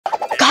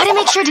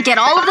gonna make sure to get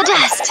all of the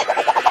dust.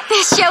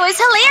 This show is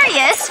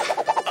hilarious!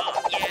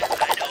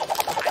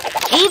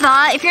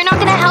 Ava, if you're not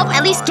gonna help,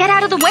 at least get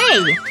out of the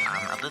way!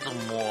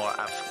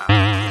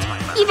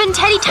 Even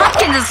Teddy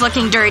Tompkins is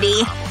looking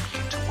dirty.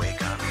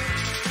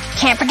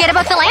 Can't forget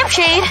about the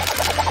lampshade.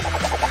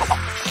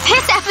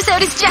 This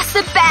episode is just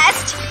the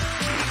best!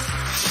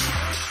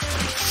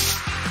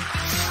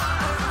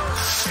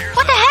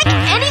 What the heck?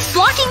 Andy's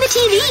blocking the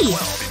TV!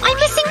 I'm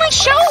missing my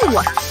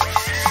show!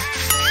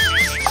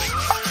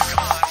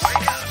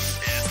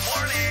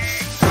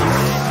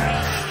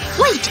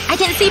 Wait! I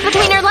can see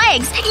between her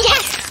legs!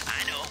 Yes!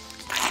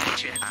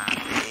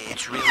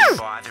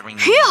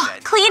 Phew!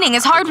 Cleaning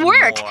is hard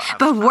work,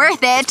 but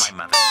worth it.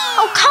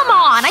 Oh, come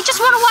on! I just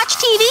want to watch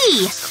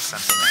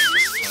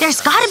TV!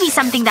 There's gotta be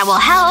something that will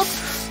help.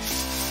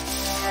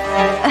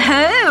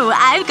 Oh,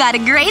 I've got a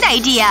great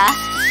idea.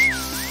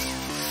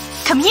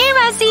 Come here,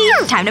 Mousy!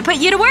 Time to put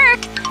you to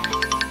work!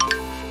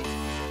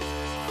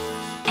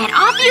 And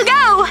off you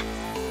go!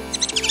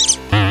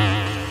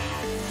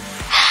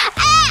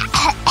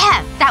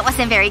 That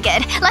wasn't very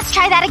good. Let's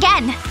try that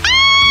again.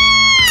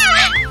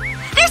 Ah!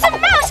 There's a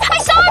mouse!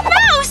 I saw a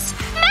mouse!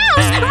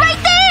 Mouse!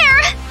 Right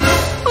there!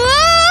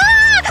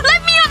 Ah!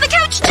 Let me on the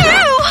couch,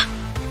 too!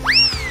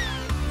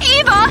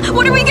 Ava,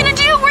 what are we gonna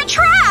do? We're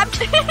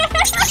trapped!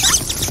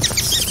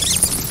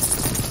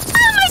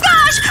 Oh my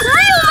gosh!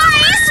 Real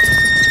mice!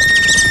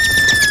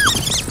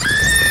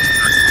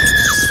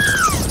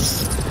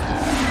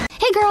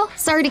 Hey girl,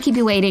 sorry to keep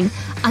you waiting.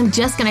 I'm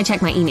just gonna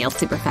check my email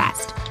super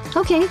fast.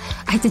 Okay,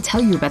 I have to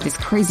tell you about this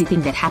crazy thing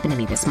that happened to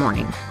me this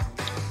morning.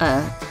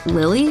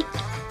 Lily?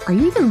 Are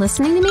you even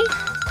listening to me?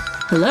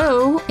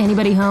 Hello?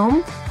 Anybody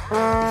home?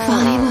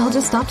 Fine, I'll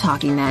just stop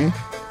talking then.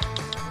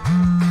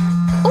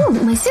 Oh,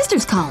 my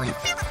sister's calling.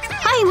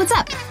 Hi, what's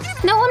up?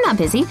 No, I'm not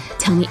busy.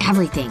 Tell me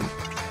everything.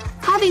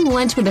 Having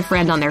lunch with a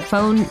friend on their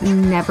phone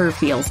never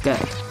feels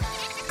good.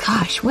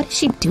 Gosh, what is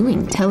she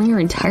doing? Telling her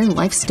entire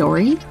life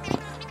story?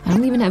 I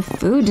don't even have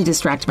food to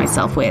distract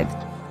myself with.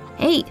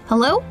 Hey,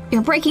 hello?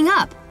 You're breaking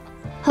up.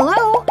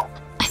 Hello?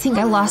 I think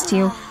I lost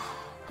you.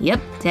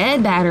 Yep,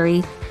 dead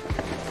battery.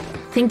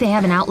 Think they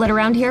have an outlet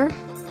around here?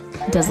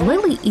 Does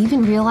Lily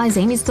even realize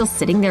Amy's still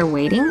sitting there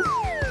waiting?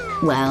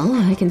 Well,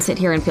 I can sit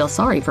here and feel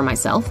sorry for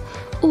myself,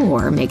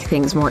 or make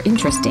things more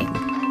interesting.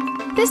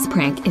 This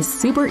prank is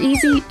super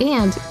easy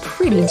and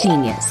pretty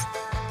genius.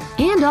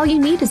 And all you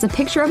need is a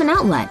picture of an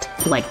outlet,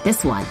 like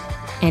this one.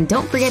 And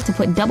don't forget to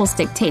put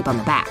double-stick tape on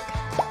the back.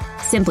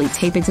 Simply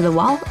tape it to the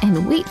wall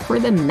and wait for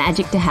the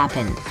magic to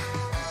happen.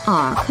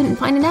 Aw, couldn't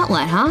find an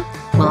outlet, huh?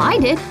 Well, I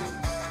did.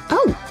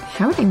 Oh,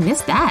 how did I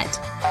miss that?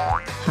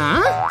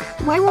 Huh?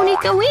 Why won't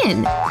it go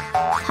in?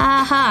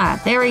 Ha ha,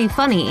 very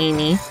funny,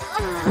 Amy.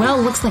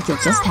 Well, looks like you'll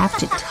just have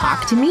to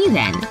talk to me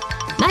then.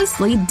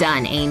 Nicely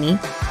done, Amy.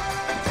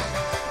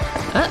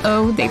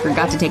 Uh-oh, they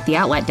forgot to take the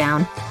outlet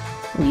down.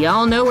 We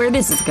all know where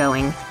this is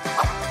going.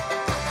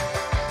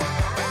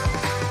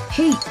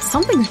 Hey,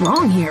 something's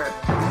wrong here.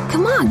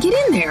 Come on, get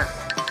in there.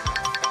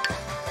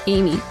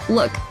 Amy,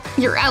 look,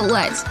 your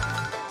outlet.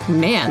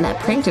 Man, that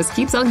prank just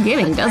keeps on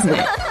giving, doesn't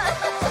it?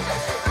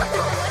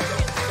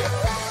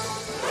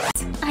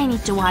 I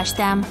need to wash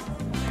them.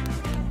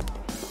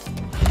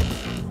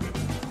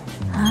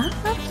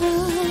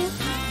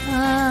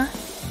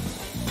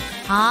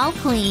 All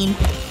clean.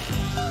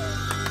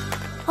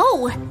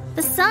 Oh,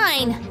 the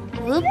sign.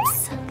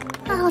 Oops.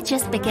 I'll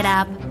just pick it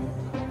up.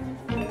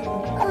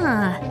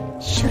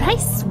 Should I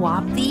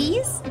swap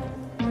these?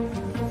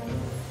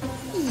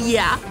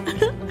 Yeah.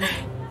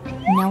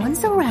 No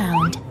one's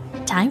around.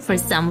 Time for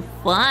some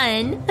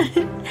fun.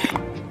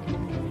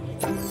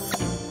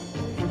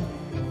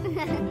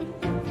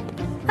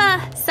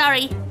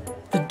 Sorry.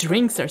 The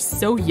drinks are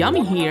so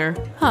yummy here.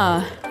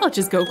 I'll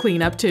just go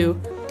clean up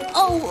too.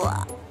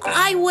 Oh,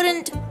 I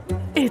wouldn't…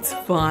 It's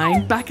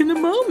fine. Back in a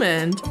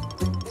moment.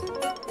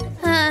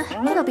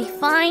 It'll be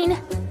fine.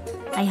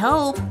 I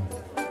hope.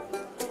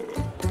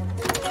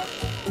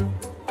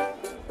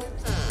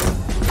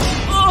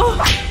 Oh!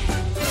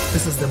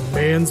 This is the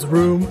man's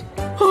room.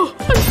 Oh,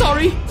 I'm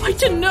sorry. I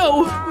didn't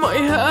know. My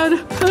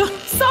head.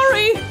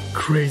 Sorry.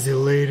 Crazy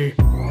lady.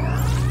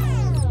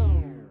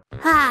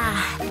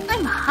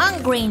 I'm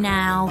hungry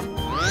now.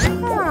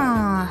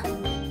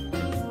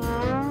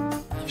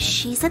 If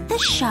she's at the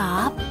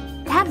shop,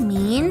 that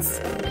means…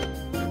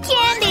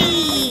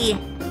 candy!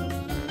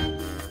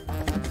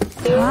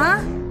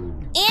 Huh?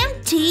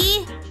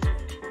 Empty?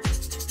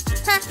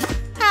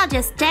 I'll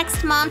just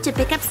text Mom to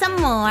pick up some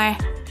more.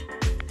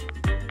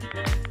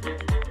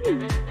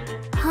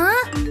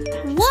 Huh?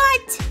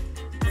 What?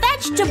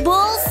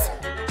 Vegetables?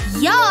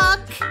 Yuck!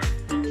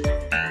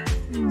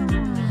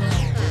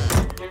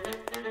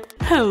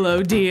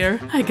 Hello, dear.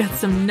 I got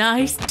some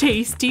nice,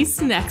 tasty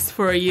snacks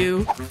for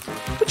you.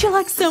 Would you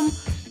like some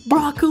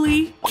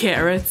broccoli,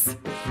 carrots,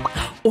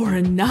 or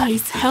a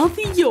nice,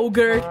 healthy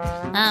yogurt?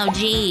 Oh,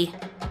 gee.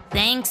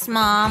 Thanks,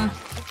 Mom.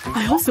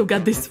 I also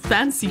got this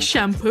fancy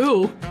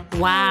shampoo.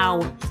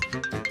 Wow.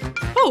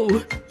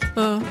 Oh,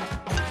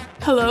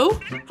 Hello?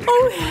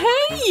 Oh,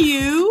 hey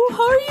you!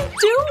 How are you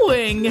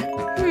doing?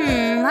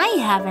 I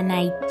have an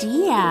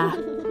idea.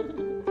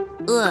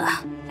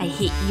 Ugh, I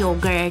hate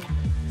yogurt.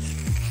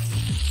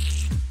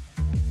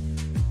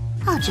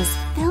 I'll just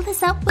fill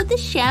this up with the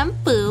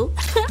shampoo.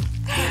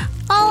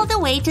 All the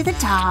way to the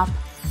top.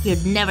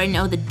 You'd never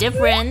know the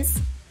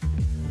difference.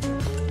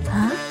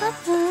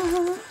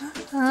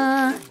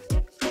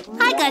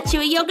 I got you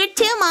a yogurt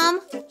too,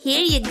 Mom.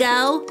 Here you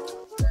go.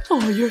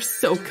 Oh, you're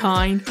so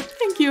kind.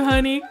 Thank you,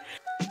 honey.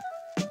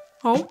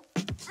 Oh?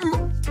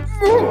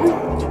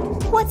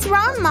 What's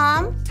wrong,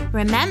 Mom?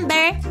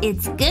 Remember,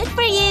 it's good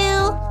for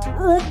you.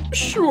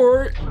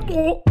 Sure.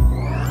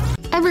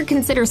 Ever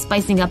consider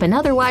spicing up an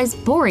otherwise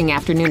boring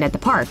afternoon at the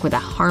park with a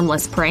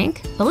harmless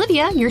prank?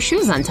 Olivia, your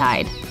shoe's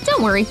untied.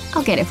 Don't worry,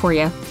 I'll get it for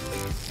you.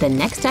 The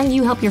next time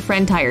you help your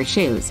friend tie her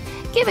shoes,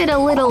 give it a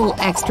little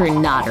extra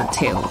knot or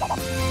two.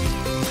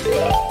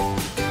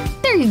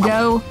 There you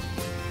go.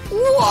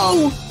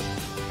 Whoa!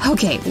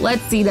 Okay,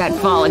 let's see that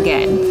fall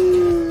again.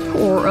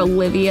 Poor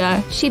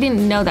Olivia. She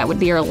didn't know that would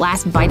be her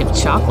last bite of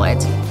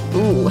chocolate.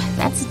 Ooh,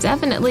 that's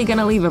definitely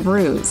gonna leave a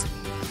bruise.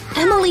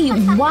 Emily,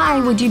 why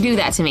would you do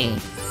that to me?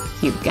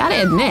 You've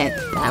gotta admit,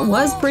 that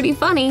was pretty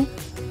funny.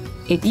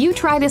 If you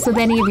try this with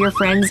any of your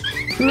friends,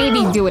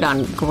 maybe do it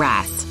on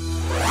grass.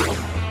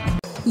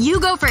 You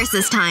go first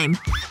this time.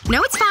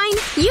 No, it's fine.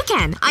 You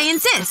can. I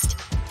insist.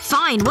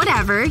 Fine,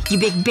 whatever, you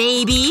big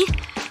baby.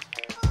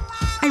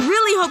 I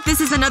really hope this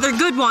is another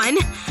good one.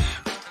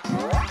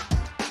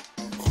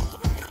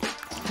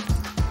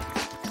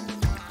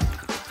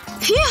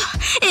 Phew!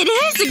 It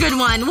is a good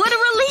one! What a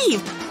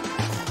relief!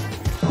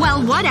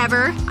 Well,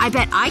 whatever. I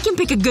bet I can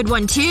pick a good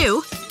one,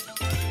 too.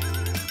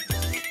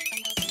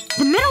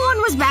 The middle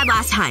one was bad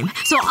last time,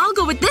 so I'll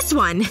go with this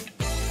one.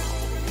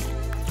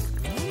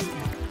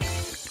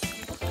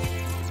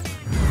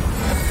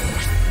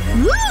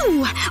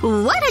 Woo!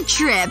 What a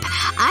trip!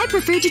 I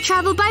prefer to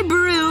travel by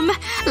broom.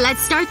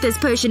 Let's start this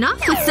potion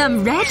off with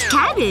some red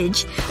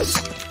cabbage.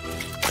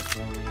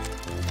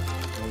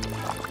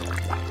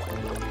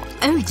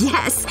 Oh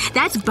yes,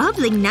 that's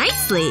bubbling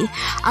nicely.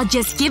 I'll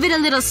just give it a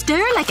little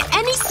stir like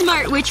any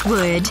smart witch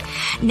would.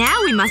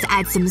 Now we must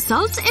add some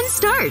salt and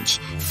starch.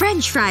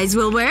 French fries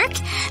will work.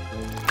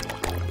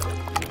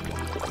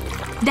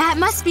 That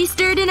must be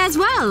stirred in as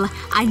well.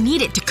 I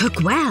need it to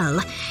cook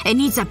well. It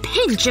needs a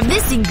pinch of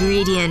this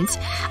ingredient.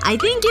 I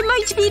think it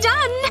might be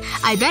done.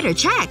 I better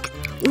check.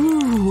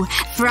 Ooh,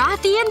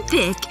 frothy and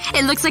thick.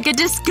 It looks like a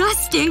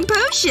disgusting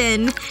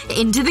potion.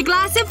 Into the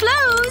glass it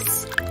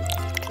flows.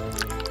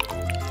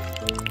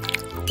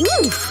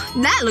 Oof,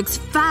 that looks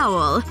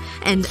foul.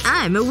 And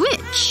I'm a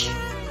witch.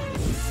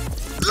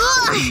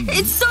 Ugh,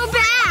 it's so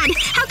bad!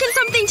 How can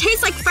something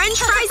taste like French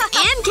fries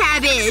and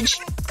cabbage?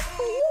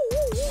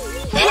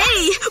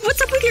 Hey,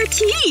 what's up with your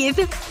teeth?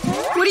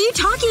 What are you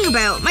talking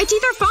about? My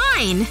teeth are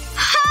fine.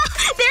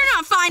 Ha! They're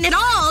not fine at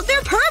all!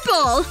 They're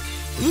purple!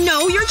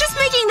 No, you're just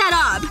making that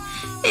up.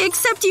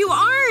 Except you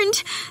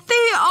aren't.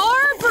 They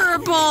are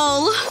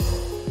purple.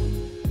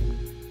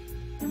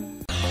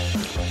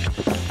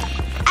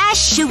 Ah,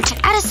 shoot.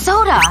 Out of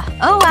soda.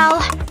 Oh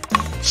well.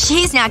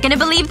 She's not gonna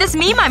believe this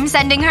meme I'm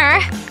sending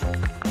her.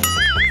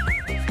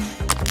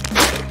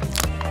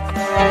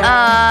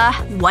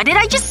 What did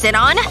I just sit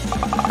on?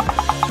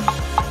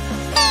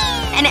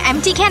 An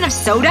empty can of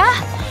soda?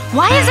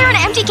 Why is there an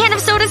empty can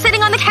of soda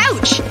sitting on the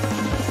couch?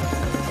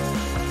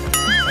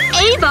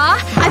 Ava!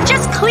 I've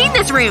just cleaned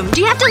this room.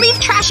 Do you have to leave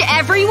trash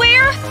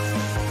everywhere?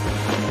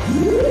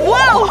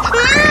 Whoa!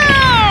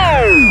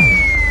 Whee!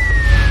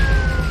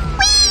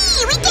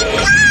 We can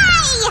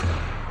fly!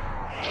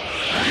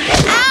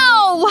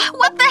 Ow!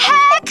 What the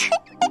heck?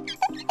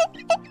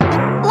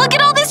 Look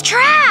at all this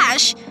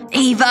trash!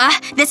 Ava,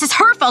 this is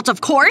her fault,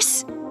 of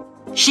course.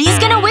 She's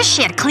gonna wish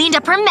she had cleaned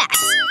up her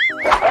mess.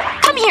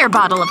 Come here,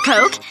 bottle of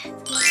Coke.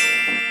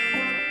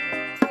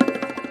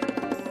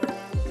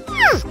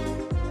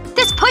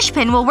 This push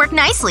pin will work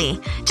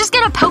nicely. Just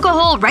gonna poke a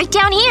hole right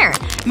down here.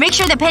 Make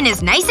sure the pin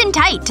is nice and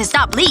tight to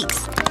stop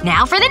leaks.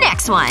 Now for the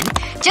next one.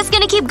 Just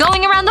gonna keep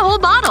going around the whole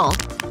bottle.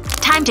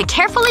 Time to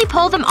carefully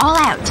pull them all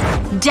out.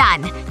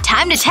 Done.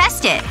 Time to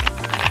test it.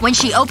 When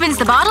she opens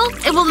the bottle,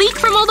 it will leak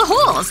from all the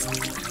holes.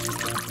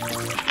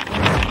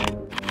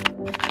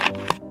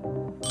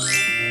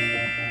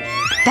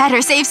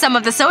 Better save some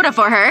of the soda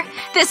for her.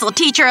 This'll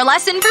teach her a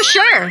lesson for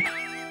sure.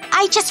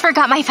 I just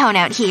forgot my phone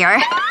out here.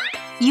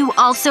 You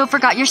also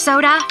forgot your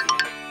soda?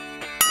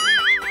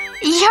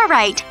 You're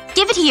right.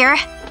 Give it here.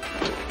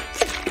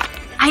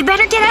 I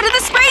better get out of the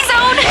spray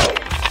zone!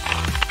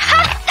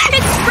 Ha!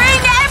 It's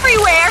spraying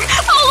everywhere!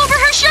 All over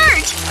her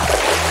shirt!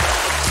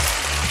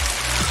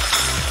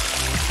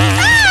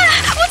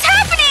 Ah! What's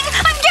happening?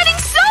 I'm getting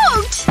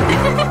soaked!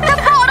 The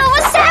bottle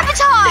was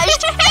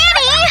sabotaged!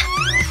 Annie!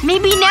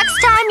 Maybe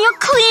next time you'll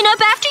clean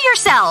up after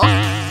yourself.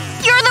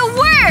 You're the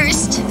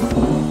worst!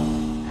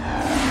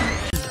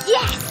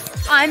 Yes!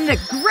 I'm the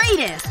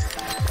greatest!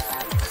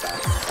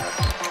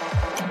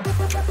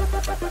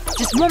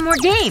 Just one more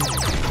game.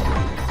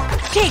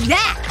 Take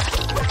that!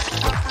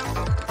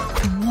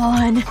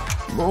 One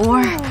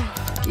More.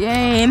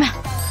 Game.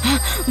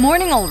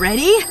 Morning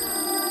already?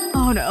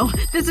 Oh no,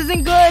 this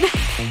isn't good.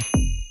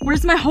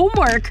 Where's my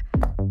homework?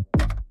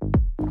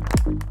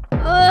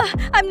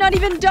 I'm not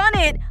even done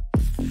it!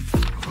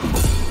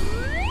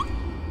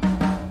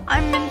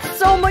 I'm in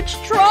so much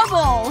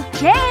trouble!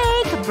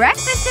 Jake!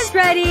 Breakfast is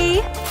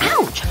ready!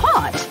 Ouch!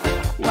 Hot!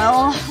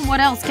 Well, what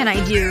else can I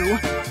do?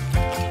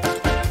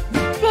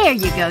 There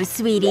you go,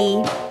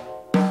 sweetie.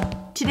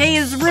 Today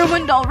is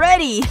ruined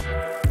already!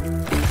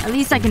 At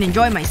least I can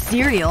enjoy my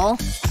cereal.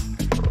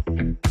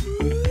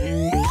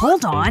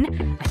 Hold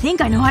on. I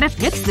think I know how to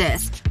fix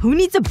this. Who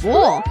needs a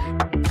bowl?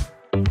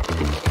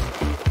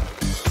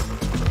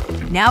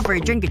 Now for a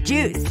drink of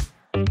juice.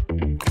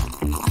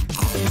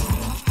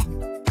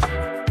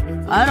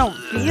 I don't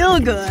feel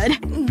good.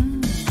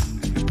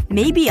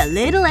 Maybe a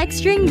little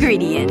extra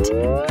ingredient.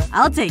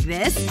 I'll take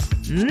this.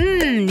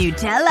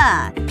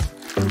 Nutella.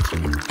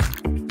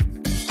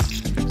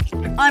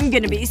 I'm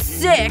gonna be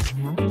sick.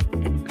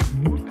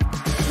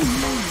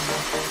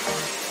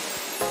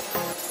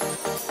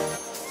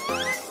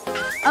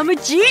 I'm a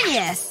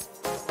genius!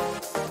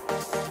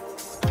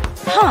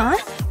 Huh?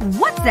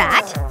 What's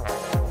that?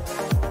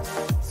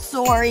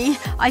 Sorry.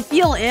 I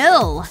feel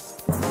ill.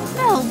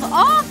 Smells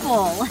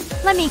awful.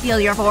 Let me feel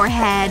your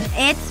forehead.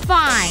 It's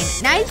fine.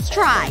 Nice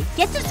try.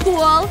 Get to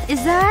school.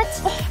 Is that…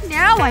 Oh,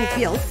 now I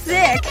feel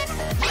sick.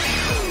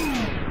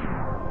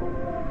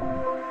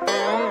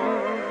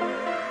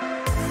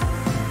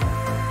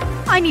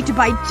 I need to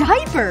buy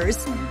diapers.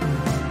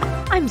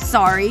 I'm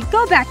sorry.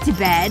 Go back to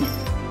bed.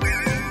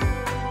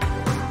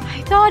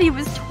 I thought he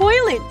was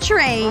toilet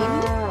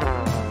trained.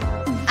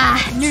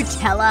 Ah,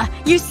 Nutella.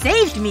 You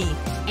saved me.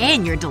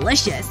 And you're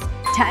delicious.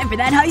 Time for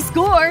that high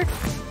score.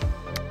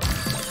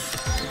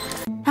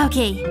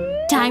 Okay,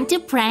 time to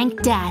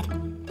prank Dad.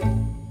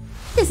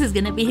 This is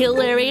gonna be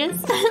hilarious.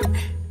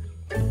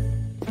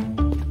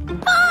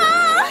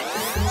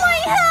 My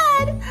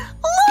head!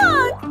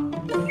 Look!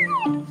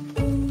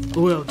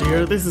 Well,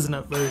 dear, this is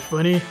not very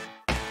funny.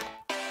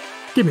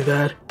 Give me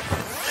that.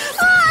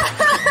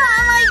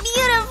 My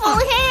beautiful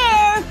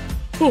hair!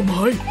 Oh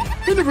my!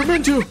 I never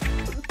meant to!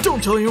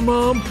 Don't tell your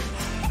mom!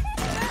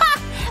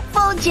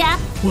 Fooled ya!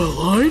 Well,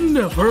 I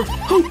never!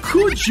 How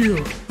could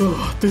you?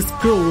 Ugh, this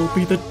girl will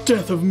be the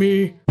death of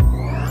me.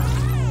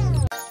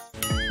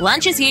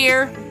 Lunch is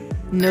here.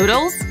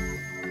 Noodles?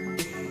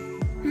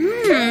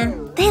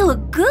 They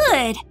look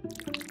good.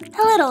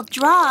 A little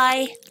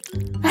dry.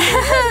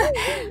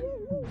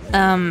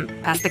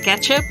 Pasta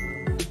ketchup?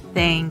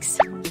 Thanks.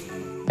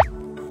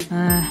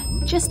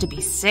 Just to be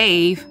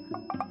safe.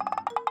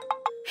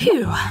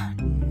 Phew.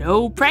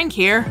 No prank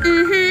here.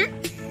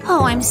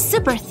 Oh, I'm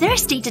super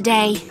thirsty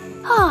today.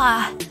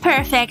 Ah,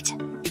 perfect.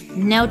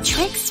 No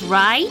tricks,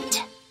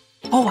 right?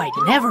 Oh, I'd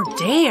never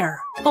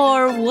dare.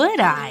 Or would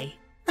I?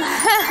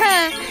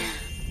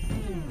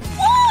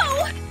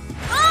 Whoa!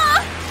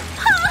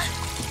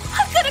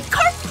 I've got a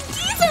carpet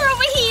geezer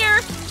over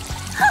here!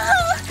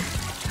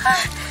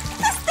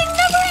 This thing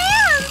never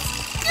ends!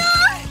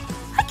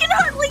 I can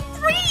hardly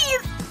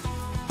breathe!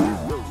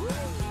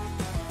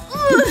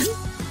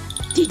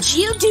 Did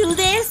you do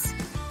this?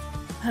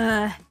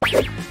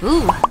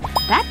 Ooh,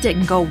 that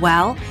didn't go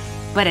well.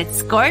 But it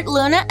scored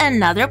Luna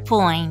another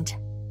point.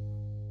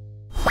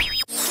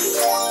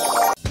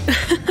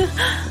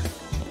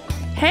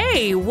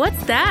 Hey,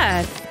 what's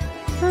that?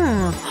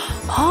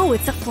 Oh,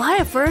 it's a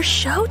flyer for a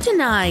show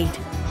tonight.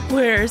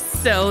 We're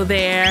so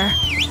there.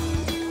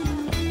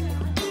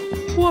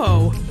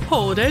 Whoa,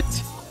 hold it.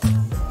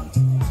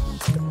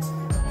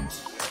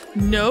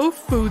 No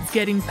food's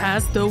getting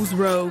past those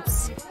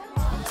ropes.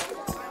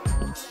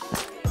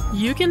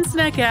 You can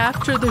snack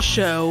after the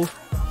show.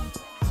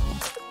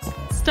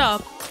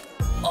 Stop.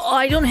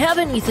 I don't have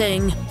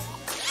anything.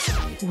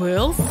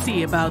 We'll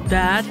see about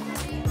that.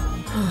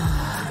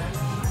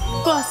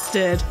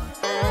 Busted.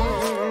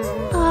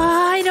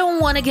 I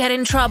don't want to get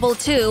in trouble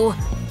too.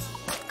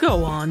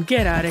 Go on,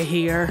 get out of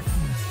here.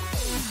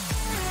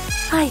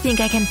 I think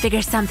I can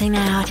figure something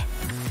out.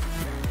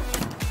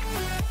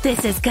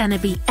 This is gonna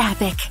be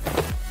epic.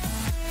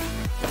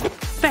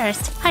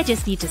 First, I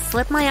just need to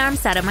slip my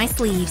arms out of my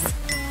sleeves.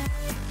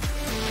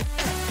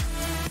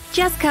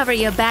 Just cover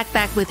your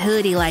backpack with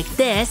hoodie like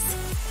this,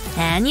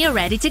 and you're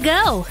ready to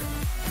go.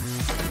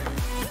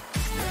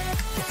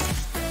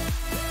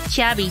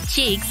 Chubby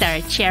cheeks are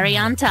a cherry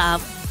on top.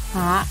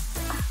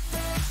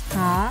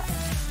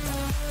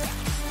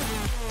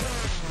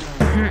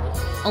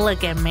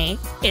 Look at me.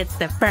 It's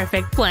the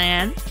perfect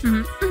plan.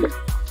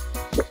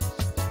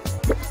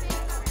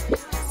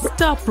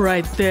 Stop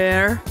right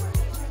there.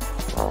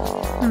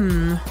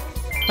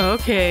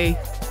 Okay.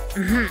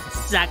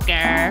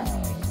 Sucker.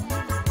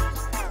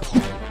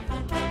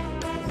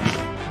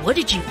 What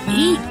did you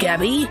eat,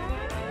 Gabby?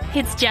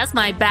 It's just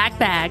my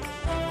backpack.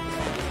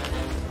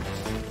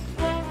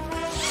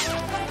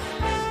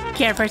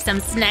 Care for some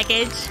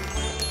snackage?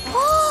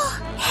 Oh,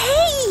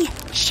 hey!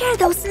 Share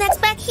those snacks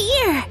back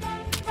here!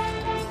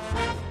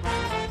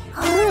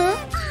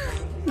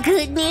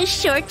 Good news,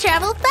 short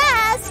travel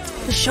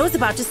fast! The show's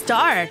about to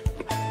start.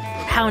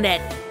 pound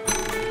it.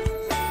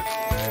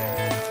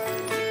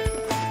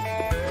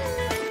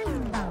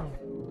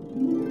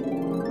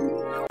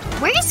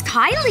 Where's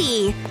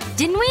Kylie?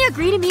 Didn't we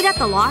agree to meet at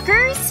the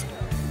lockers?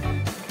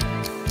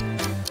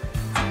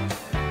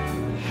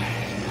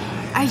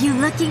 Are you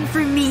looking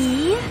for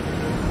me?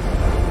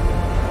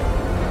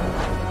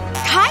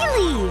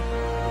 Kylie!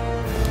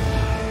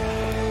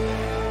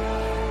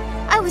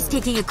 I was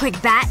taking a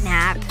quick bat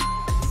nap.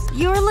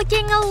 You're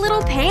looking a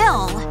little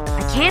pale.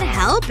 I can't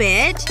help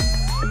it.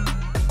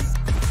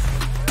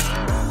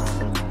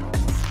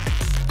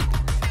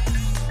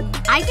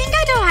 I think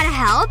I know how to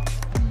help.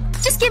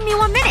 Just give me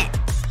 1 minute.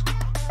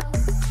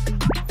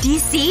 Do you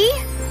see?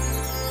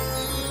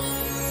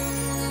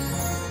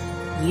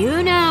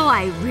 You know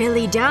I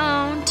really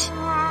don't.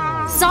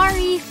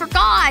 Sorry,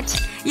 forgot.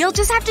 You'll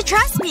just have to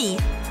trust me.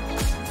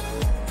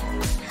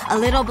 A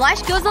little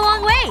blush goes a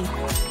long way.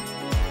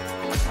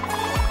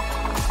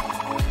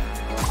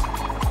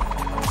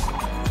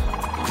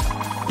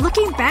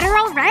 Looking better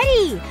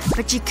already.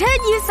 But you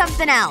could use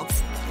something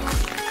else.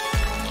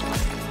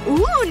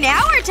 Ooh,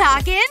 now we're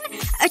talking.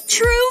 A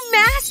true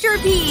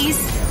masterpiece.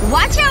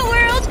 Watch out,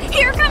 world.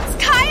 Here comes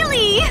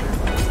Kylie.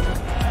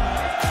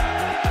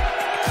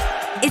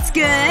 It's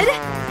good.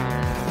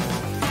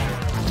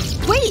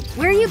 Wait,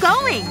 where are you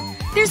going?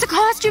 There's a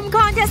costume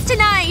contest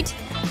tonight.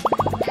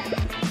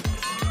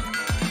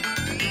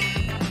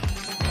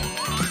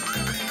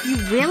 You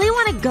really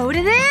want to go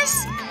to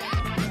this?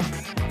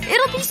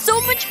 It'll be so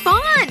much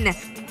fun.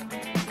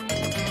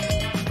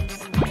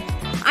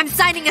 I'm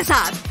signing us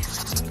up.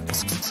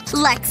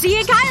 Lexi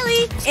and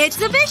Kylie,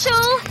 it's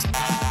official!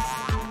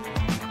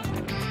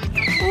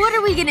 What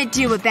are we gonna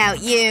do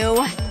about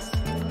you?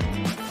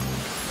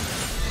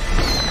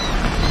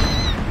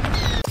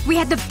 We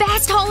had the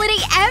best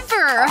holiday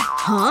ever!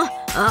 Huh?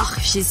 Ugh,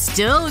 she's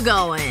still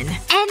going.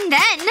 And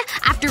then,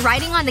 after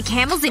riding on the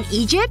camels in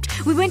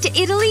Egypt, we went to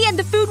Italy and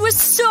the food was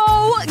so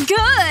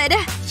good!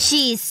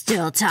 She's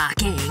still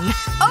talking.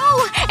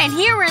 Oh, and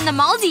here we're in the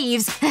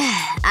Maldives.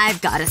 I've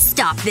gotta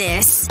stop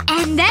this.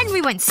 And then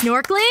we went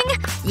snorkeling.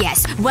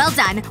 Yes, well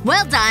done,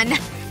 well done.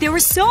 There were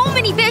so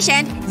many fish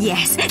and…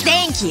 yes,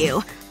 thank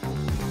you.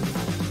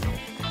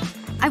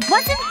 I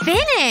wasn't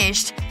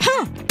finished.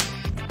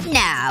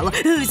 Now,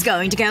 who's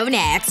going to go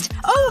next?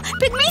 Oh,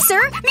 pick me,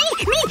 sir!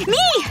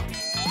 Me!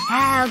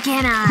 How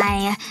can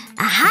I…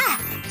 aha!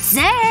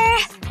 Sir!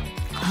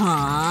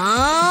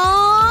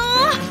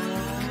 Huh?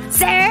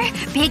 Sir,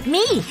 pick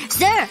me!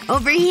 Sir,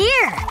 over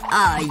here!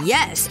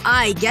 Yes,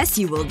 I guess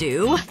you will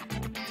do.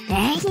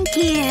 Thank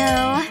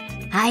you.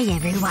 Hi,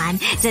 everyone.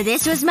 So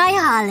this was my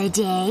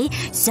holiday.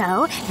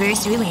 So,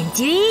 first we went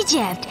to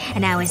Egypt.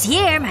 And I was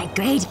here, my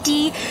great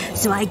tea.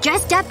 So I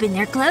dressed up in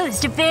their clothes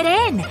to fit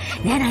in.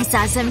 Then I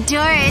saw some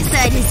tourists, so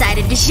I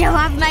decided to show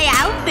off my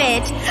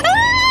outfit.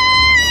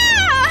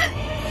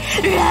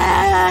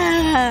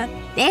 Ah!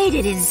 They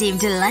didn't seem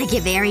to like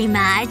it very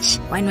much.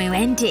 When we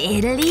went to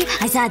Italy,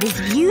 I saw this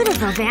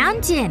beautiful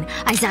fountain.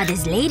 I saw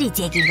this lady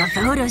taking a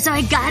photo, so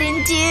I got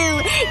in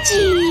too.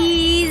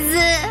 Jeez.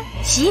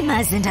 She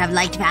mustn't have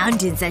liked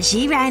fountains as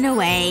she ran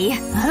away.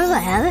 Oh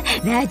well,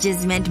 that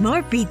just meant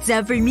more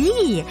pizza for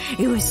me.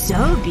 It was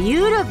so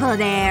beautiful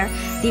there.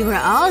 They were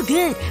all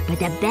good, but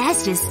the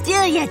best is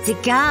still yet to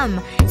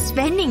come.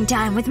 Spending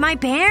time with my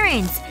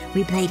parents.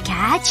 We played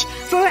catch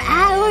for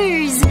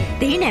hours.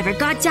 They never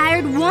got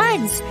tired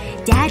once.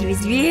 Dad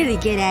was really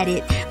good at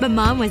it, but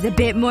Mom was a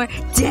bit more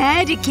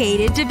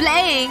dedicated to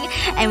playing.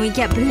 And we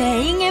kept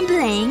playing and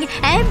playing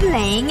and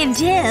playing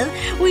until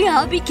we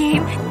all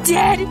became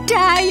dead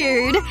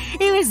tired.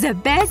 It was the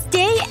best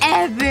day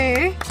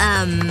ever.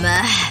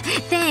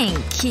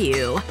 Thank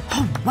you.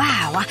 Oh,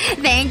 wow.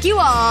 Thank you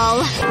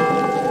all.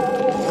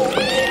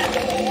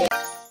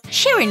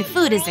 Sharing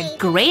food is a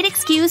great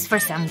excuse for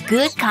some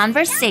good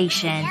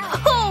conversation.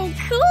 Oh,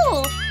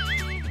 cool!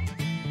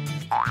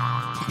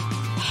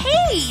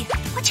 Hey!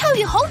 Watch how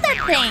you hold that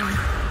thing!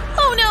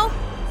 Oh no!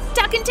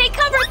 Duck and take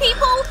cover,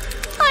 people!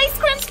 Ice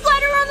cream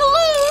splatter on the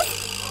loose!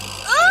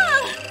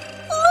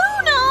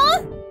 Luna!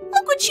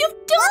 Look what you've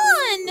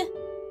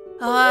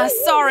done!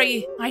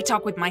 Sorry. I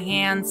talk with my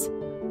hands.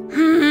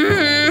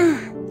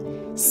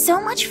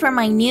 So much for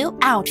my new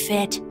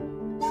outfit.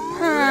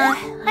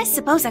 I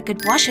suppose I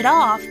could wash it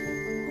off.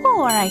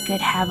 Or I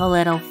could have a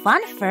little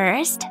fun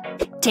first.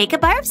 Take a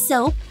bar of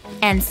soap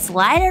and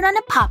slide it on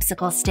a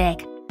popsicle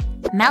stick.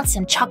 Melt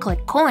some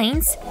chocolate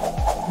coins.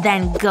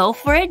 Then go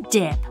for a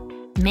dip.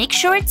 Make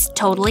sure it's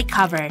totally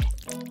covered.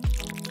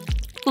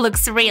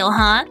 Looks real,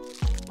 huh?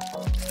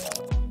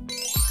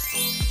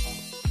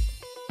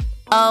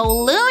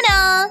 Oh,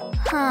 Luna!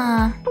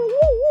 Huh.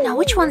 Now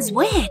which one's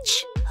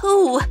which?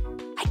 Ooh,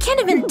 I can't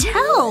even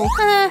tell.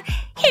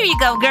 Here you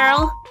go,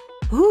 girl.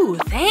 Ooh,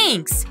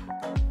 thanks.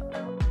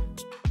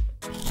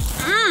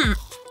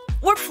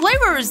 What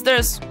flavor is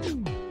this?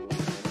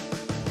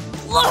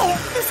 Whoa,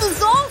 this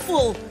is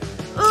awful!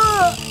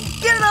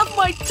 Get it off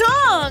my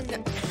tongue!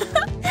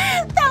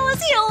 That was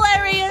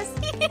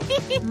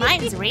hilarious!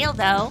 Mine's real,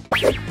 though.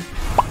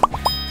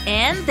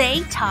 And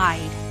they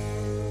tied.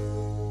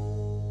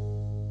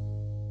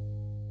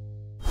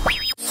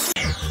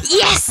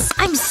 Yes!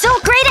 I'm so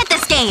great at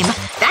this game!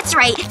 That's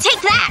right,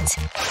 take that!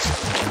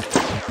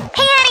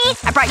 Hey, Annie!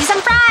 I brought you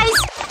some fries!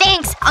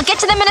 Thanks, I'll get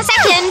to them in a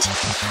second!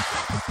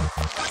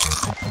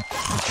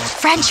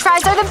 French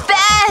fries are the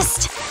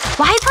best!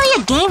 Why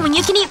play a game when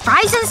you can eat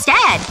fries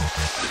instead?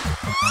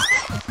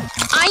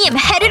 I am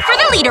headed for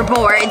the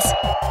leaderboards!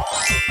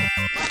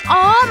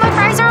 Aw, my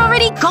fries are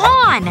already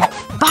gone!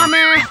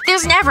 Bummer.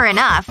 There's never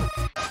enough.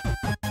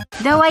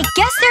 Though I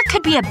guess there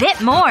could be a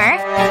bit more.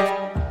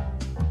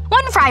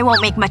 One fry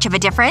won't make much of a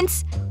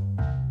difference.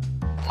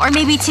 Or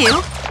maybe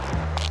two.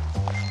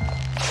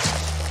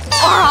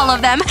 Or all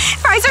of them.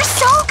 Fries are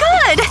so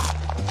good!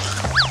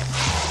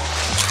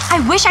 I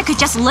wish I could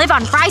just live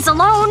on fries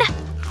alone.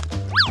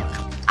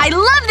 I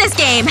love this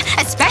game!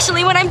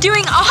 Especially when I'm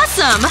doing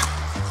awesome!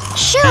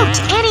 Shoot!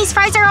 Annie's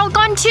fries are all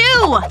gone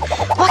too!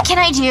 What can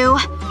I do?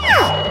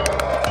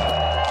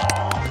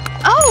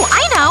 Oh,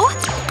 I know!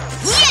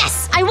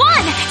 Yes! I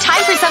won!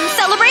 Time for some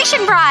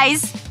celebration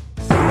fries!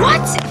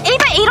 What?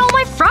 Ava ate all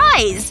my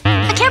fries!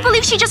 I can't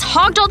believe she just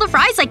hogged all the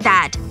fries like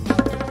that.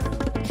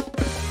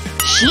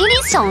 She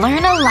needs to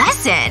learn a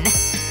lesson.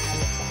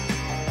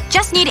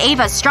 Just need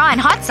Ava's straw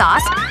and hot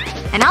sauce.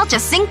 And I'll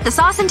just sink the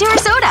sauce into her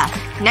soda.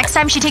 Next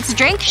time she takes a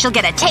drink, she'll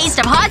get a taste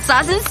of hot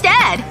sauce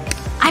instead.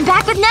 I'm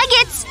back with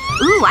nuggets!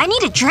 Ooh, I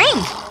need a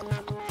drink.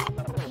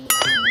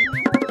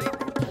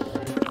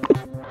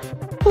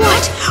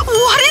 What?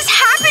 What is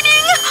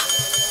happening?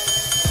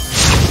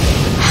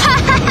 Ha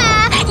ha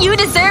ha! You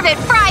deserve it,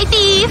 fry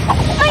thief!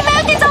 My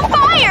mouth is on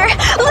fire!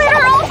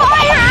 Literal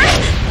fire!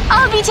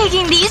 I'll be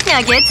taking these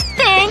nuggets.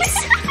 Thanks.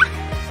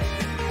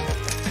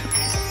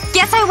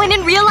 Guess I win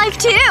in real life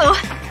too.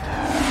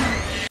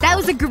 That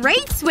was a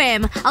great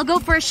swim! I'll go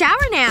for a shower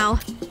now.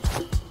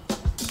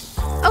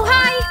 Oh,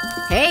 hi!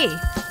 Hey.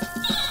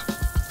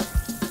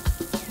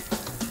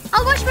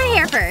 I'll wash my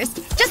hair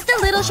first. Just a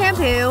little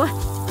shampoo.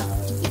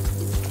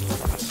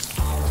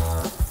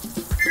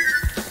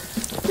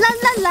 La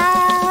la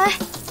la.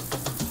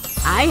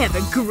 I have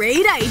a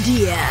great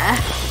idea.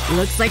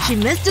 Looks like she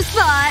missed a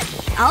spot.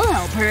 I'll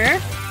help her.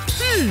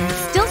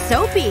 Still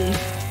soapy.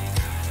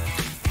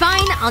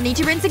 Fine, I'll need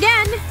to rinse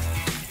again.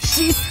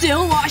 She's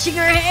still washing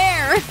her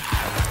hair.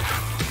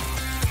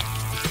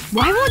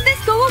 Why won't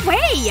this go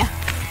away?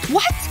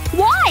 What?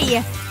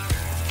 Why?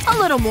 A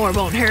little more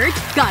won't hurt.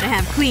 Gotta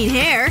have clean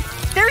hair.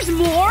 There's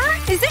more?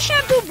 Is this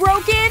shampoo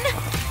broken?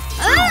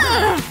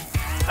 Ugh!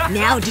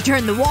 Now to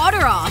turn the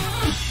water off.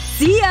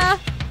 See ya!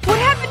 What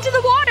happened to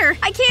the water?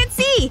 I can't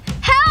see!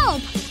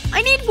 Help!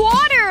 I need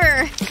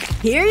water!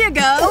 Here you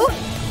go.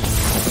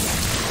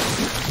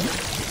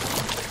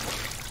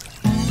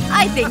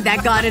 I think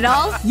that got it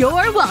all.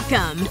 You're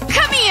welcome.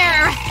 Come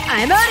here!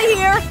 I'm out of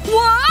here!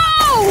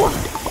 Whoa!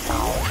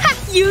 Ha,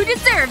 you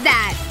deserve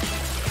that!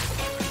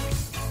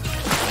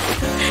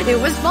 It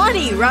was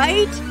funny,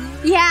 right?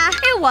 Yeah,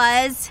 it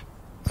was.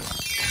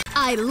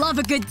 I love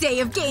a good day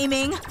of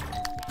gaming.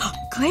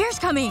 Claire's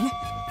coming.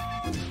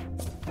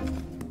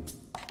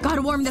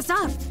 Gotta warm this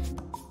up.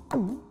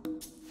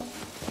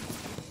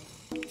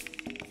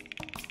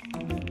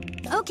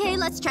 Okay,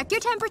 let's check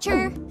your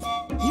temperature.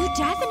 You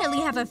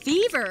definitely have a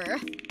fever.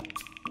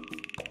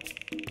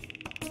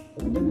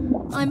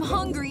 I'm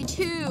hungry,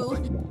 too.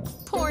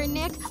 Poor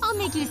Nick. I'll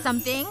make you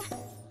something.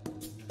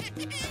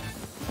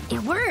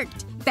 It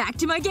worked. Back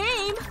to my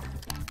game.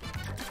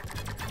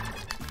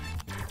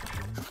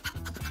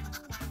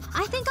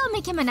 I think I'll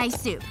make him a nice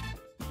soup.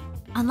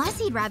 Unless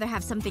he'd rather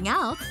have something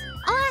else.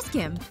 I'll ask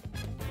him.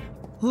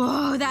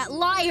 Whoa, that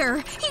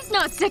liar! He's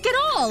not sick at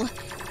all!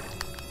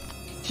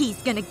 He's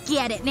gonna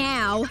get it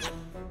now.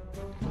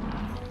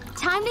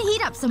 Time to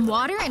heat up some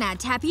water and add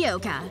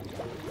tapioca.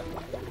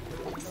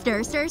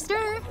 Stir, stir,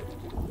 stir.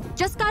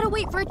 Just gotta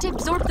wait for it to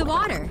absorb the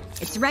water.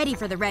 It's ready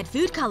for the red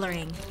food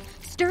coloring.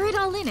 Stir it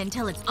all in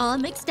until it's all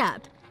mixed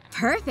up.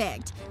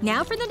 Perfect!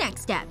 Now for the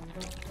next step.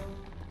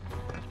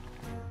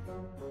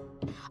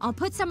 I'll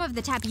put some of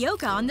the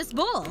tapioca on this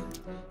bowl.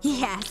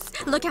 Yes!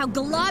 Look how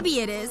globby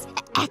it is!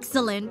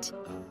 Excellent!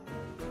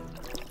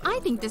 I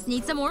think this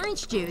needs some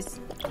orange juice.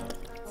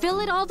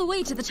 Fill it all the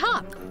way to the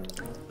top.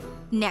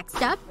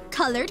 Next up,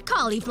 colored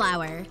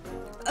cauliflower.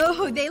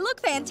 Oh, they look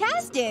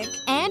fantastic!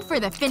 And for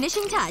the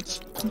finishing touch,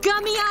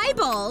 gummy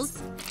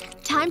eyeballs!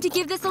 Time to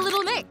give this a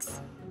little mix.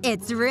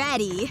 It's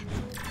ready.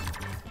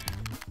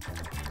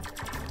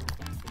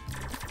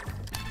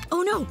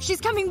 Oh no! She's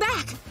coming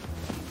back!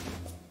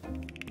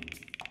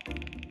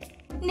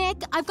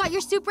 Nick, I've got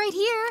your soup right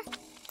here.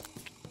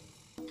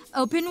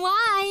 Open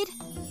wide.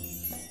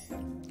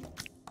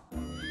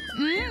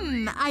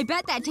 I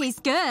bet that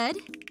tastes good.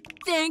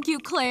 Thank you,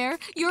 Claire.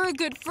 You're a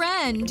good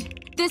friend.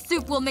 This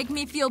soup will make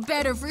me feel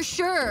better for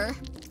sure.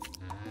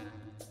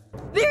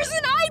 There's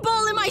an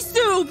eyeball in my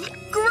soup!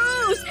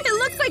 Gross! It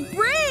looks like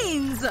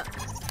brains!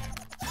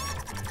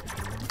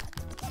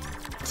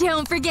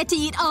 Don't forget to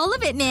eat all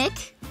of it,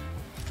 Nick.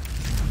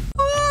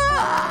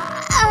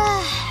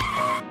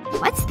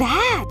 What's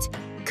that?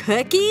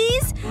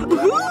 Cookies?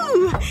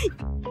 Ooh!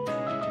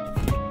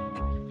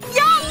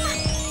 Yum!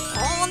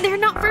 Oh, they're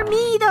not for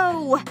me,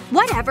 though.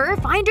 Whatever.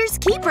 Finders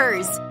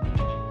keepers.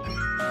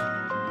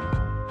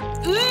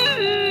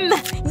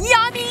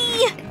 Yummy!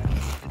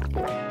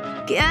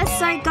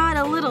 Guess I got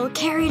a little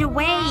carried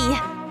away.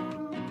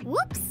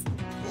 Whoops.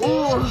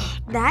 Ooh,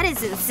 that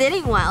isn't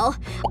sitting well.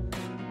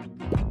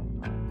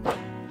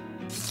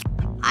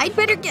 I'd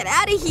better get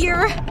out of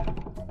here.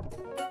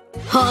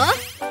 Huh?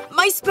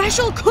 My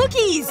special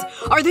cookies!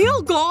 Are they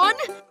all gone?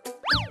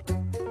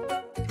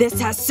 This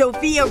has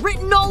Sophia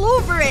written all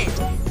over it!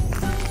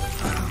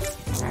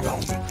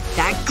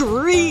 That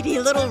greedy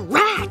little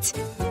rat!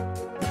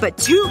 But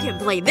two can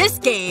play this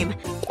game.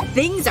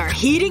 Things are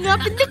heating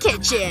up in the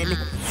kitchen.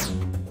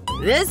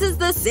 This is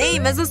the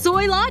same as a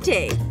soy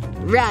latte.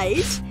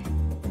 Right?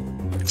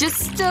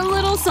 Just a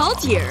little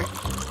saltier.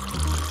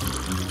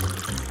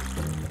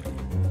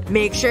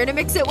 Make sure to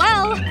mix it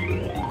well.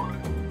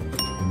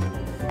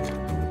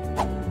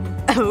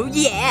 Oh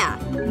yeah!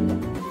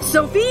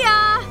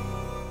 Sophia!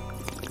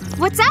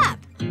 What's up?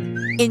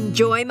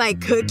 Enjoy my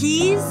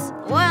cookies?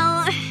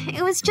 Well,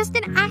 it was just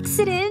an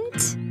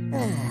accident.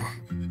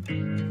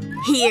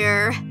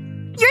 Here.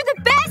 You're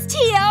the best,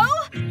 Tio!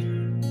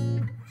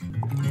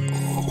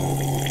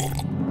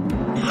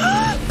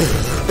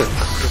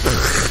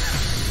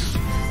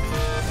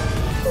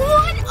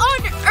 What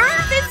on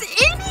earth is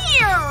in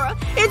here?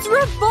 It's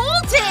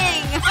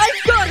revolting!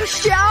 I've got a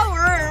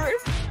shower!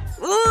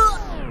 Ugh.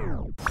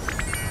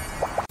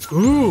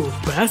 Ooh,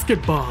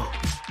 basketball.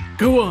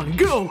 Go on,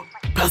 go!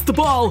 Pass the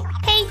ball!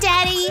 Hey,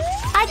 Daddy!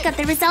 I got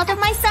the result of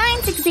my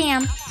science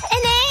exam!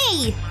 An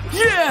A!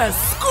 Yes!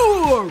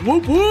 Score!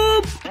 Whoop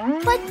whoop!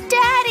 But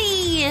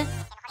Daddy!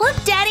 Look,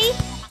 Daddy!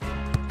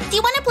 Do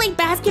you want to play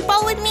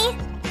basketball with me?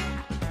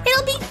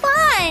 It'll be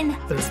fun!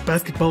 There's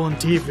basketball on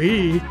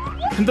TV.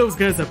 And those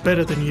guys are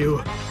better than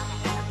you.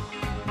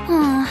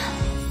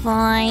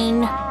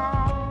 Fine.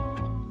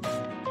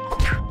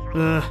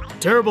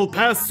 Terrible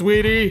pass,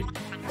 sweetie.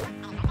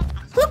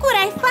 Look what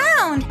I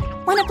found!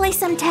 Wanna play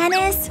some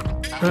tennis?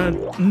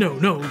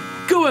 No.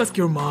 Go ask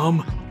your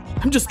mom.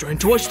 I'm just trying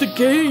to watch the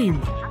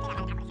game.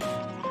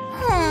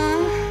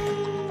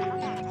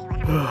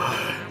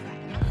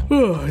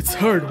 It's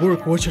hard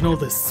work watching all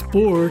this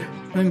sport.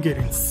 I'm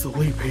getting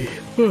sleepy.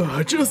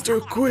 Just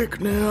a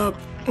quick nap.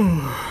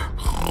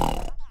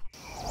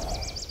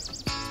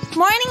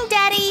 Morning,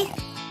 Daddy!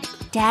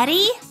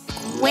 Daddy?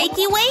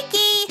 Wakey,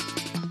 wakey!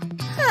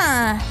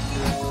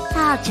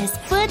 I'll just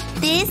put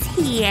this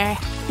here.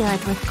 Fill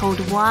it with cold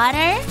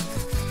water.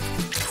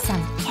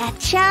 Some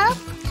ketchup.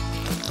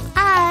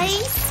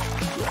 Ice.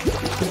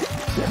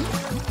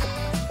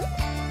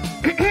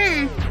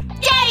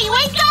 Daddy,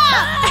 wake up!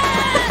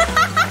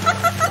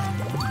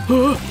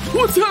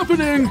 What's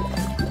happening?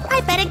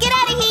 I better get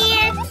out of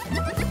here!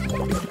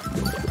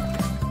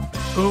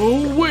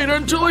 Oh, wait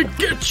until I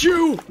get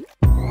you!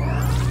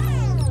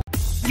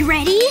 You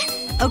ready?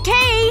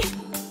 Okay.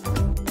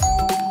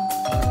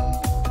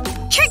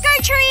 Trick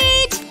or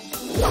treat!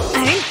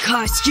 Aren't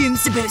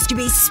costumes supposed to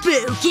be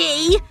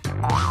spooky?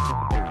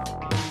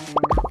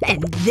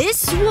 And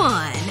this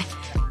one.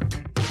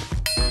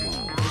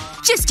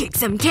 Just take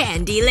some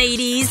candy,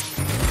 ladies.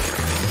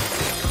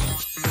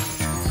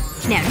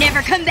 Now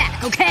never come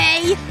back,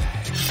 okay?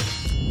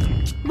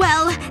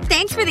 Well,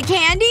 thanks for the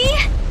candy.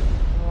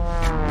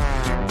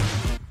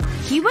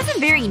 He wasn't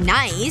very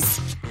nice.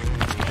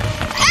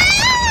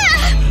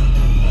 Ah!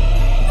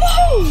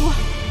 Whoa!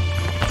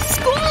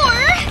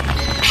 Score!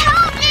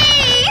 Help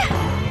me!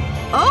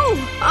 Oh,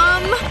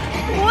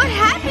 what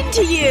happened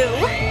to you?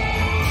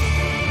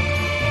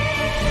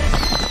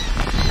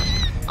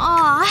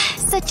 Aw,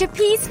 such a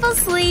peaceful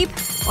sleep.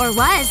 Or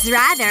was,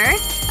 rather.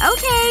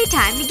 Okay,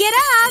 time to get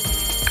up.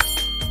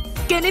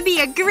 Gonna be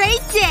a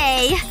great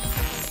day.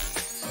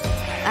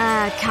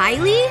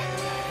 Kylie?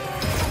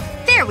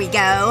 There we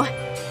go.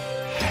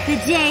 The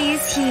day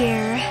is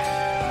here.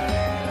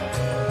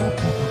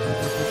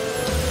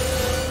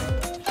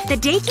 The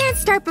day can't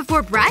start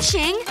before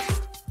brushing.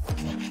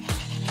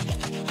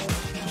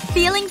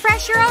 Feeling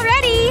fresher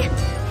already.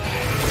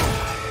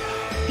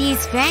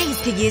 These fangs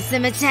could use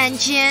some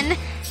attention.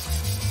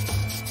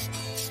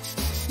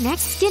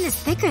 Next skin is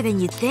thicker than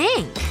you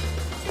think.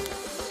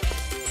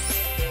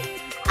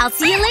 I'll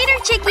see you later,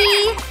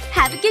 Chickie!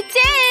 Have a good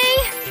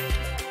day!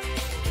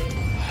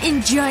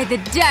 Enjoy the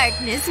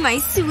darkness, my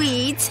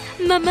sweet.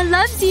 Mama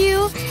loves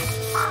you.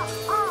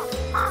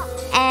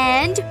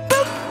 And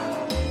boop!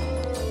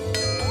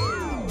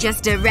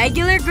 Just a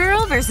regular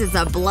girl versus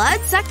a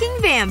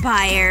blood-sucking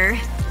vampire.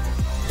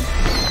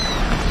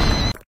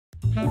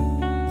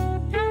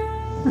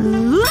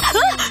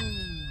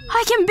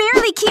 I can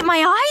barely keep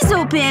my eyes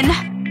open.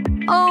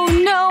 Oh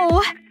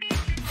no.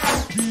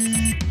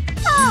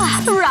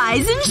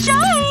 Rise and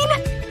shine!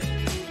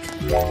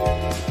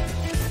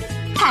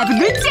 Have a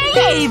good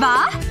day,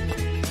 Ava!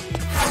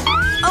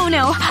 Oh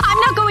no, I'm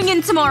not going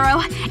in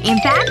tomorrow. In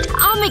fact,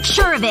 I'll make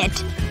sure of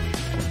it.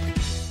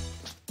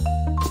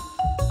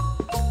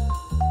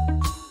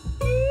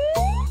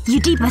 You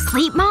deep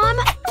asleep, Mom?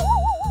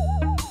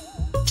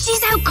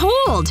 She's out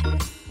cold.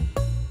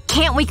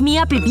 Can't wake me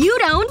up if you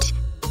don't.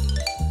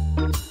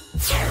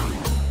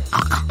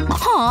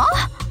 Huh?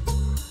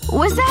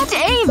 Was that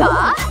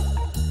Ava?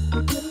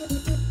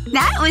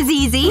 was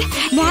easy.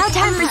 Now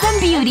time for some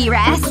beauty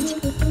rest.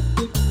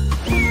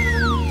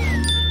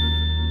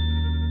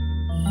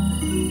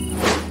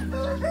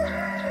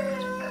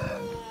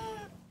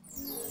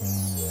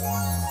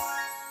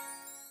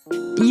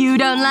 You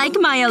don't like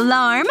my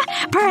alarm?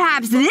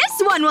 Perhaps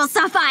this one will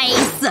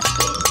suffice!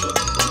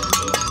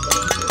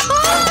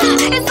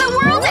 Is the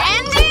world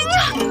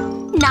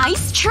ending?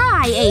 Nice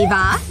try,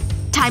 Ava.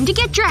 Time to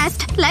get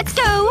dressed. Let's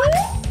go.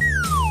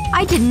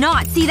 I did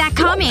not see that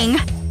coming.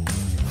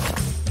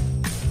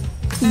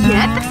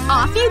 Yep,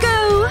 off you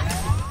go.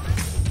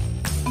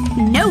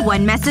 No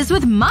one messes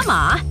with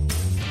Mama.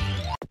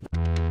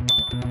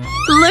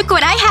 Look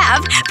what I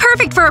have!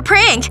 Perfect for a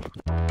prank!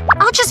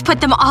 I'll just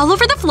put them all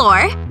over the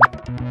floor.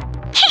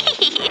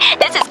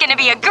 This is gonna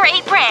be a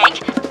great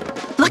prank!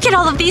 Look at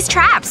all of these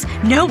traps!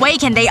 No way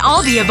can they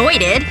all be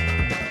avoided.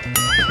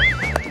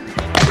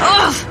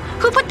 Ugh!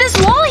 Who put this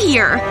wall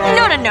here?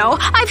 No.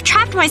 I've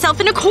trapped myself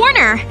in a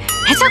corner.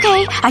 It's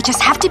okay. I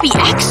just have to be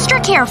extra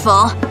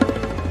careful.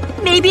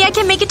 Maybe I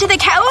can make it to the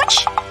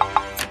couch?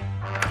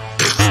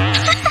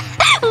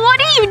 What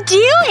are you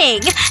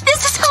doing?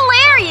 This is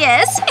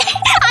hilarious!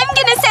 I'm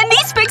gonna send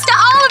these pics to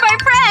all of our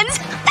friends!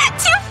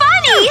 Too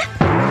funny!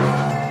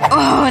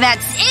 Oh,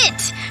 that's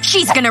it!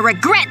 She's gonna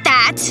regret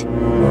that!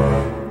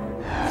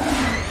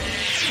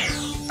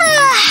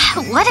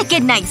 What a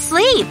good night's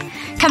sleep.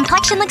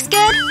 Complexion looks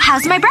good.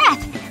 How's my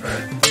breath?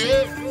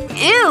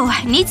 Ew,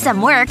 needs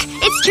some work.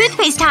 It's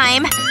toothpaste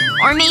time.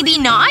 Or maybe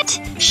not?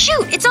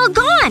 Shoot, it's all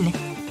gone!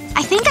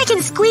 I think I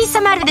can squeeze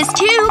some out of this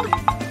tube.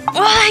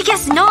 Well, I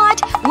guess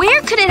not.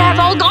 Where could it have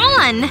all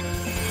gone?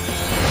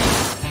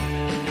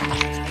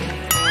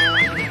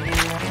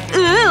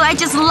 Ooh, I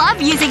just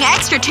love using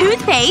extra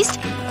toothpaste.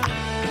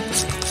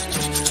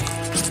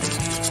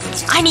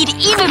 I need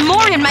even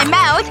more in my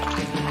mouth.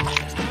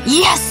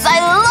 Yes, I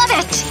love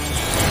it!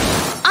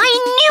 I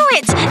knew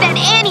it! That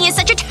Annie is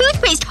such a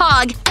toothpaste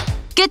hog!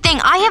 Good thing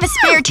I have a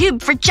spare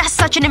tube for just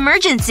such an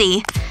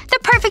emergency. The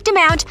perfect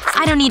amount.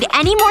 I don't need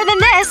any more than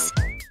this.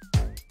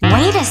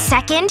 Wait a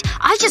second.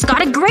 I just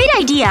got a great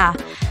idea.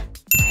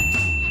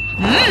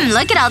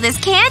 Look at all this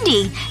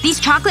candy. These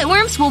chocolate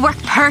worms will work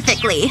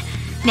perfectly.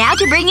 Now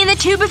to bring in the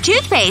tube of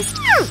toothpaste.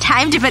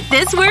 Time to put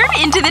this worm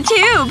into the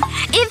tube.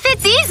 It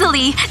fits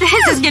easily.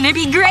 This is gonna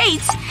be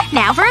great.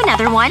 Now for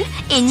another one.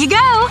 In you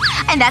go.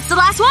 And that's the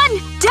last one.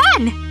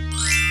 Done!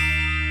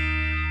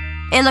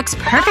 It looks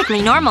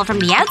perfectly normal from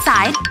the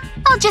outside.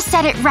 I'll just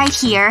set it right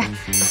here.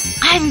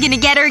 I'm gonna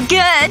get her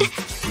good.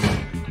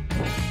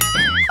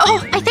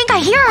 Oh, I think I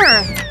hear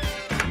her.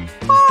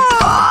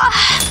 Oh,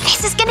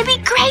 this is gonna be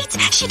great!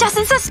 She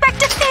doesn't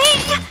suspect a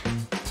thing!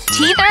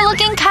 Teeth are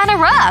looking kinda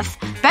rough.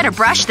 Better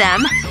brush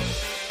them.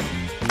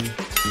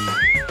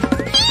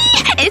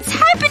 It's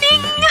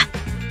happening!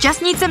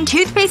 Just need some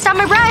toothpaste on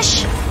my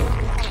brush.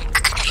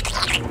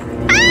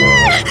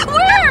 Ah!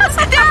 Worms!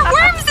 There are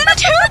worms in the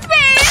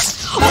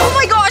toothpaste! Oh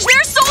my gosh,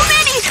 there's so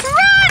many!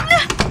 Run!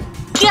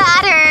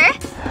 Got her!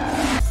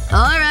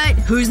 Alright,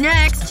 who's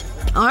next?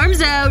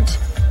 Arms out.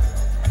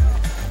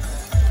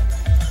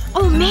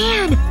 Oh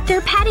man,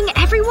 they're patting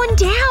everyone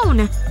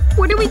down.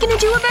 What are we gonna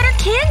do about our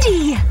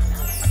candy?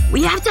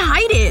 We have to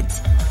hide it.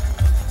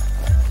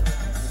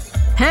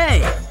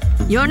 Hey!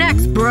 You're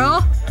next, bro.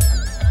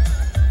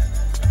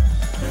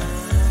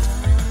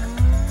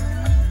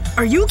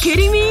 Are you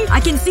kidding me? I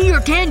can see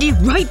your candy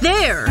right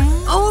there.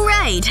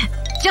 Alright.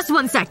 Just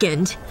 1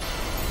 second.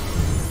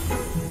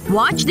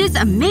 Watch this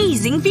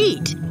amazing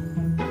feat.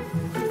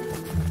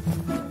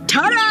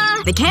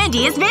 Ta-da! The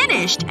candy has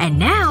vanished. And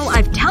now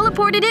I've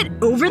teleported it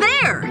over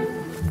there.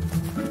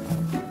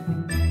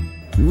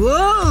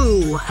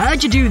 Whoa!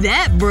 How'd you do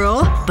that,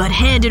 bro? But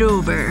hand it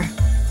over.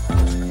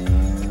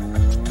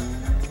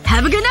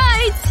 Have a good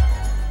night!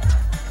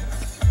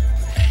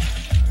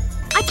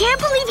 I can't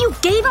believe you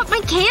gave up my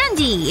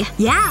candy!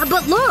 Yeah,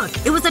 but look!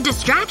 It was a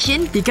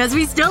distraction because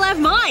we still have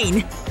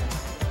mine!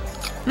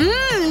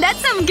 That's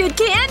some good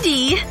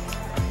candy!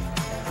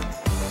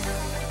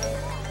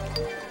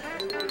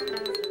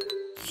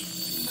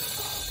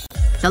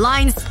 The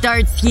line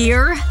starts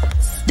here.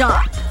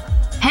 Stop.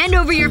 Hand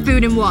over your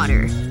food and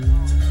water.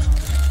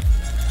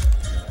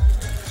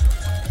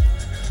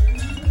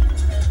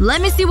 Let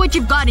me see what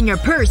you've got in your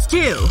purse,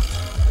 too.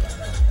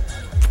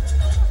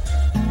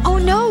 Oh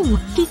no!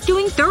 He's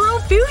doing thorough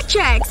food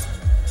checks!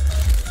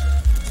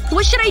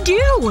 What should I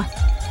do?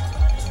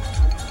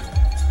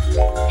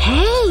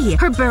 Hey!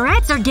 Her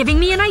barrettes are giving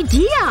me an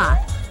idea!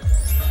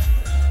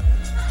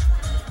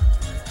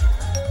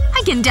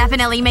 I can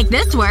definitely make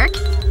this work.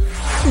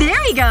 There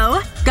we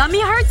go! Got me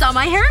hearts on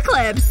my hair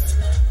clips!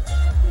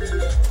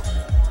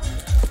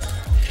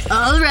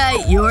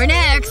 Alright, you're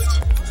next.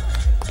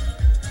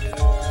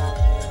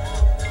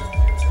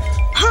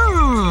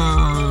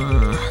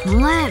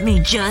 Let me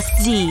just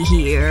see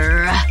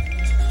here.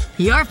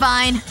 You're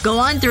fine. Go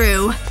on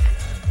through.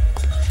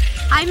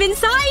 I'm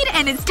inside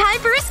and it's time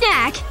for a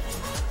snack!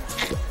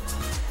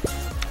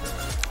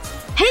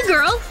 Hey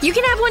girl, you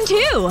can have one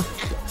too!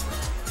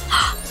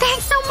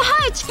 Thanks so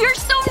much! You're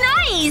so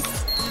nice!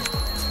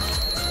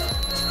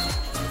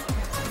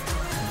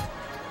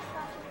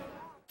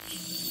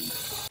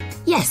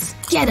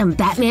 Get him,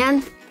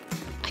 Batman!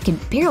 I can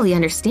barely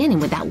understand him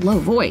with that low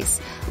voice.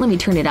 Let me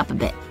turn it up a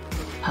bit.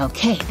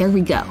 Okay, there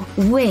we go.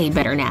 Way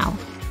better now.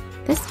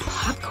 This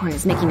popcorn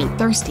is making me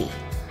thirsty.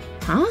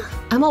 Huh?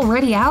 I'm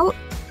already out?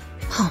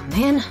 Oh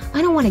man,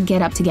 I don't want to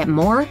get up to get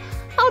more.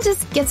 I'll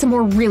just get some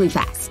more really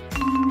fast.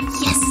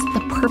 Yes,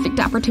 the perfect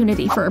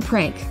opportunity for a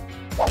prank.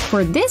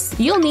 For this,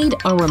 you'll need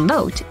a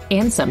remote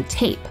and some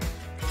tape.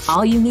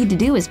 All you need to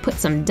do is put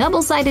some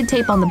double-sided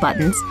tape on the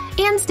buttons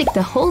and stick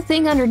the whole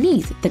thing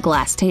underneath the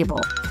glass table.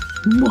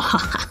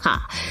 Mwahaha!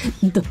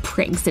 The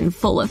prank's in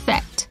full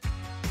effect.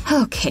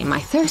 Okay,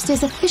 my thirst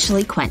is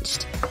officially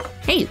quenched.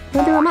 Hey,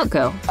 where'd the remote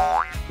go?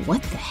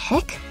 What the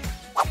heck?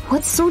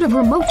 What sort of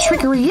remote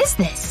trickery is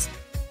this?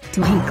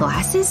 Do I need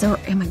glasses or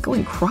am I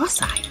going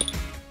cross-eyed?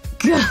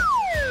 Gah!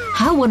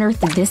 How on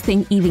earth did this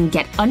thing even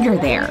get under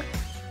there?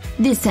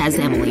 This has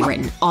Emily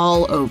written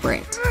all over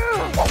it.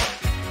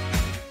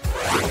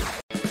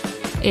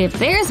 If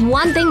there's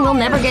one thing we'll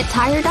never get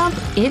tired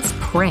of, it's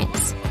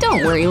pranks.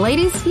 Don't worry,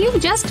 ladies,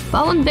 you've just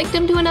fallen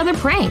victim to another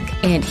prank.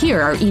 And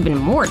here are even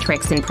more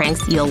tricks and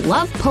pranks you'll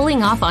love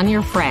pulling off on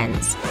your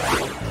friends.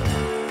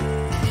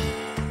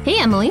 Hey,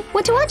 Emily,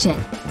 what you watching?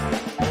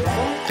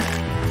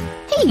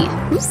 Hey,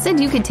 who said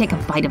you could take a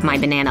bite of my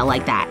banana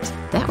like that?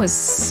 That was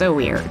so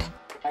weird.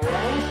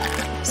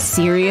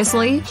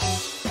 Seriously?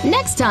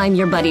 Next time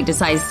your buddy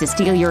decides to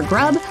steal your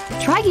grub,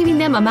 try giving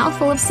them a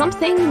mouthful of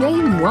something they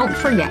won't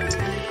forget.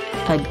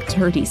 A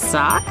dirty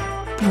sock?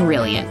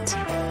 Brilliant.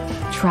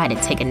 Try to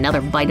take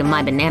another bite of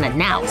my banana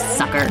now,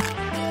 sucker.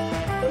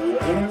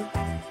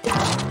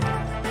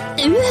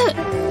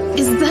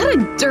 Is that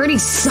a dirty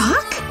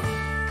sock?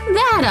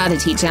 That ought to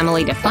teach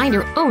Emily to find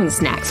her own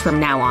snacks from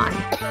now on.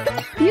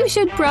 You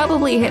should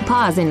probably hit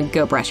pause and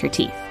go brush your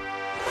teeth.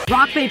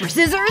 Rock, paper,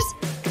 scissors?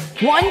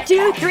 1,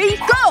 2, 3,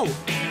 go!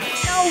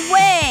 No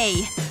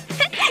way!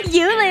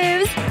 You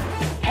lose.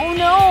 Oh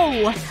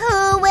no!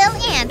 Who will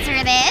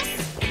answer this?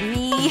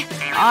 Me.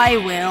 I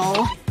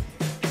will.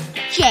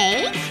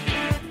 Jake?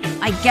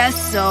 I guess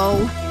so.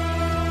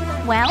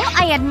 Well,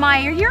 I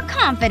admire your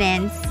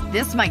confidence.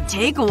 This might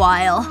take a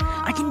while.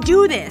 I can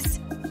do this.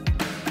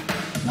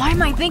 Why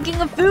am I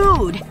thinking of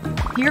food?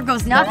 Here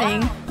goes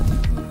nothing.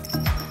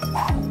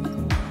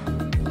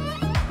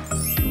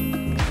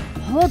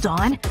 Hold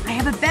on. I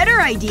have a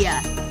better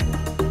idea.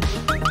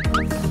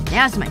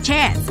 Now's my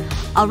chance.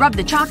 I'll rub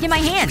the chalk in my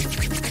hand.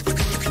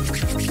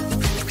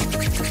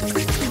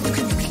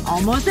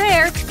 Almost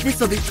there.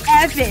 This'll be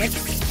epic.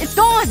 It's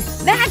gone!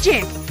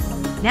 Magic!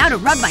 Now to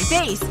rub my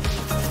face.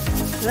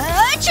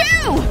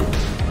 Achoo!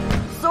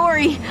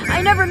 Sorry.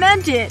 I never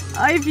meant it.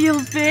 I feel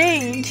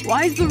faint.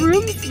 Why's the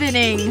room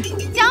spinning?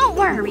 Don't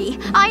worry.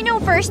 I know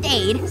first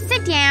aid.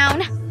 Sit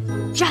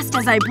down. Just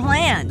as I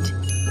planned.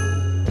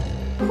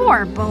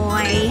 Poor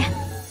boy.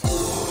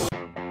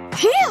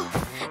 Phew!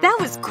 That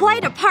was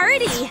quite a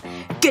party!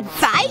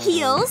 Goodbye,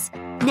 heels!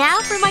 Now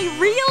for my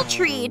real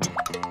treat!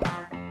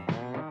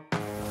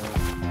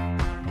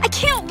 I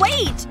can't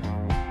wait!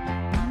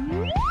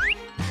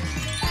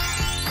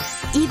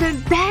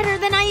 Even better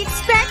than I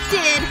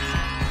expected!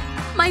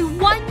 My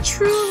one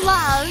true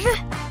love!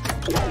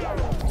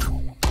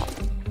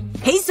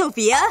 Hey,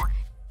 Sophia!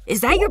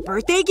 Is that your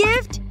birthday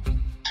gift?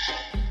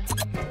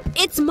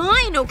 It's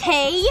mine,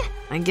 okay?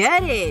 I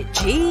get it.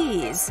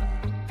 Jeez.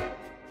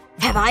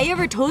 Have I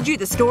ever told you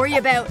the story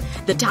about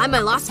the time I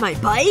lost my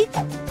bike?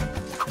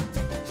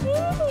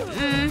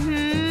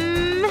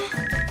 Mm-hmm.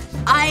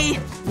 I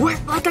work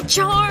like a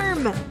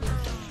charm!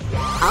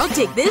 I'll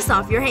take this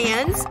off your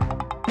hands.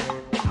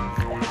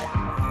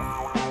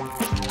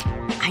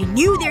 I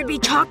knew there'd be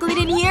chocolate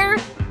in here.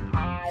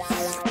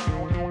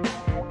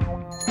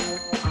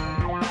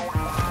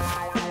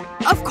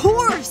 Of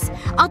course!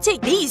 I'll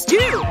take these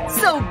too!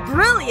 So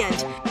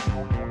brilliant!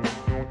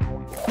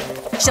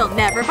 She'll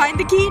never find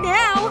the key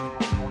now!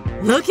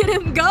 Look at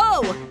him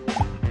go!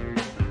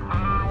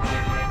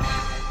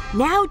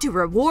 Now to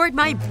reward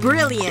my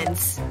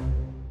brilliance.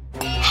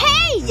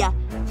 Hey!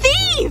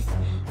 Thief!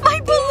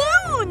 My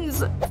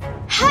balloons!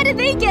 How did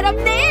they get up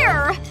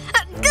there?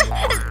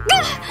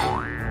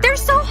 They're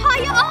so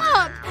high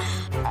up!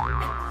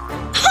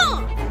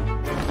 Huh!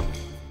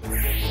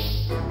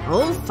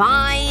 Oh,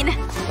 fine.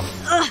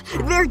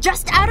 They're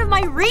just out of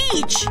my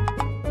reach!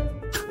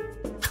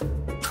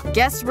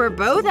 Guess we're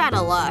both out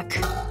of luck.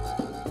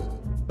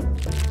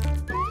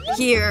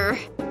 Here.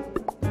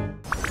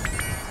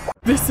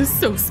 This is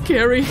so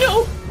scary.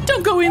 No!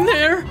 Don't go in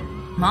there!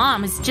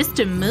 Mom, it's just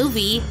a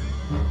movie.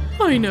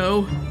 I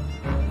know.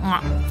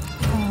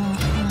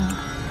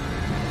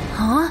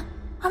 Huh?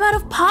 I'm out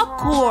of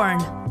popcorn.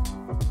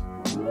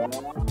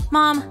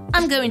 Mom,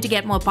 I'm going to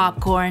get more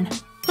popcorn.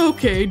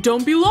 Okay,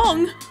 don't be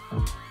long.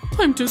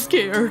 I'm too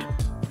scared.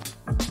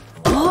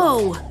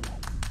 Whoa!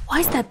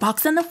 Why's that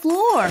box on the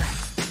floor?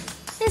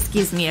 This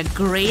gives me a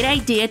great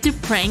idea to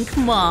prank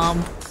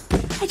Mom.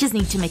 I just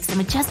need to make some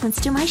adjustments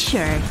to my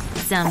shirt.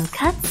 Some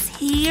cuts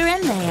here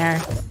and there.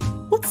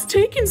 What's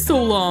taking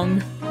so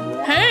long?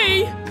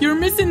 Hey! You're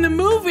missing the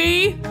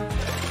movie!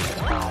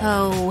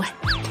 Oh,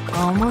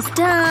 almost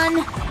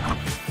done.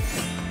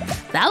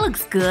 That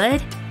looks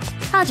good.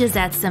 I'll just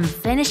add some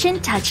finishing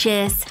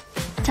touches.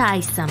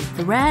 Tie some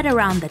thread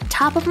around the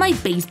top of my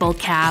baseball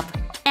cap.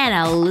 And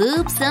I'll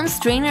loop some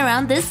string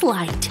around this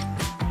light.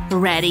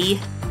 Ready.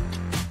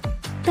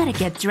 Better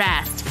get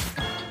dressed.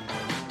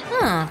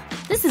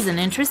 This is an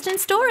interesting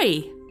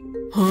story.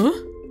 Huh?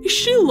 Is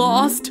she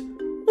lost?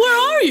 Where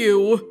are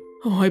you?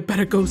 Oh, I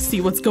better go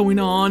see what's going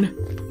on.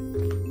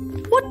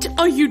 What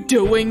are you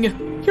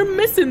doing? You're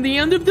missing the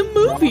end of the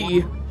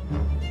movie.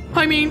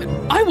 I mean,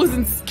 I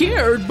wasn't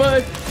scared,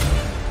 but…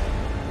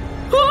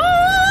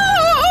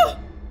 Ah!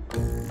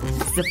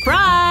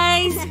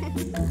 Surprise!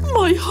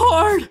 My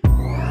heart!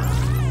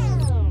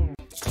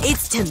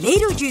 It's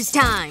tomato juice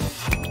time!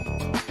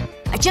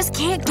 I just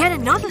can't get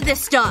enough of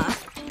this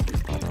stuff.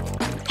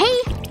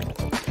 Hey!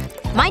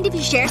 Mind if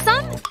you share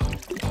some?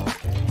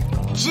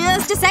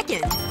 Just a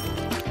second.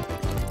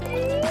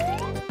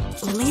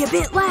 Only a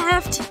bit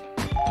left.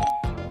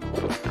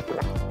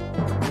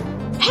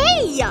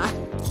 Hey!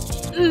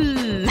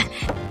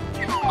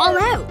 All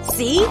out,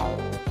 see?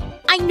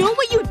 I know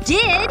what you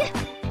did!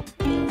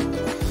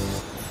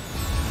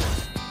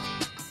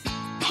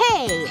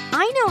 Hey,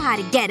 I know how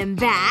to get him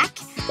back.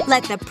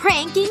 Let the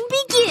pranking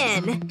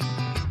begin.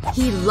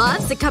 He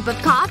loves a cup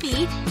of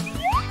coffee.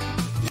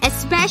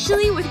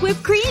 Especially with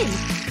whipped cream.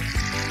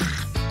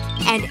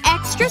 And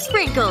extra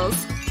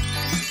sprinkles.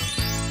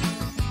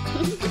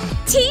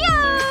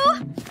 Tio!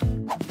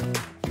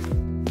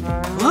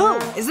 Whoa,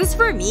 is this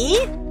for me?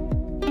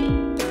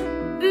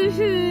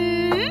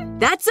 Mm-hmm.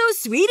 That's so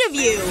sweet of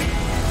you.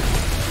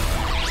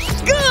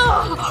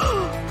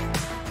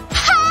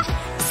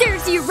 Ha!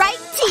 Serves you right,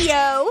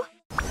 Tio!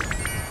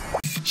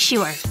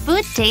 Sure,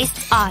 food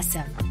tastes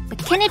awesome. But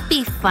can it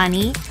be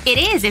funny? It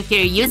is if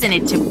you're using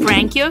it to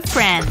prank your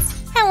friends.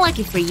 And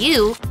lucky for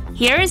you,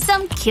 here are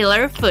some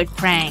killer food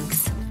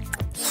pranks.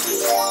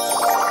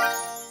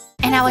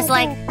 And I was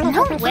like,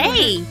 no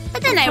way!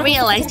 But then I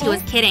realized he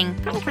was kidding.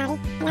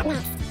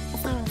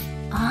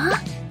 Huh?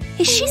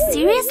 Is she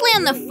seriously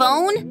on the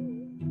phone?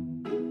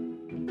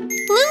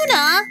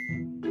 Luna!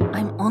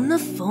 I'm on the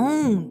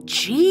phone.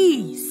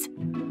 Jeez.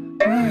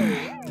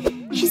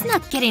 She's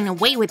not getting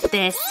away with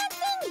this.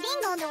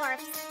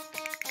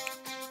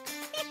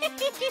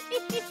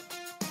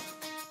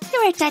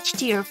 You're attached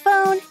to your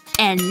phone,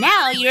 and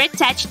now you're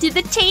attached to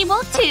the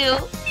table too.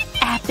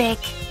 Epic.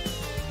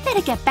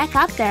 Better get back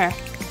up there.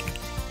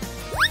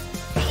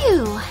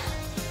 Phew.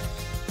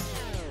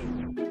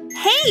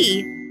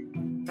 Hey!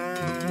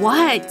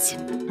 What?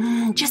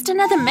 Just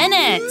another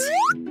minute.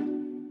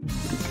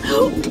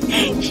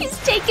 She's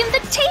taken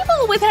the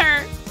table with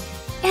her!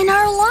 And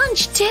our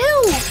lunch,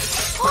 too!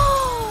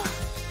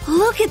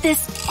 Look at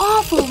this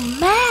awful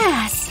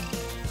mess!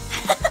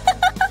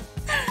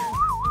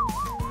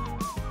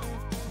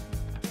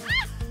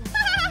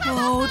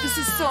 Oh, this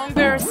is so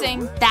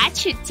embarrassing. That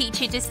should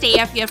teach you to stay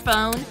off your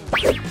phone.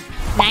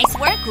 Nice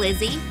work,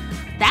 Lizzie.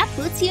 That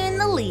puts you in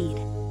the lead.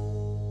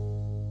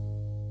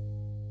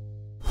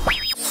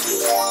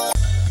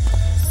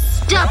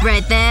 Stop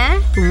right there.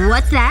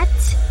 What's that?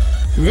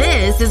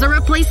 This is a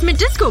replacement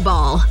disco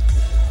ball.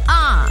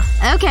 Ah,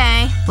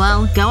 okay.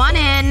 Well, go on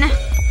in.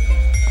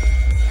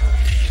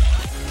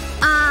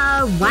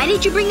 Why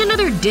did you bring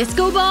another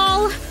disco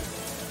ball?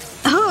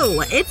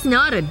 Oh, it's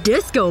not a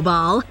disco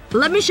ball.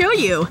 Let me show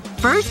you.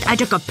 First, I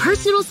took a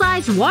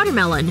personal-sized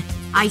watermelon.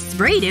 I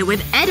sprayed it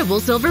with edible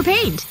silver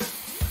paint.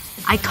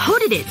 I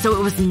coated it so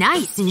it was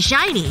nice and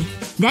shiny.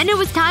 Then it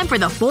was time for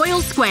the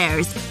foil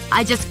squares.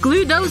 I just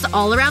glued those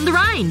all around the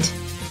rind.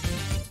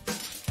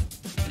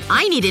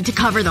 I needed to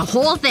cover the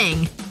whole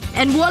thing.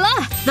 And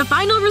voila! The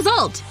final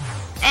result!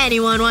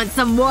 Anyone want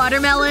some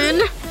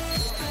watermelon?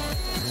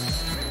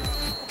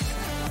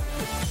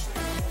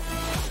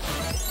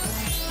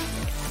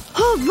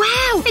 Oh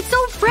wow! It's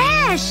so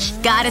fresh!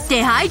 Gotta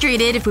stay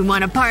hydrated if we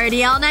want to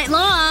party all night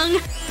long.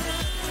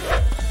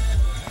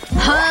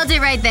 Hold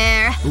it right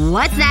there.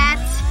 What's that?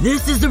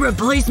 This is the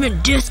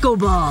replacement disco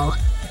ball.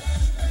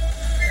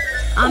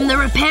 I'm the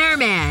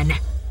repairman.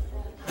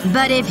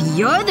 But if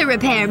you're the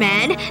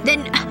repairman,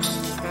 then…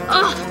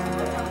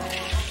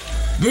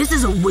 This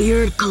is a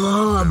weird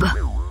club.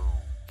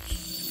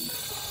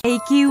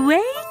 Wakey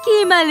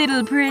wakey, my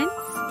little prince.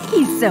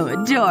 He's so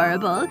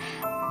adorable.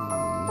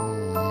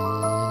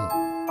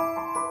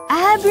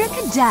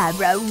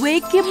 Abracadabra,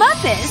 wake him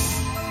upus.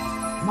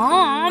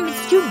 Mom,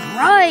 it's too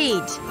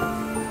bright.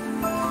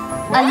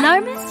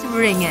 Alarmus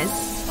ringus.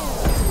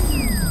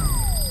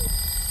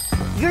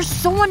 You're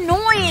so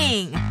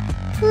annoying.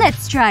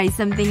 Let's try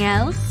something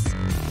else.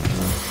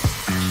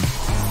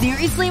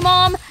 Seriously,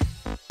 Mom?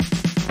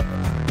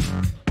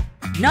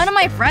 None of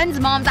my friends'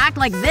 moms act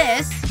like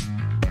this.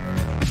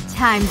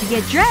 Time to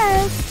get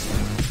dressed.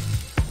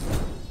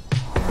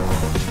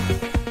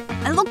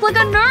 I look like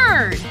a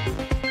nerd.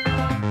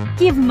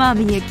 Give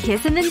Mommy a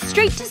kiss and then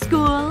straight to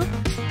school.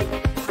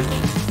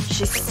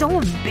 She's so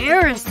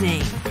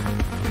embarrassing.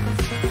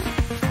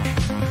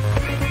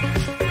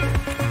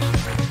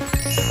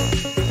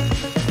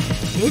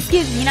 This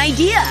gives me an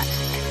idea.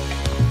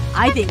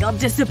 I think I'll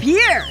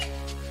disappear.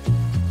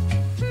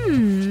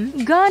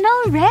 Gone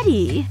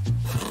already.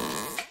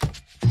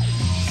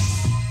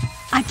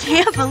 I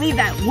can't believe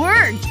that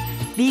worked!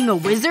 Being a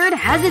wizard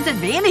has its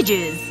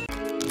advantages.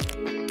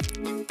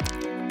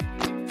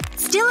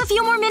 Still a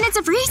few more minutes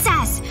of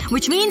recess,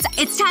 which means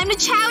it's time to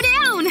chow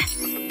down!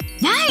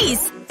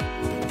 Nice!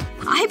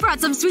 I brought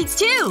some sweets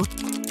too.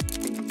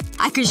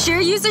 I could sure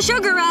use a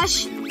sugar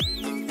rush.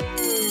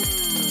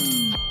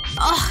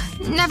 Ugh,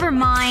 never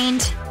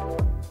mind.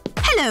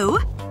 Hello?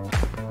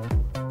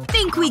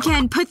 Think we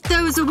can put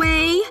those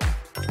away?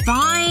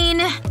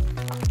 Fine.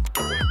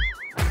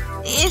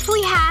 If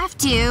we have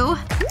to.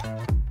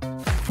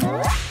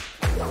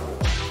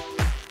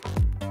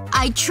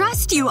 I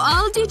trust you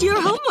all did your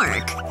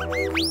homework.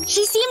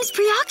 She seems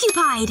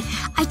preoccupied.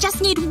 I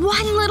just need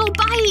one little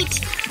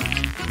bite.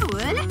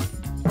 Good.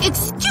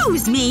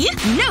 Excuse me?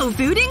 No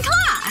food in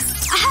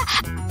class!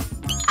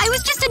 I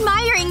was just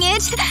admiring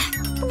it.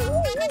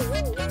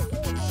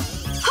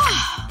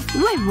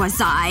 Where was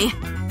I?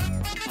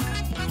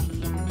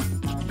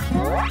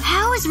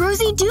 How is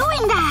Rosie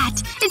doing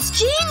that? It's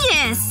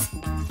genius!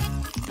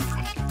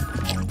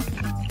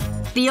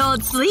 The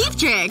old sleeve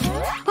trick.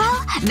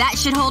 Well, that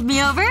should hold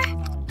me over.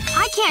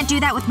 I can't do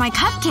that with my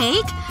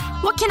cupcake.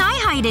 What can I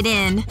hide it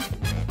in?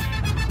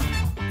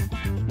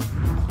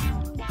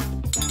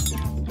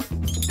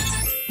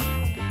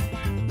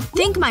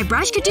 Think my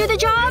brush could do the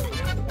job?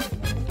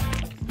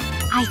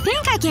 I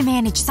think I can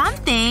manage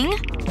something.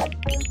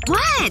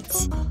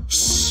 What?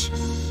 Shh.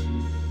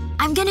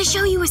 I'm gonna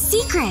show you a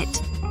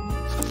secret.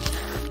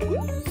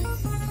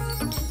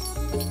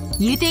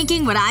 You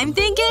thinking what I'm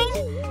thinking?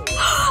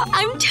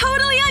 I'm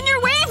totally on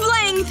your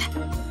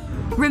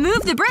wavelength!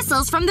 Remove the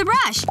bristles from the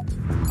brush.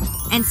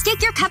 And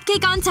stick your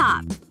cupcake on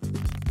top.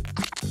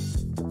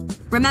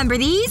 Remember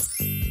these?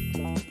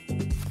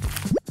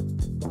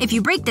 If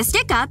you break the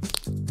stick up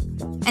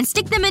and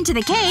stick them into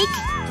the cake,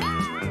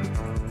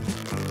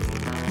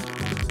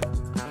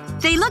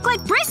 they look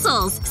like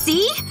bristles,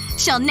 see?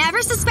 She'll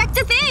never suspect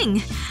a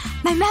thing.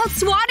 My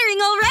mouth's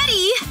watering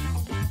already.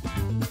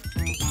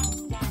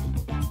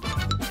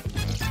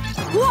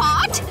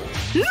 What?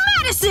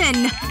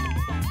 Medicine!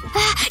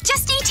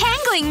 Just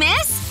detangling,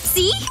 miss.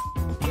 See?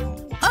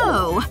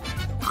 Oh.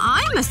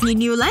 I must need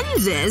new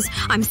lenses.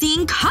 I'm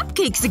seeing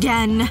cupcakes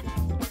again.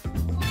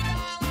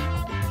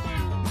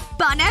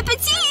 Bon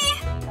appetit!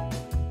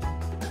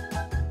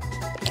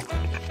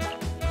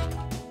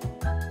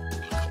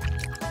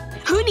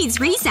 Who needs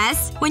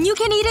recess when you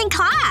can eat in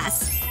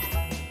class?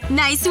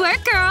 Nice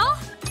work, girl!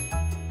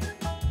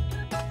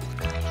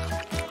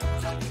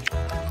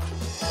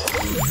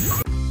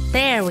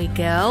 There we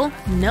go.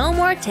 No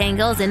more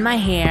tangles in my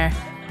hair.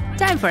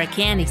 Time for a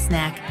candy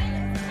snack.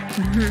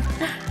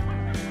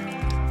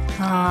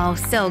 Oh,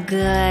 so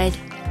good.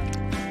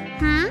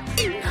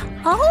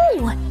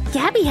 Oh!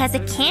 Gabby has a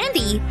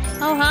candy!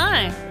 Oh,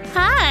 hi.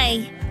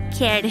 Hi!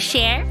 Care to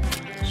share?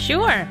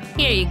 Sure.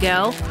 Here you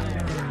go.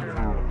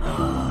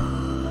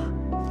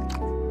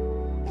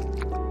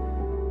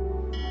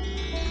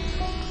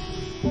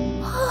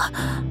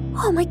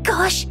 Oh my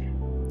gosh!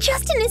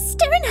 Justin is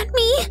staring at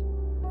me!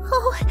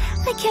 Oh,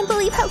 I can't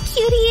believe how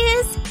cute he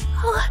is!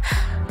 Oh,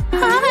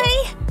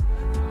 hi!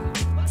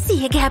 See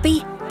ya,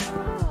 Gabby.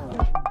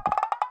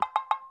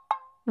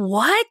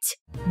 What?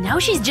 Now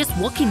she's just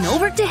walking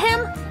over to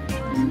him?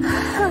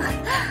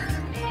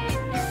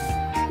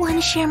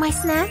 Wanna share my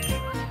snack?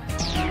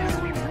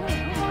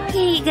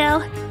 Here you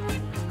go.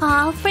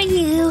 All for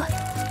you.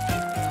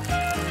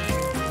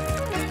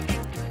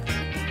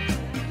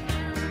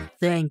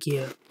 Thank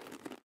you.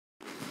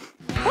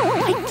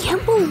 I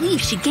can't believe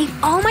she gave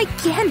all my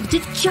candy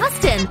to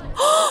Justin!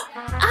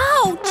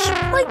 Ouch!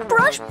 My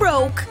brush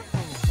broke!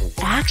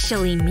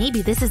 Actually,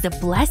 maybe this is a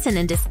blessing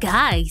in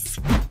disguise.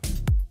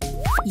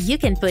 You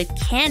can put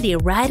candy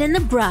right in the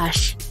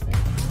brush.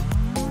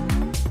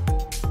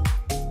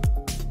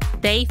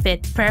 They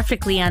fit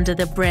perfectly under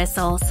the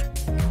bristles.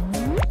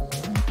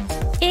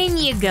 In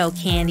you go,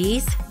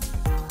 candies.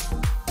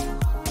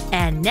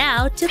 And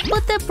now to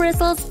put the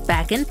bristles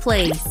back in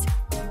place.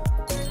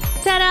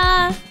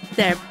 Ta-da!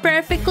 They're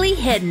perfectly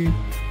hidden.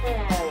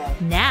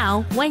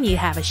 Now, when you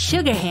have a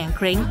sugar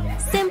hankering,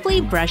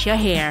 simply brush your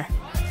hair.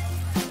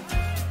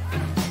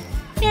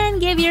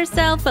 And give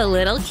yourself a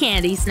little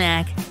candy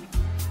snack.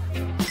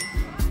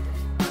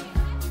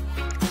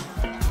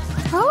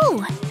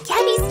 Oh,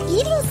 Gabby's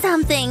eating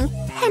something.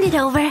 Hand it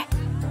over.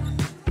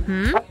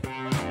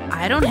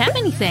 I don't have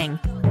anything.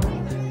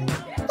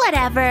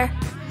 Whatever.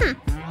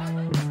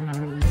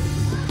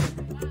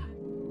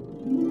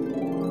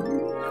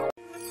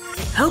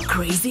 How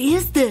crazy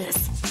is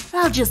this?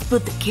 I'll just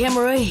put the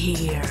camera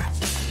here.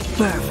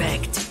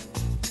 Perfect.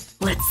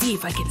 Let's see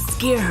if I can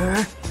scare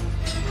her.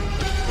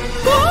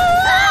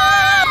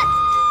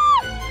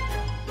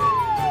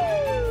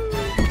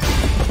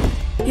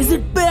 Is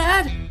it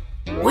bad?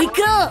 Wake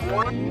up!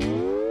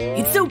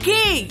 It's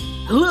okay!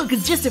 Look,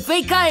 it's just a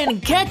fake eye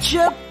and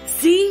ketchup.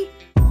 See?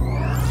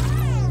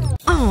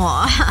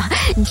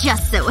 Aw,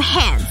 just so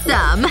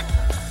handsome.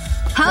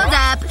 Hold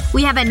up.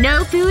 We have a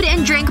no food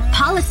and drink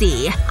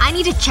policy. I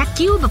need to check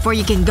you before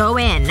you can go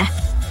in.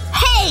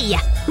 Hey!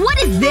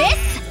 What is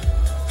this?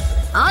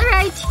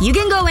 Alright, you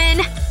can go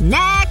in.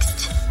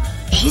 Next!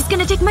 He's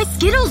gonna take my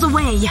Skittles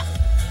away.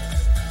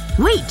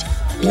 Wait!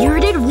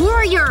 Bearded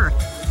warrior!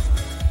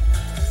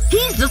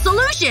 He's the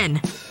solution!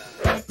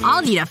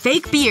 I'll need a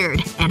fake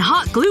beard. And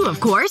hot glue, of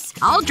course.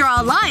 I'll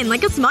draw a line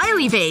like a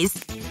smiley face.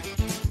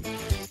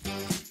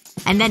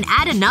 And then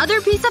add another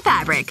piece of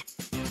fabric.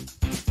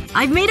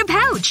 I've made a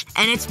pouch,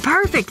 and it's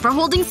perfect for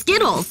holding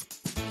Skittles.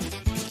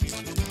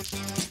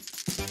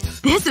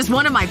 This is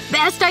one of my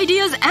best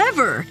ideas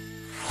ever!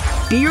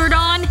 Beard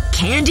on,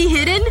 candy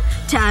hidden,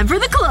 time for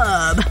the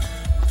club!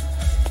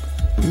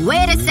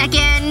 Wait a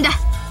second!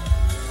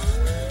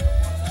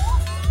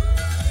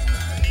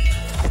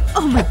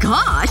 Oh my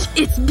gosh,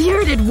 it's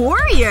Bearded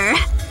Warrior!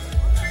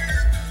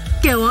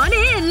 Go on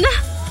in!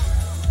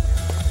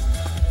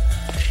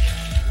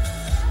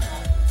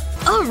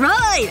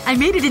 Alright, I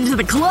made it into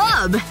the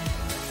club!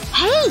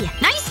 Hey,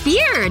 nice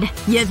beard!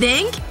 You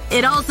think?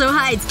 It also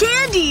hides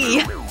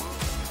candy!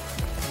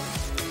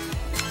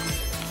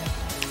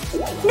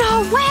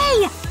 No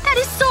way! That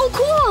is so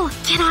cool!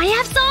 Can I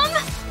have some?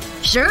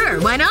 Sure,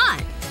 why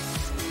not?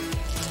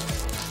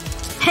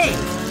 Hey,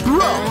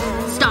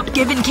 bro! Stop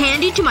giving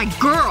candy to my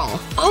girl!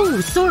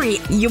 Oh, sorry.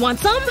 You want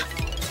some?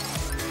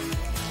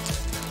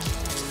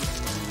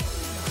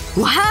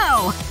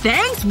 Wow!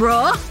 Thanks,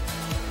 bro!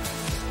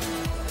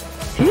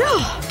 Phew!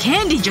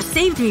 Candy just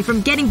saved me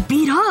from getting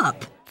beat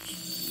up.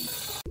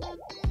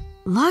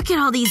 Look at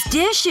all these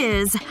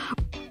dishes.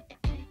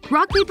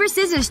 Rock, paper,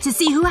 scissors to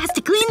see who has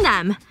to clean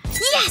them.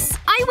 Yes!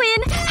 I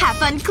win! Have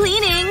fun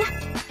cleaning!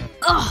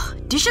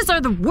 Ugh. Dishes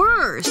are the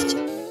worst.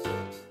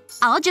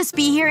 I'll just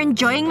be here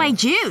enjoying my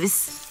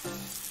juice.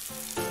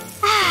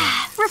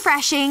 Ah,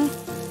 refreshing.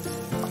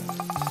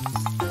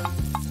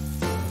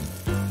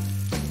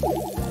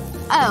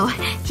 Oh,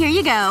 here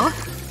you go.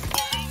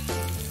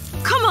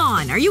 Come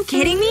on, are you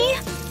kidding me?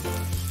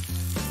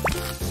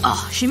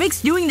 Oh, she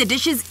makes doing the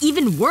dishes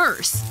even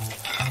worse.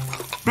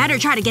 Better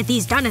try to get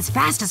these done as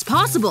fast as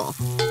possible.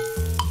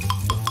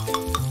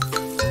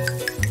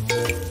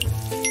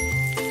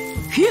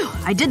 Phew,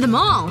 I did them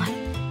all.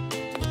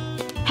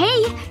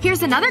 Hey,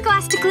 here's another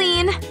glass to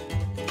clean.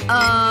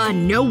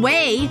 No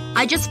way.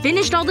 I just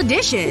finished all the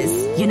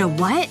dishes. You know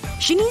what?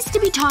 She needs to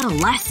be taught a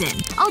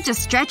lesson. I'll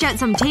just stretch out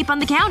some tape on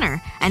the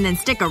counter, and then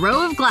stick a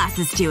row of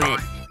glasses to it.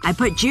 I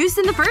put juice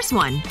in the first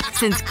one,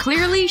 since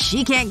clearly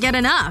she can't get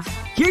enough.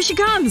 Here she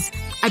comes!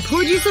 I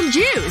poured you some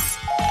juice!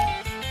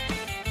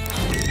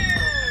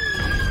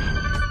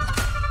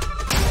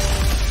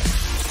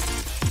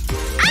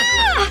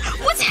 Ah!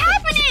 What's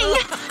happening?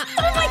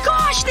 Oh my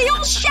gosh, they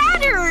all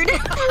shattered!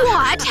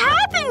 What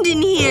happened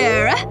in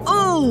here?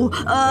 Oh,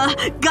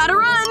 gotta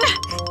run!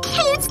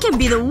 Kids can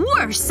be the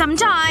worst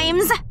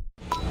sometimes.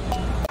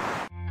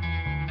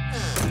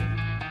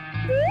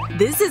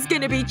 This is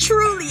gonna be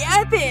truly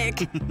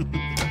epic!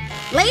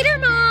 Later,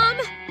 Mom!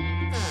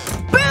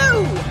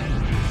 Boo!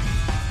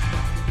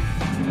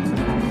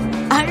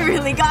 I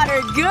really got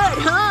her good,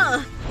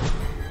 huh?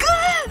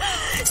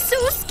 Gah! So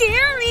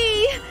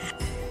scary!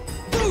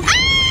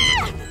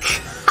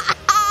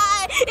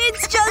 Ah!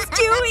 It's just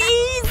too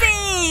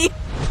easy!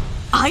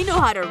 I know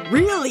how to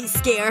really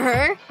scare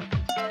her.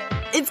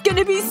 It's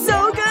gonna be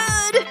so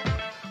good!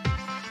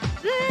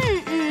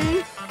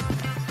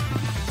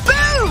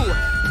 Boo!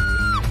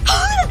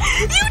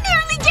 You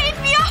nearly gave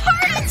me a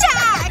heart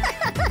attack!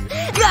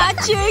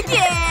 Gotcha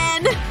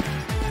again!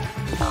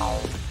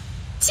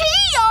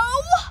 Tio!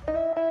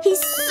 He's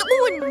so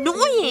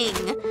annoying!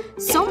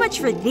 So much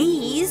for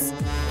these.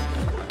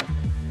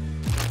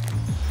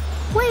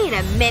 Wait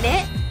a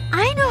minute.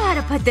 I know how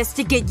to put this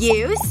to good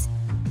use.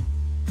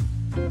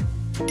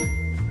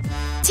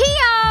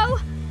 Tio!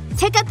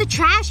 Take out the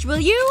trash, will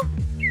you?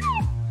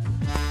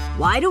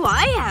 Why do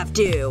I have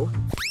to?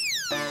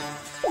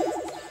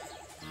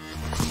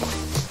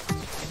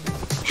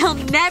 He'll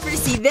never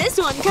see this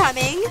one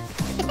coming.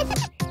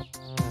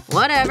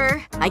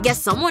 Whatever. I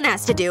guess someone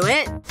has to do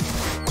it.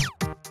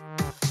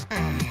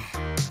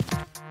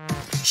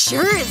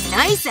 Sure is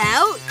nice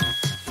out.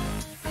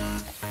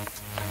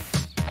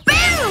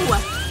 Boo!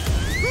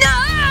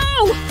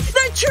 No!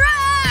 The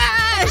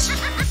trash!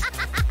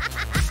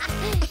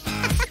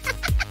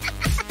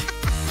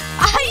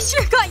 I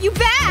sure got you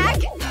back!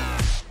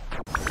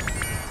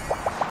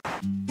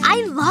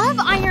 I love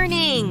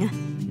ironing!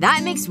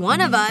 That makes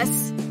one of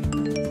us.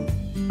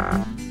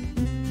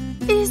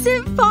 Is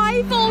it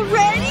 5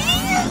 already?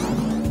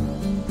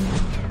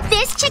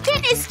 This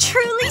chicken is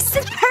truly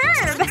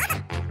superb!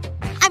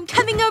 I'm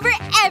coming over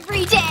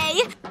every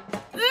day!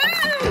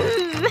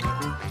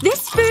 Mmm!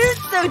 This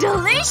food's so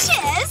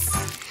delicious!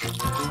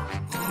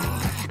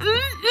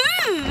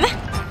 Mmm-mmm!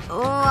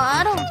 Oh,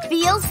 I don't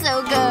feel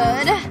so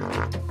good.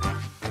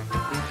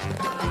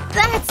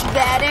 That's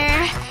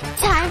better.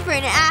 Time for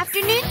an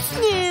afternoon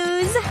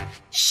snooze.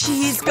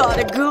 She's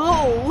gotta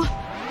go.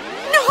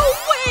 No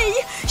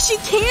way! She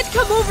can't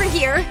come over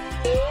here.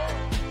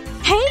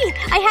 Hey,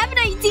 I have an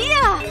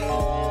idea!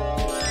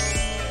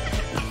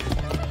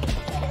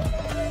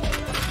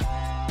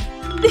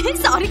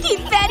 Gotta keep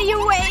Fatty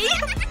away!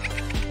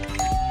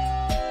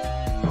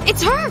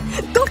 It's her!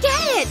 Go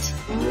get it!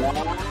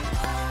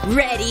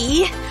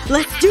 Ready?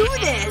 Let's do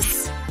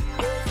this!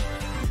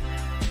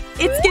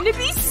 It's gonna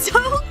be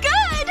so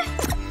good!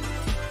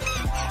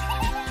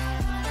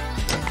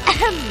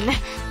 Help me!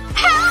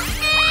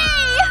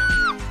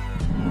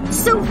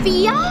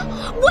 Sophia?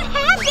 What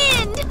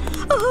happened?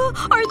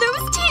 Are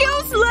those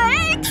Tio's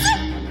legs?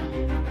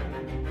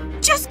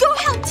 Just go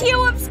help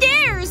Tio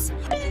upstairs!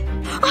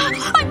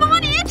 I'm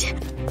on it!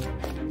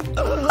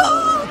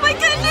 Oh my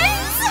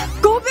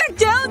goodness! Go back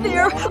down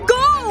there!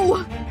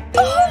 Go!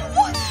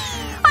 Oh!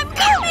 I'm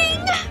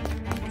coming!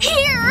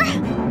 Here!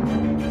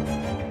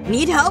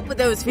 Need help with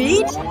those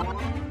feet?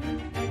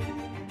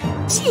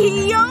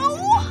 Tio?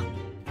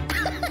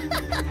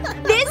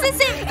 This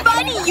isn't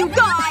funny, you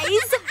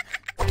guys!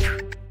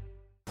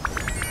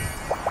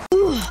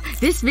 Ooh,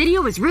 this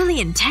video is really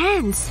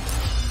intense.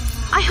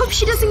 I hope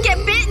she doesn't get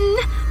bitten.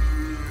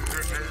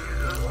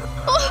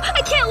 Oh,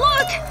 I can't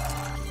look!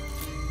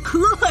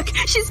 Look,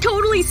 she's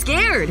totally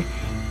scared.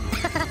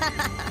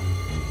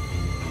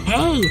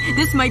 Hey,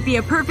 this might be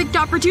a perfect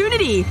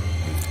opportunity.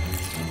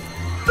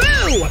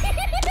 Boo!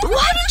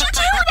 Why did you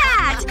do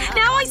that?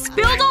 Now I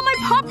spilled all my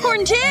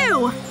popcorn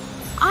too!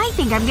 I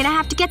think I'm gonna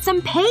have to get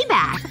some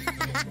payback.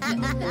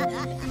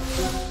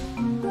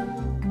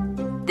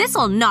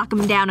 This'll knock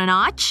him down a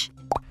notch.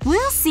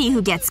 We'll see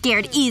who gets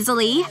scared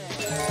easily.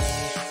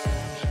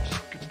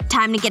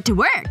 Time to get to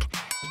work.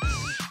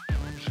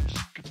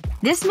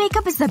 This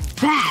makeup is the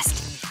best.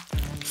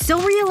 So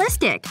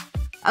realistic.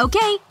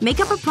 Okay,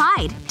 makeup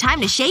applied.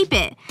 Time to shape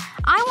it.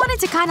 I want it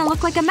to kinda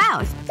look like a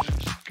mouth.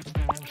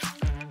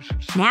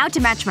 Now to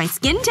match my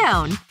skin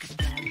tone.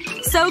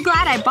 So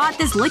glad I bought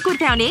this liquid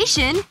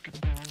foundation.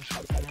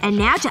 And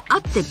now to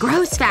up the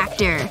gross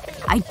factor.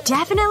 I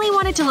definitely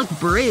want it to look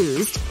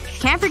bruised.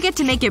 Can't forget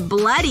to make it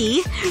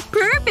bloody.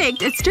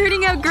 Perfect! It's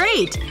turning out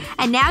great.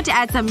 And now to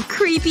add some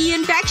creepy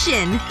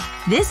infection.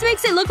 This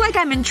makes it look like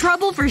I'm in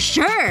trouble for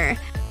sure.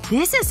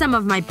 This is some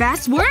of my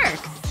best work.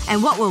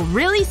 And what will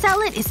really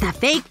sell it is the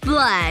fake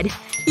blood.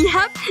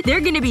 Yep, they're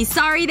gonna be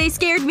sorry they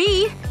scared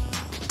me.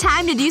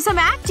 Time to do some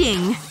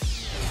acting.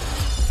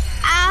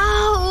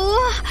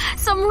 Ow!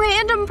 Some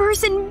random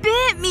person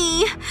bit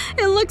me.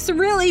 It looks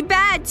really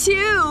bad,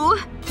 too.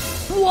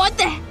 What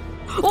the…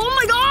 Oh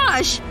my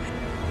gosh!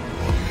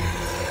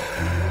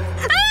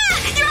 Ah!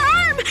 Your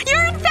arm!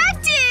 You're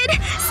infected!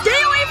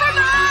 Stay away from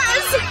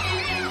us!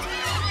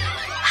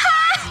 Ha!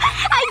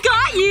 I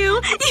got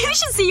you! You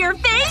should see your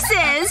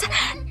faces!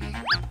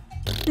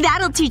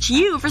 That'll teach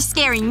you for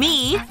scaring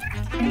me.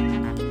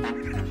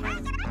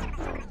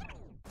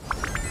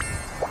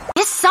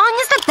 This song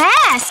is the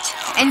best!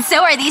 And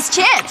so are these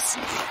chips.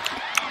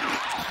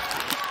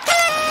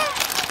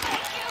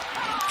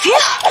 Phew!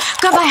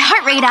 Got my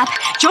heart rate up.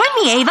 Join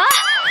me, Ava.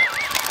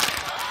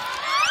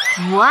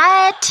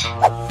 What?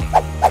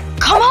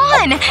 Come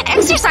on!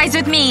 Exercise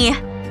with me!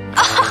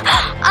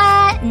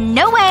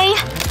 No way.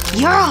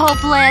 You're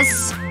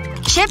hopeless.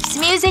 Chips,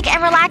 music,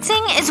 and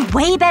relaxing is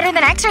way better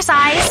than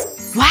exercise.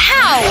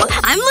 Wow!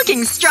 I'm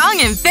looking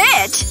strong and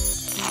fit!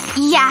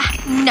 Yeah,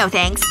 no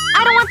thanks.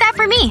 I don't want that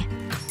for me.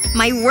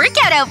 My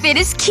workout outfit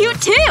is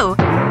cute too!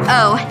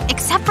 Oh,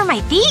 except for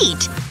my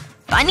feet.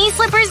 Bunny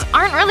slippers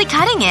aren't really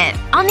cutting it.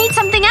 I'll need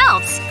something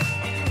else.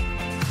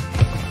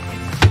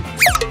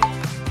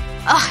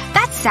 Ugh,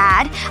 that's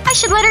sad. I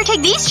should let her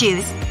take these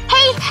shoes.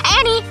 Hey,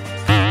 Annie!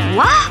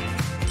 What?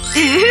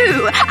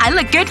 Ooh, I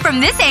look good from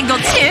this angle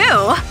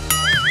too!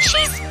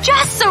 She's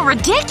just so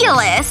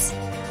ridiculous!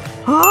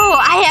 Oh,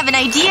 I have an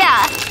idea!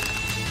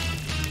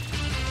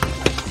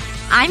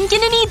 I'm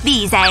gonna need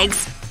these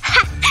eggs.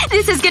 Ha!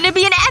 This is gonna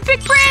be an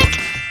epic prank!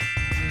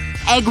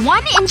 Egg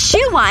 1 in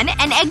shoe 1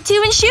 and egg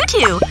 2 in shoe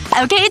 2.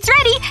 Okay, it's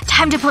ready.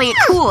 Time to play it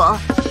cool.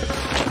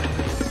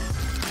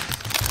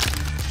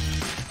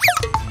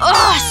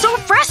 Ugh, so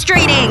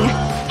frustrating!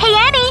 Hey,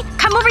 Annie!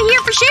 Come over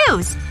here for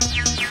shoes!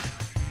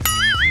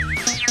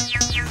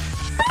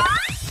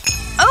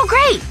 Oh,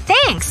 great!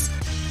 Thanks!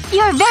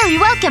 You're very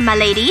welcome, my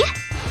lady.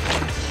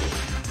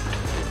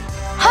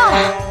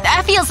 Huh.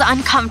 That feels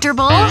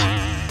uncomfortable.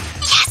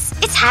 Yes!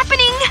 It's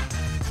happening!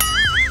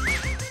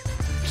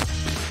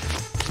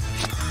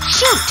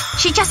 Shoot!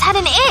 She just had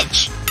an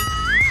itch!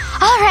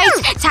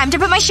 Alright, time to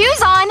put my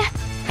shoes on!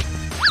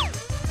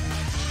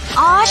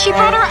 Aw, she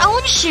brought her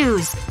own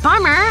shoes.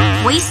 Bummer.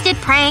 Wasted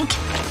prank.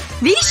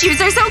 These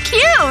shoes are so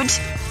cute!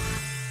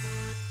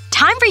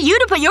 Time for you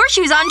to put your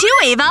shoes on too,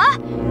 Ava!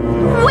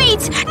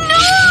 Wait!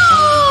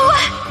 No!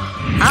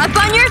 Up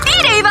on your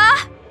feet,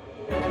 Ava!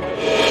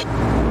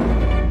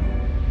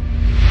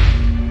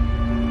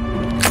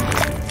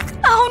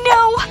 Oh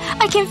no!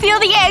 I can feel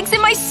the eggs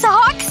in my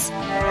socks!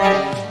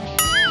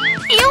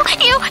 Ew,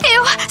 ew,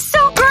 ew!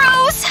 So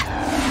gross!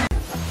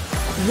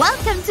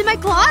 Welcome to my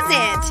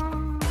closet!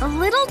 A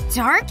little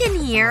dark in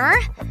here.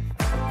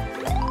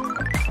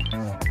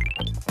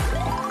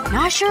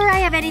 Not sure I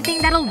have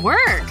anything that'll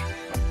work.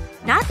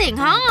 Nothing,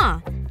 huh?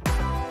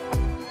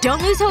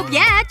 Don't lose hope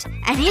yet.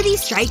 Any of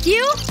these strike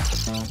you?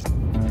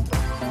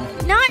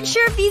 Not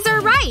sure if these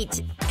are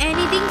right.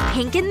 Anything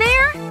pink in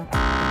there?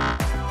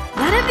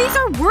 None of these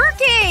are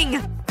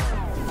working!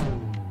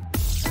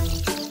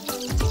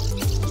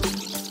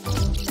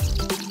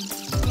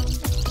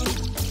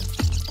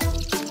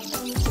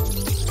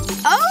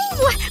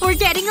 Oh! We're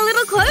getting a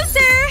little closer!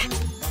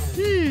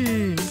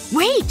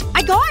 Wait!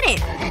 I got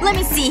it! Let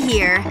me see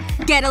here.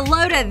 Get a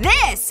load of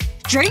this!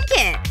 Drink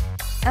it!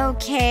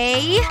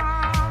 Okay.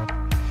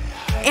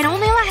 It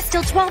only lasts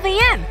till 12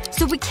 a.m.,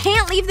 so we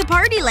can't leave the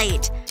party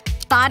late.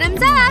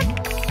 Bottoms up!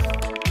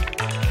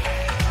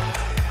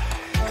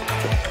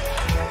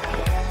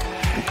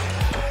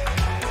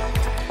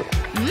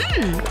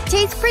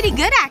 Tastes pretty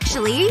good,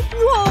 actually.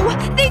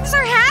 Whoa! Things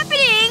are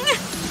happening!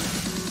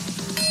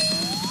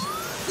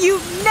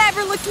 You've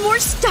never looked more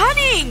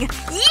stunning!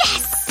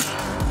 Yes!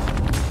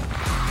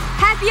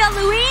 Happy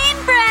Halloween,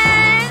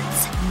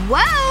 friends!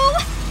 Whoa!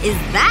 Is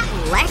that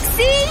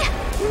Lexi?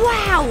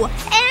 Wow!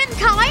 And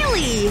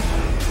Kylie!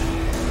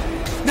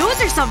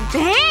 Those are some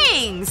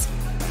bangs!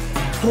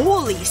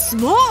 Holy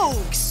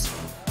smokes!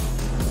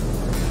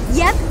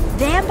 Yep,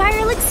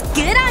 vampire looks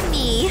good on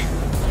me.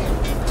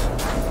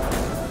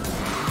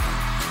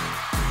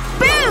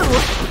 Boo!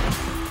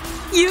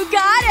 You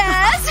got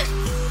us!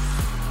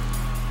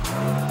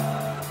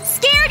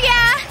 Scared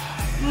ya?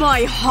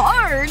 My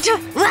heart!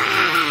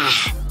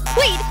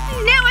 Wait,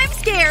 now I'm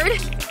scared.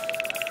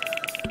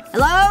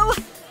 Hello?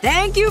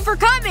 Thank you for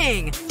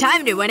coming!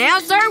 Time to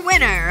announce our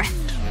winner!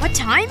 What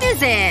time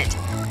is it?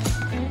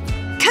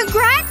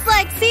 Congrats,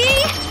 Lexi!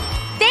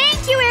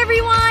 Thank you,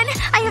 everyone!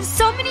 I have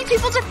so many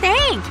people to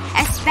thank!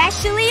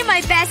 Especially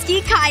my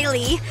bestie,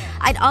 Kylie.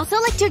 I'd also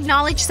like to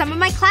acknowledge some of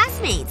my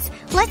classmates.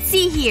 Let's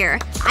see here.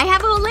 I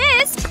have a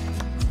list.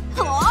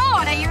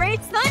 Wow!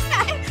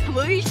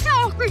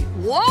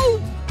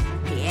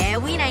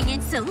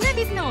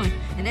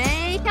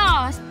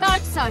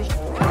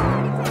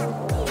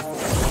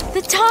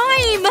 The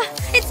time!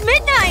 It's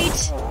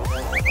midnight!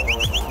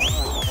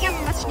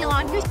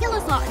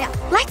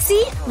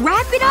 Lexi,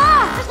 wrap it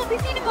up!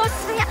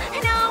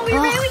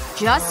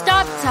 Just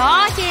stop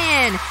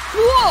talking!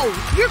 Whoa!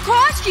 Your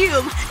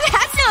costume!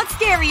 That's not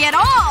scary at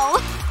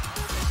all!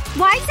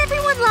 Why is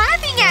everyone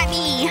laughing at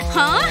me?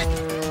 Huh?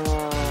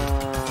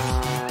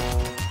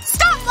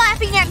 Stop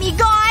laughing at me,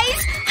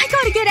 guys! I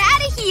gotta get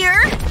out of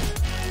here!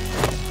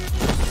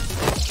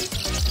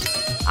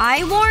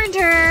 I warned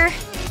her.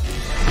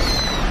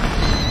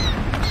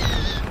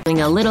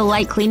 Doing a little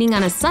light cleaning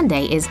on a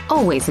Sunday is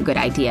always a good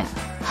idea.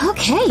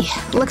 Okay,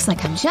 looks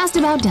like I'm just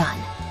about done.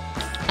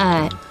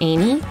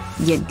 Amy?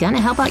 You gonna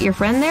help out your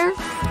friend there?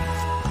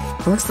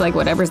 Looks like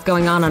whatever's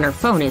going on her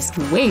phone is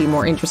way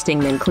more interesting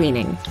than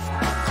cleaning.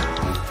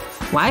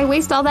 Why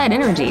waste all that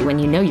energy when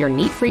you know your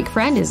neat freak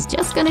friend is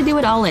just gonna do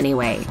it all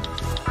anyway?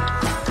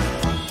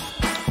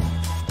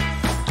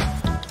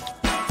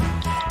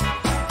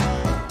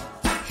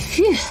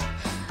 Phew,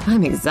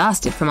 I'm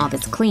exhausted from all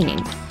this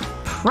cleaning.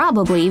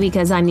 Probably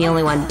because I'm the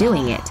only one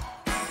doing it.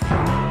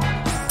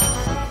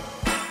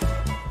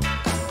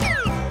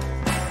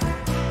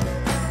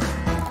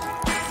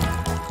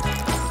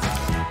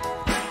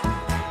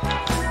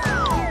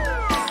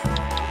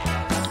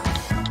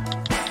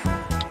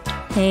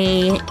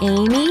 Hey,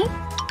 Amy?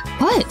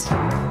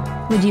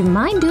 What? Would you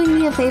mind doing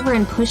me a favor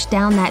and push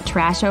down that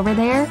trash over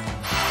there?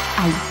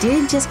 I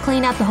did just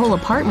clean out the whole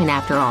apartment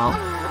after all.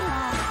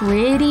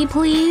 Pretty,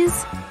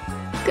 please?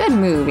 Good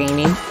move,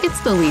 Amy. It's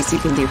the least you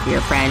can do for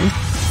your friend.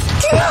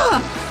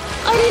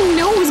 I didn't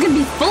know it was gonna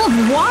be full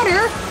of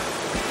water!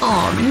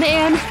 Aw,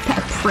 man,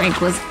 that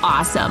prank was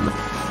awesome.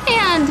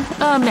 And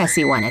a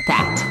messy one at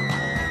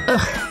that.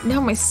 Ugh, now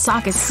my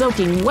sock is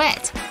soaking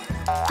wet.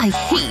 I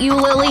hate you,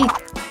 Lily.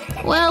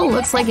 Well,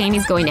 looks like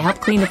Amy's going to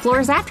help clean the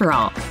floors after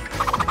all.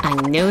 I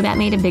know that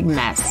made a big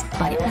mess,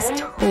 but it was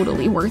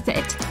totally worth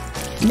it.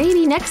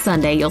 Maybe next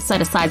Sunday you'll set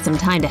aside some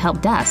time to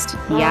help dust.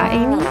 Yeah,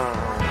 Amy?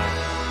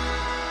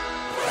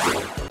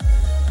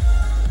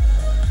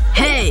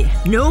 Hey,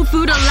 no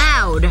food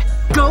allowed!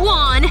 Go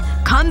on!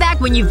 Come back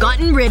when you've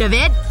gotten rid of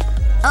it!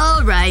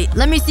 Alright,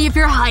 let me see if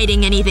you're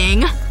hiding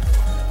anything.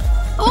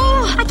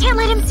 Oh, I can't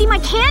let him see my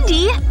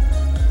candy!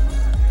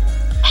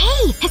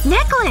 Hey, his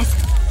necklace!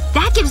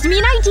 That gives me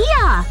an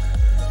idea!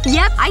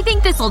 Yep, I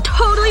think this'll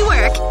totally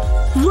work.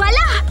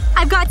 Voila!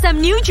 I've got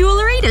some new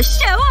jewelry to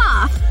show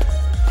off!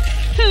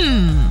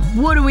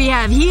 What do we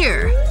have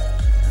here?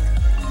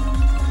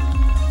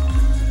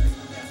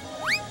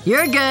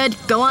 You're good.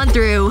 Go on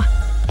through.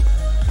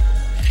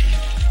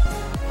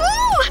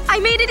 Ooh! I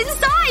made it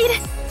inside!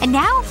 And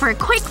now for a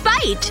quick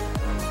bite!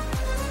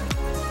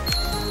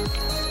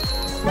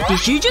 Did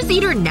she just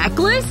eat her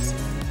necklace?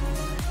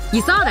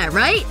 You saw that,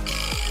 right?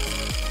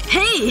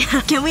 Hey!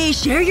 Can we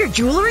share your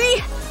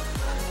jewelry?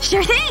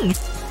 Sure thing!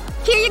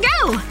 Here you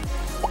go!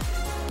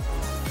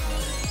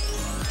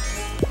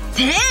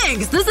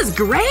 Thanks! This is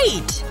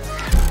great!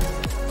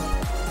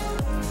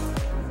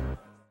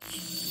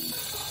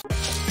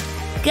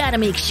 Gotta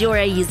make sure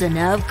I use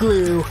enough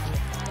glue.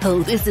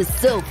 Oh, this is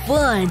so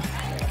fun!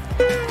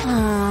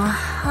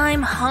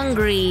 I'm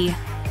hungry.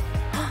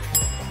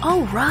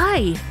 All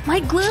right, my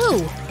glue.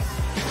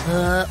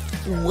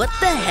 What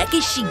the heck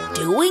is she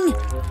doing?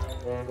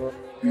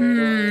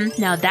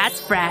 Now that's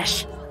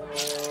fresh.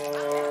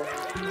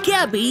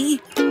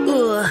 Gabby,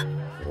 do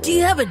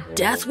you have a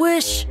death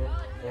wish?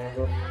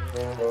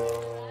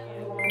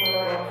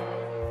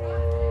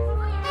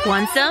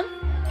 Want some?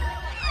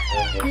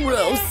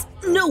 Gross.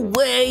 No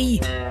way.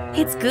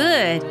 It's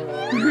good.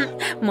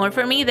 More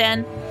for me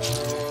then.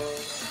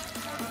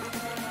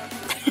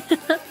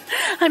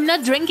 I'm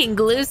not drinking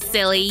glue,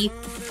 silly.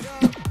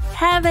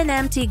 Have an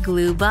empty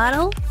glue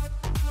bottle.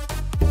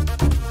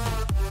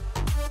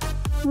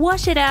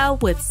 Wash it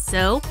out with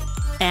soap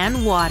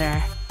and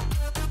water.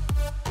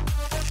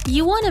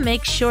 You want to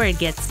make sure it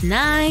gets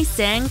nice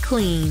and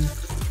clean.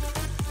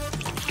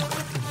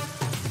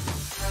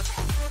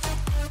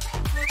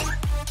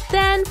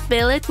 Then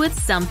fill it with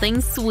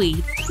something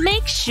sweet.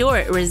 Make sure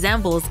it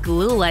resembles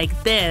glue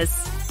like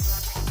this.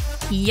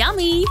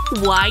 Yummy!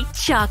 White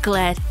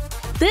chocolate.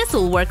 This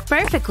will work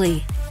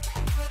perfectly.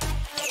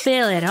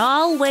 Fill it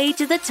all the way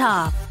to the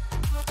top.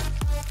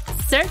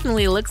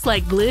 Certainly looks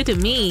like glue to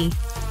me.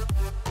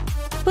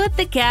 Put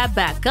the cap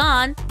back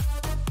on.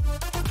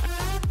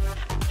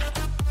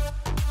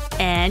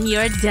 And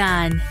you're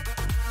done.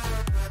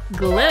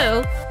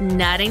 Glue?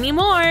 Not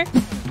anymore.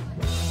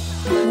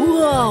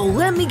 Whoa,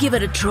 let me give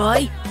it a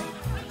try.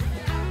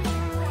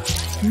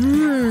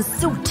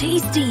 So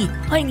tasty.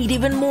 I need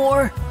even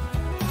more.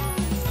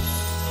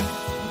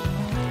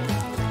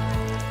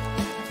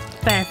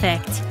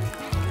 Perfect.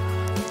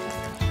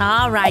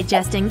 All right,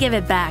 Justin, give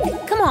it back.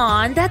 Come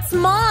on, that's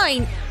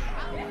mine.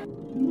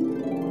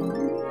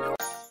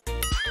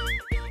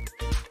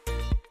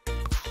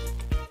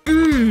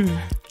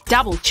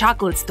 Double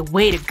chocolate's the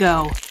way to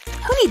go.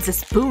 Who needs a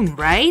spoon,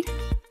 right?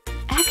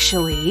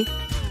 Actually,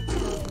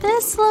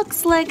 this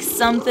looks like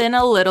something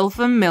a little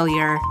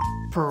familiar.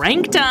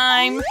 Prank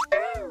time!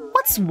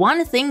 What's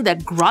one thing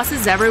that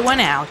grosses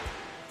everyone out?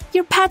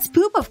 Your pet's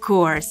poop, of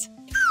course.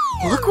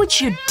 Look what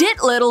you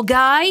did, little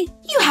guy!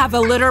 You have a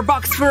litter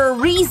box for a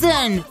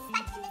reason!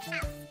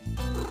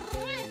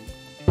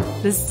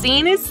 The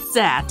scene is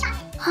set.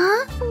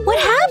 Huh? What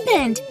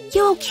happened?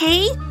 You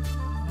okay?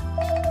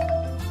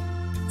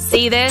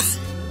 See this?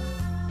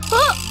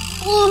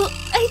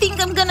 I think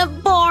I'm gonna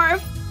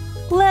barf.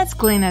 Let's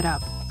clean it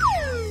up.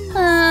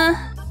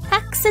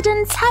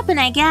 Accidents happen,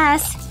 I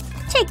guess.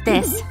 Take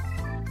this.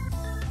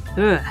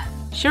 Ugh,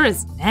 sure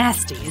is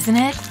nasty, isn't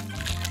it?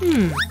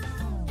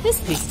 This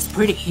piece is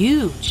pretty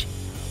huge.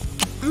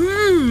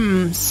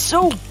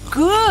 So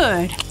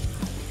good!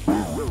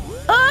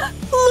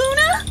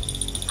 Luna?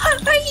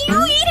 Are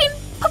you eating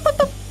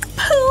poop?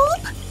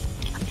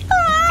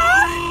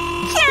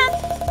 Can't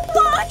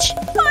watch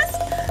us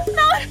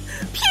not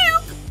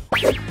puke!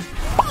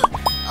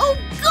 Oh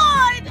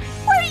God!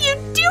 Why are you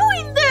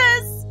doing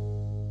this?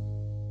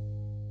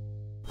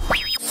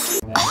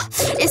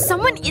 Is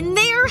someone in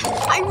there?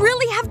 I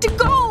really have to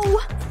go!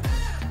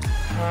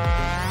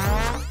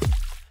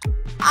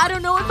 I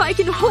don't know if I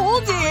can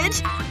hold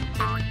it.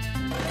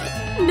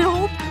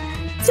 Nope.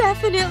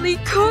 Definitely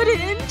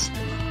couldn't.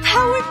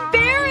 How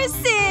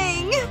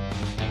embarrassing!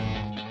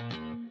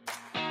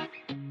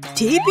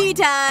 TP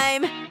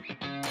time!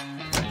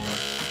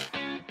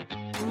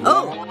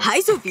 Oh, hi,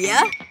 Sophia.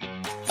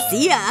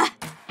 See ya.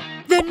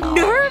 The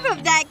nerve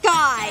of that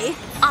guy!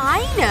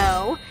 I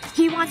know.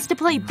 He wants to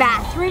play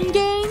bathroom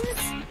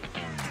games.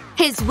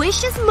 His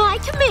wish is my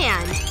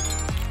command.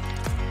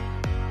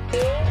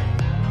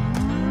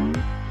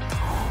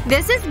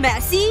 This is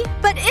messy,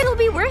 but it'll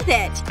be worth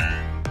it.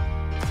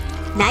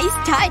 Nice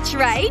touch,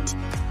 right?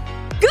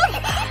 Good!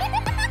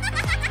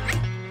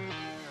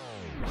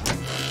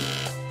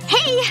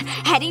 Hey!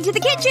 Heading to the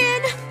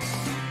kitchen!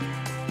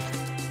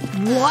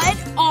 What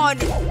on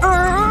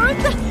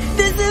earth?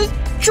 This is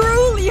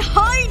truly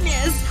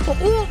highness!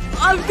 Oh,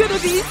 I'm gonna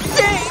be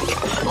sick!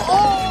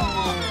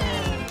 Oh!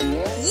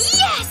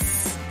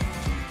 Yes!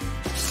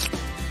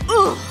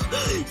 Ugh!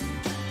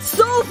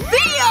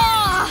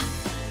 Sophia!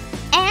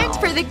 And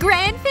for the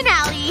grand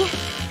finale.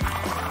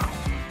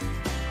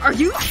 Are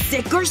you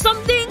sick or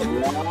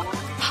something?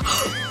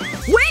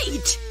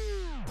 Wait!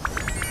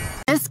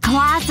 This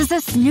class is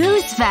a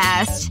snooze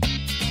fest.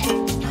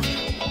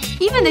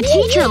 Even the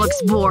teacher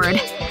looks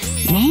bored.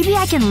 Maybe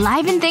I can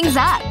liven things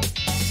up.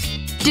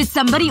 Did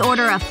somebody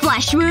order a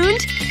flesh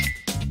wound?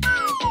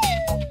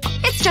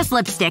 It's just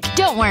lipstick,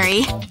 don't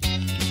worry.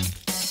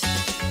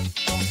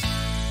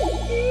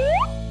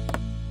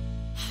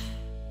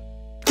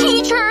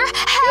 Teacher,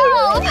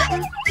 help!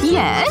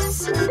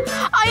 Yes?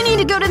 I need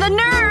to go to the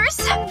nurse.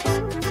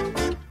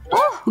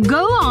 Oh,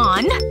 go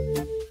on.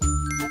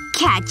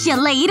 Catch you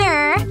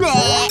later.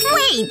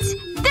 Wait!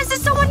 This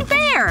is so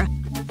unfair!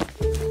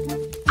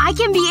 I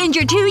can be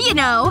injured too, you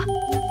know.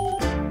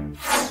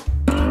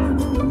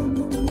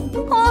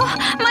 Oh,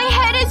 my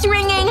head is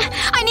ringing.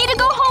 I need to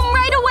go home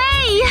right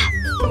away.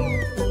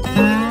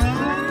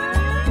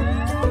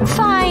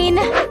 Fine.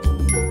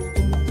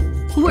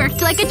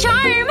 Worked like a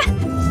charm.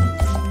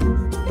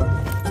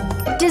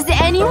 Does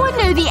anyone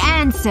know the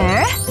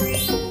answer?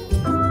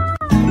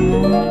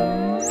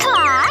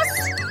 Class?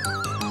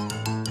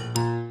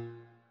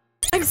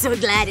 I'm so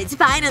glad it's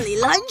finally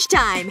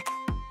lunchtime.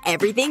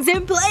 Everything's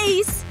in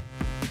place.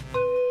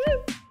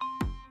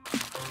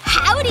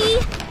 Howdy!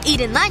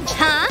 Eating lunch,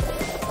 huh?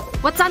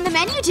 What's on the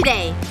menu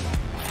today?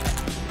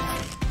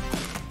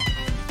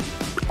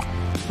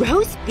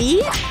 Roast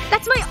beef?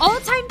 That's my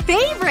all-time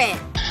favorite!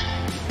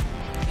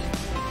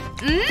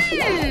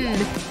 Mmm!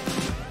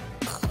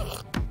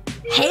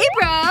 Hey,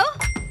 bro!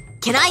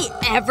 Can I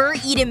ever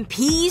eat in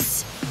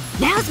peace?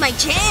 Now's my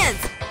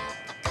chance!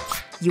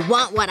 You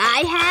want what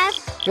I have?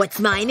 What's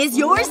mine is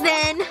yours,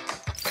 then!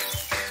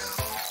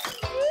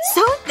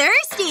 So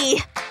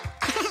thirsty!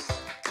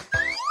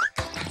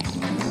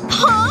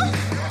 Huh?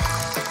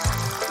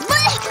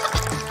 But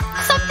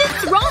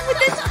something's wrong with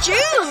this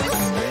juice!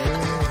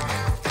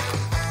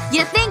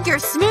 You think you're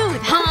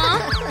smooth, huh?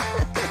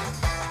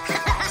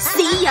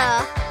 See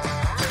ya!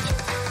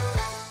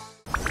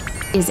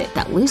 Is it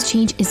that loose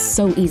change is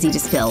so easy to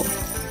spill?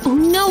 Oh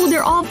no,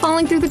 they're all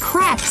falling through the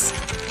cracks!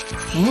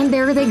 And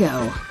there they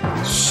go.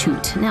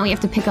 Shoot, now we have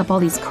to pick up all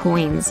these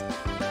coins.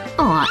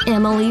 Aw,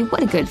 Emily,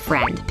 what a good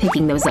friend,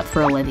 picking those up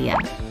for Olivia.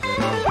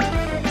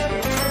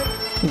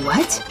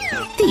 What?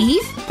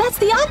 Thief? That's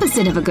the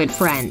opposite of a good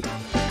friend.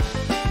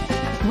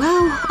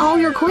 Well, all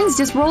your coins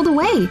just rolled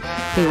away.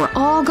 They were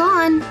all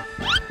gone.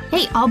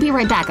 Hey, I'll be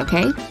right back,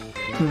 okay?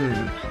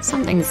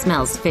 Something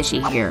smells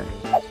fishy here.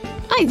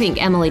 I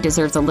think Emily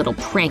deserves a little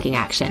pranking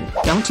action,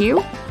 don't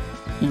you?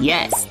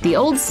 Yes, the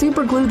old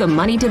super glue the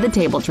money to the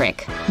table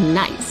trick.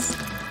 Nice.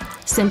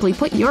 Simply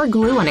put your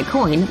glue on a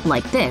coin,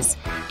 like this,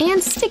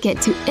 and stick it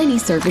to any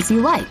surface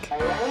you like.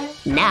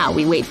 Now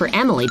we wait for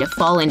Emily to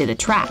fall into the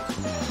trap.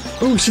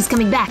 Ooh, she's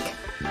coming back.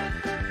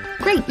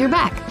 Great, you're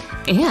back.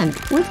 And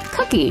with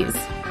cookies.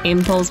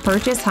 Impulse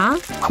purchase, huh?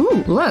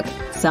 Ooh, look,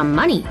 some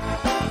money.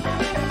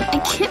 I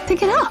can't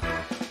pick it up.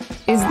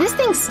 Is this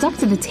thing stuck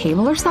to the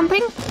table or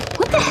something?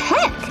 What the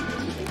heck?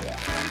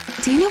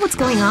 Do you know what's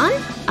going on?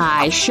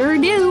 I sure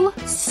do.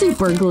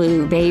 Super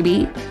glue,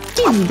 baby.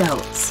 Give me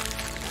those.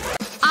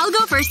 I'll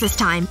go first this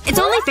time. It's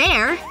only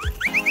fair.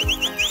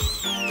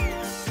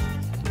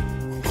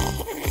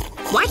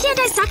 Why can't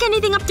I suck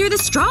anything up through the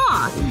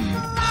straw?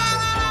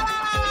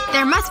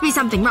 There must be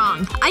something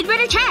wrong. I'd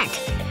better check.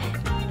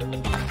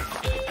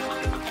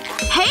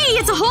 Hey,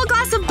 it's a whole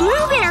glass of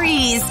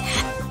blueberries!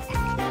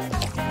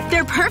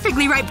 They're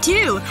perfectly ripe,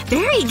 too.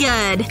 Very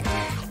good.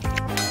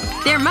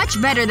 They're much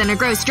better than a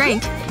gross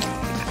drink.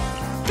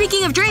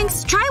 Speaking of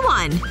drinks, try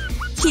one.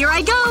 Here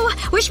I go.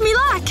 Wish me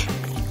luck.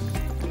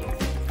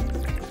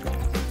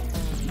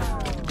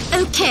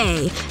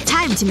 Okay,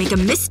 time to make a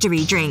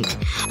mystery drink.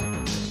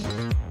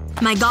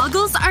 My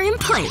goggles are in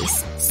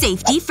place.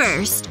 Safety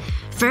first.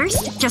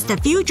 First, just a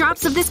few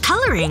drops of this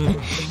coloring.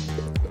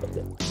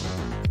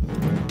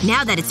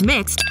 Now that it's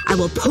mixed, I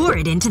will pour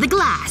it into the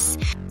glass.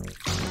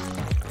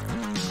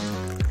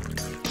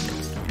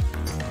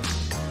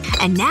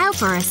 And now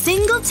for a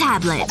single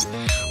tablet.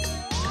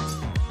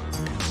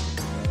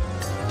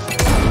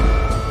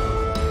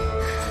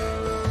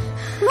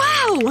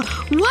 Wow!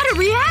 What a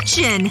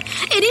reaction!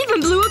 It even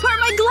blew apart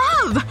my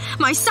glove!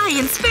 My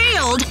science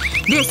failed!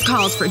 This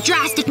calls for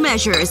drastic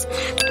measures.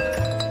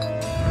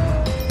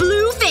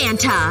 Blue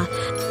Fanta!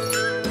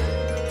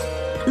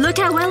 Look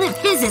how well it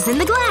fizzes in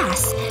the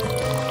glass.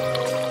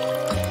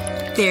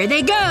 There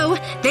they go.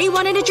 They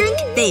wanted a drink,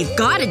 they've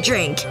got a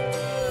drink.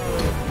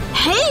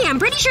 Hey, I'm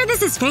pretty sure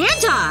this is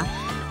Fanta!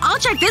 I'll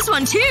check this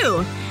one,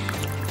 too.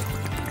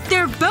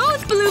 They're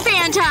both blue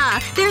Fanta!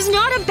 There's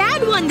not a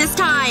bad one this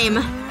time!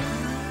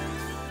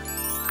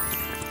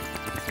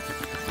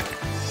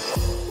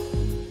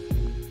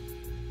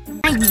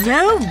 I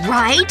know,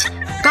 right?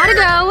 Gotta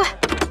go.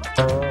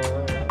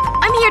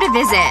 I'm here to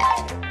visit.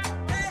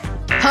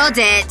 Hold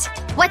it.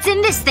 What's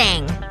in this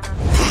thing?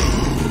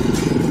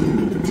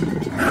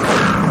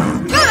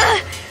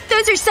 Ugh!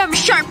 Those are some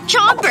sharp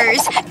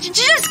chompers!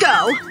 Just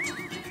go!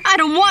 I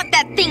don't want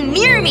that thing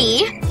near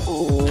me!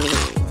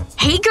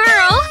 Hey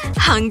girl!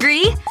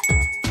 Hungry?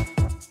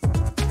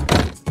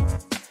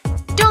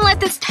 Don't let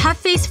this tough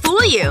face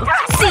fool you.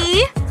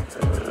 See?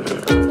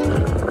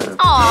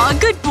 Aw,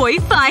 good boy,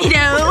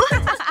 Fido.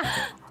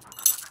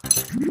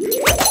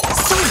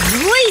 So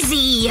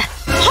lazy!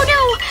 Oh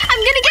no!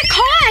 I'm gonna get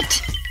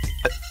caught!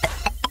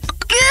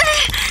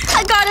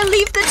 I gotta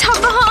leave the tub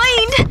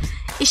behind!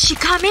 Is she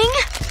coming?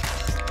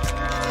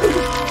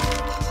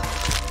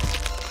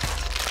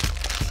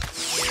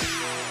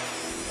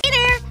 Hey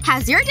there!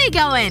 How's your day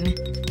going?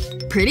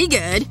 Pretty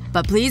good,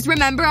 but please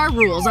remember our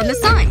rules on the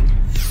sign.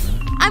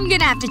 I'm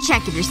gonna have to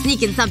check if you're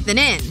sneaking something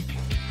in.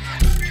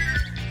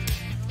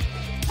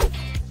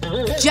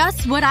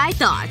 Just what I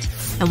thought.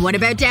 And what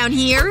about down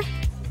here?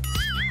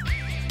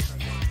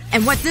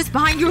 And what's this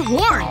behind your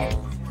horn?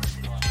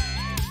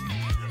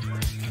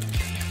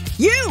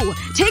 You!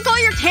 Take all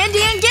your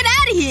candy and get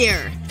out of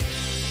here!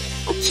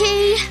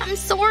 Okay, I'm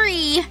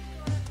sorry.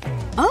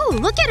 Oh,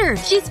 look at her!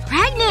 She's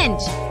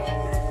pregnant!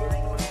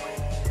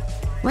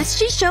 What's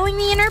she showing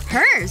me in her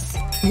purse?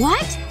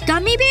 What?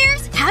 Gummy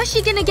bears? How's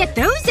she gonna get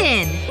those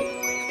in?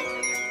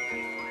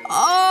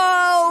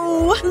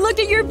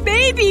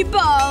 baby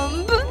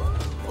bump!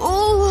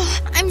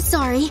 Oh, I'm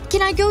sorry.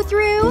 Can I go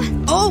through?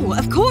 Oh,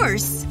 of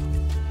course.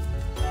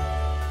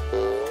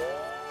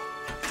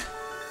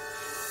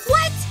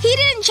 What? He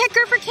didn't check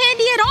her for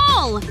candy at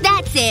all!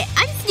 That's it.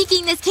 I'm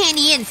sneaking this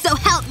candy in, so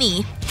help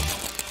me.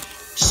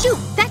 Shoot!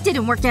 That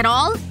didn't work at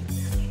all.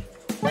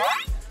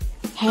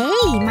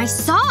 Hey, my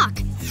sock!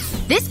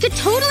 This could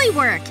totally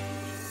work.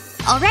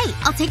 Alright,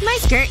 I'll take my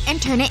skirt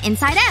and turn it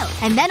inside out.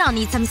 And then I'll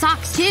need some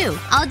socks, too.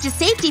 I'll just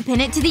safety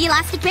pin it to the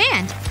elastic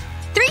band.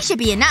 3 should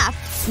be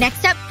enough.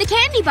 Next up, the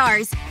candy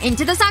bars.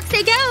 Into the socks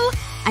they go.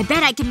 I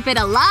bet I can fit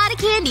a lot of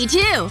candy,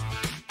 too.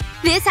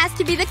 This has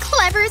to be the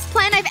cleverest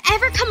plan I've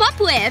ever come up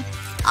with.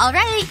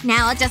 Alright,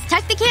 now I'll just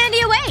tuck the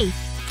candy away.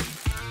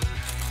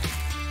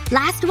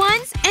 Last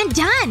ones, and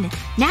done!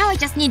 Now I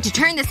just need to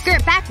turn the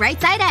skirt back right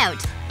side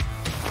out.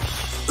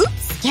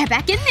 Oops! Get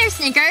back in there,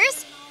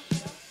 Snickers!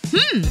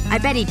 I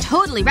bet he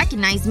totally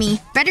recognized me.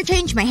 Better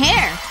change my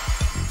hair.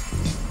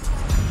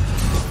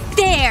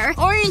 There!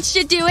 Orange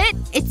should do it.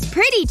 It's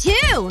pretty,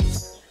 too.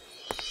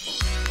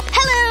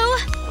 Hello!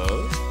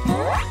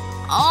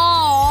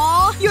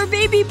 Aww, your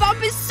baby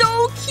bump is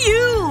so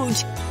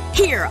cute!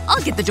 Here,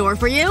 I'll get the door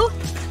for you.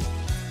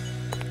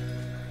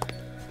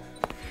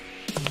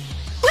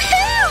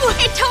 Woohoo!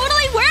 It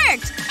totally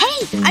worked!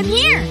 Hey, I'm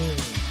here!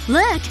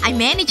 Look, I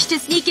managed to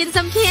sneak in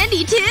some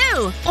candy,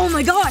 too! Oh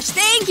my gosh,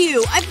 thank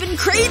you! I've been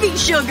craving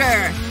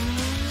sugar!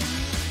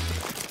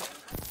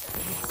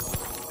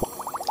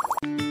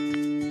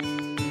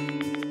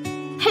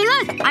 Hey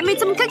look! I made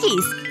some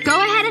cookies! Go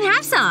ahead and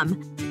have some!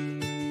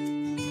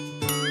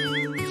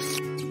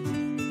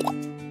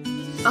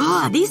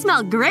 Oh, these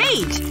smell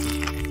great!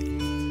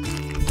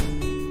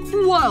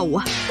 Whoa.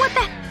 What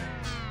the…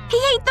 He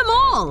ate them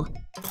all!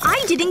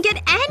 I didn't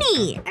get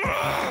any!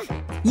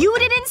 You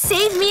didn't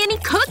save me any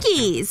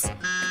cookies!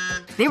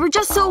 They were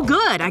just so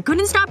good, I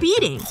couldn't stop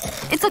eating.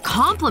 It's a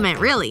compliment,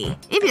 really.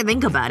 If you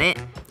think about it.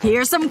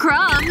 Here's some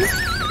crumbs.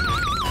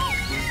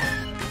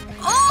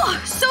 Oh,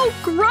 so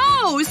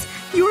gross!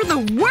 You're the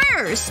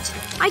worst!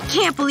 I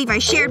can't believe I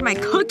shared my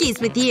cookies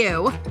with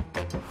you.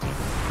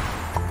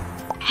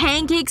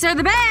 Pancakes are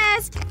the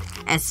best!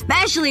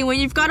 Especially when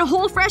you've got a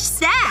whole fresh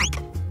stack.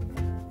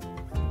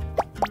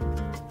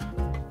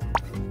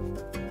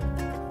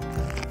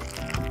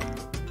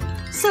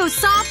 So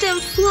soft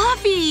and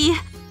fluffy!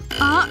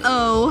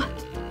 Uh-oh.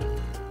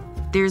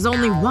 There's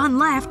only one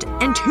left,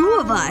 and 2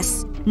 of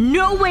us.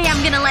 No way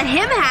I'm gonna let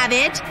him have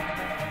it!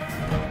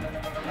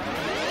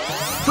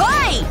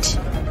 Fight!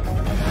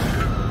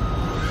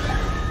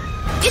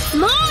 It's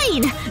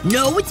mine!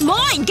 No, it's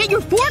mine! Get your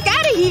fork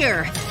out of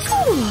here!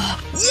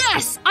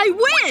 Yes! I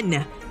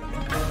win!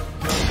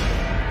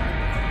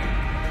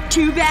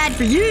 Too bad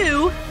for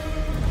you.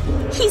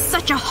 He's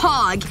such a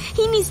hog.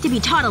 He needs to be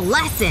taught a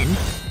lesson.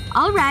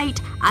 Alright,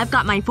 I've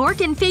got my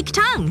fork and fake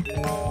tongue.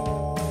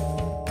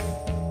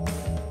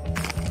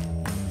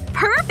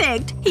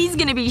 Perfect! He's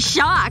gonna be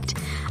shocked.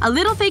 A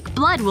little fake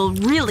blood will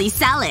really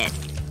sell it.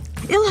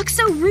 It looks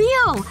so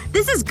real!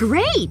 This is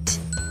great!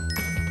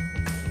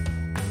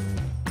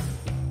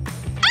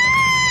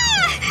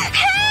 Ah!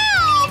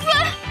 Help!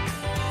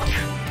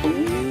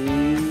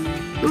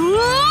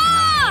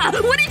 Ah!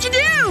 What did you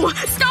do?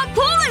 Stop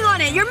pulling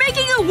on it! You're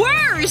making it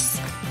worse!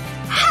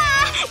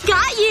 Ha!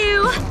 Got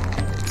you!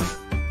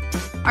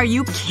 Are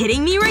you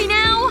kidding me right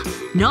now?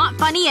 Not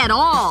funny at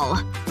all.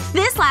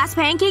 This last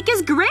pancake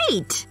is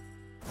great!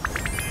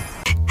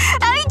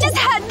 I just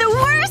had the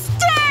worst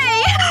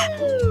day!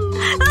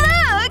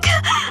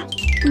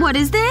 Look! What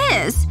is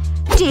this?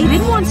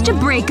 David wants to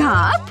break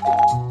up?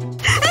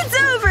 It's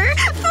over!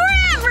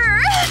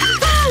 Forever!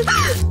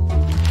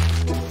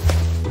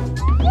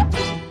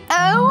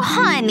 Oh,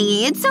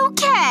 honey, it's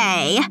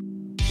okay.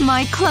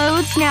 My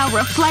clothes now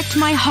reflect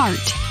my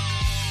heart.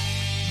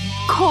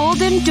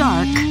 Cold and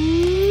dark.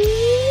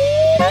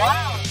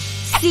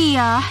 See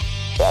ya.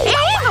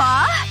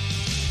 Ava!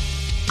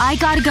 I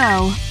gotta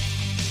go.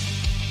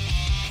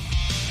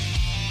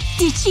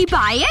 Did she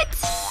buy it?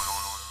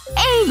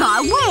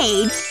 Ava,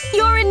 wait!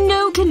 You're in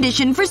no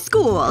condition for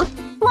school.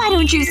 Why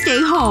don't you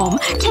stay home?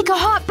 Take a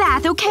hot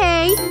bath,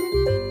 okay?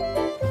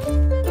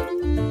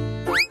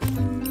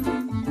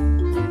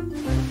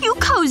 You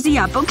cozy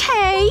up,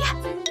 okay?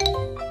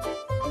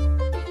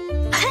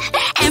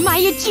 Am I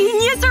a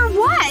genius or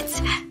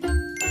what?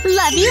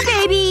 Love you,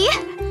 baby!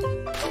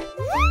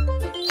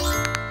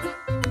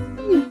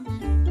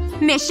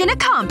 Mission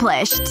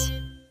accomplished.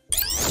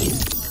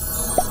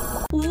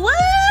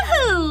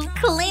 Woohoo!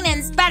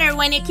 Cleaning's better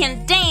when you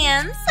can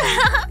dance.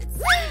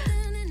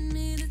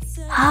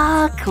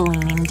 Ah,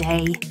 cleaning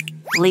day.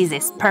 Liz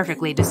is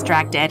perfectly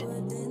distracted.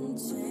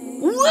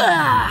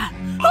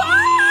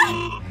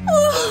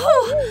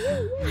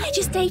 I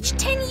just aged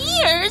 10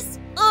 years.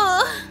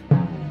 Ugh.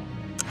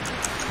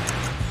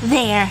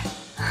 There.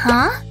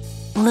 Huh?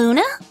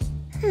 Luna?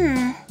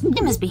 I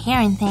must be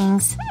hearing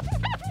things.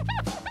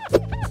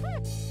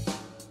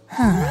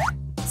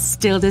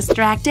 Still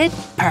distracted?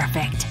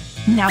 Perfect.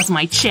 Now's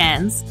my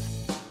chance.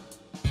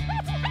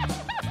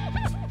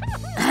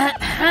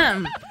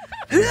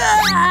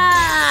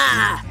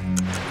 Ah!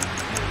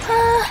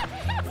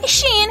 Is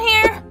she in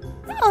here?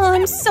 Oh,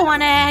 I'm so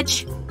on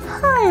edge.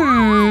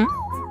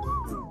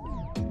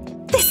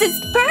 This is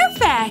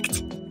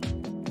perfect!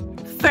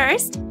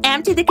 First,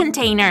 empty the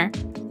container.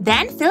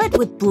 Then fill it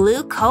with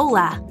blue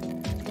cola.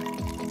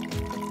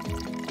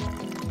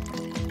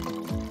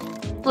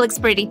 Looks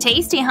pretty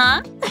tasty,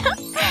 huh?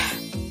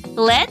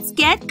 Let's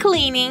get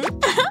cleaning.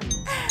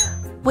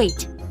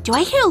 Wait, do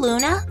I hear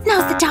Luna?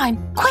 Now's the time.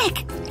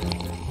 Quick!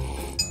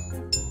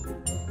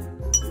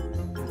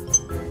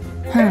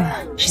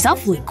 She's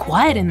awfully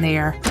quiet in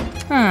there.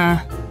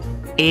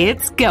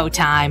 It's go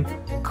time.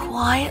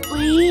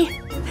 Quietly.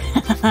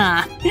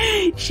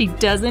 She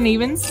doesn't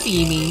even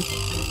see me.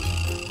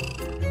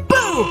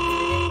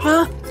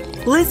 Boo!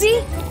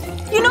 Lizzie?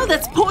 You know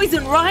that's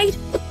poison, right?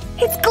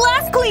 It's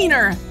glass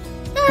cleaner!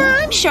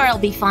 I'm sure I'll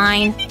be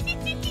fine.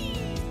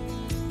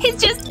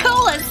 It's just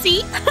cola,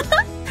 see?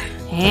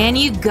 And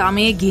you got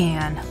me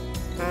again.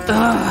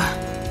 Ugh.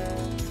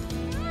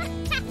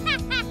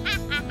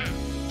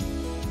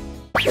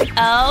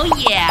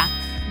 Oh yeah.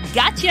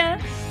 Gotcha.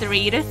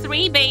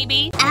 3-3,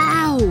 baby.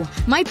 Ow!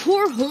 My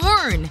poor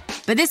horn!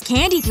 But this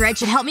candy thread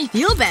should help me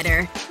feel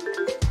better.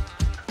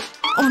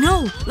 Oh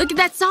no! Look at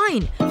that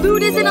sign!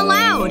 Food isn't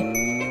allowed!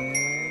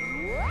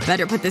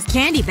 Better put this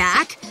candy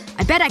back.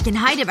 I bet I can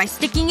hide it by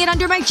sticking it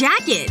under my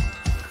jacket.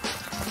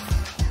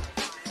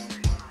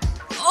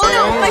 Oh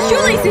no! My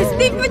shoelaces!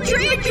 They've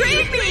betrayed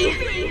me!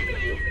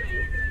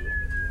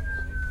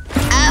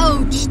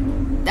 Ouch!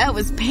 That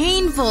was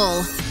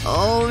painful.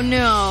 Oh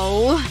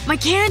no. My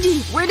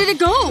candy! Where did it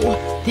go?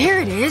 There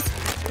it is.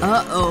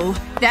 Uh-oh.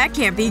 That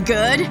can't be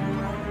good.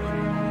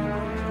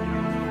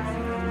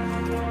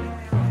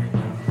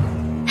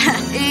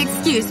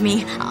 Excuse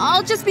me.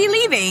 I'll just be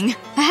leaving.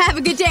 Have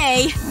a good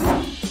day.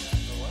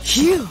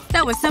 Phew.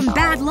 That was some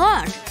bad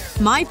luck.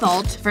 My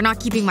fault for not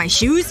keeping my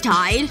shoes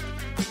tied.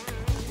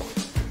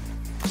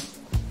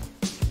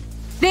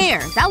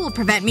 There. That will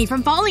prevent me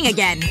from falling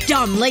again.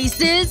 Dumb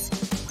laces.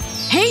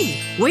 Hey,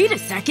 wait a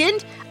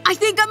second. I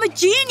think I'm a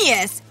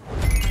genius!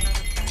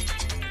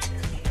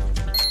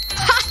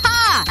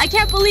 Ha-ha! I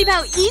can't believe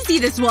how easy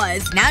this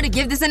was. Now to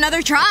give this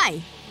another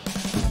try.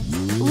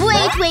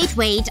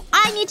 Wait.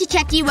 I need to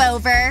check you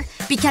over.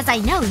 Because I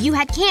know you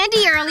had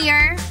candy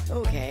earlier.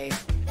 Okay.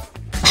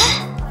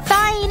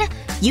 Fine.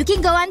 You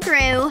can go on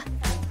through.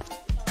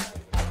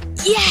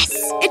 Yes!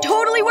 It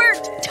totally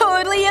worked!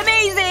 Totally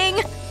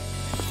amazing!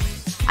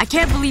 I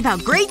can't believe how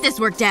great this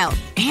worked out.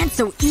 And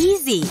so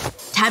easy.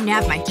 Time to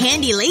have my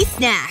candy lace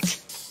snack.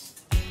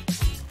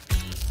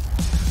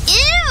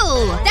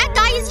 Ew! That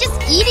guy is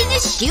just eating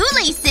his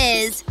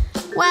shoelaces.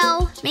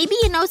 Well, maybe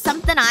you know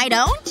something I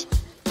don't?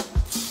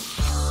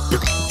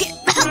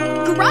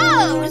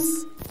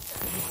 Gross!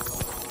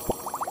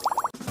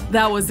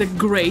 That was a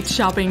great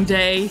shopping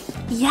day.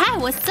 Yeah,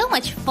 it was so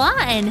much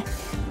fun.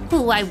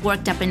 Ooh, I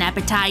worked up an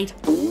appetite.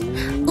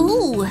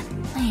 Ooh,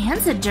 my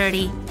hands are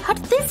dirty. How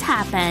did this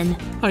happen?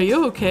 Are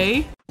you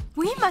okay?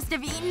 We must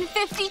have eaten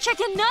 50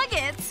 chicken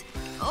nuggets!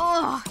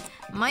 Oh,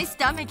 my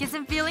stomach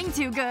isn't feeling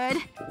too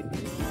good.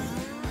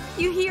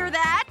 You hear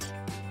that?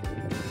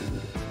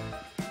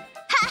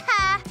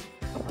 Ha-ha!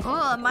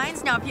 Oh,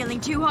 mine's not feeling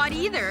too hot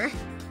either.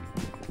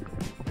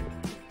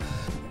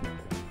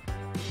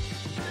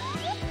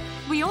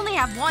 We only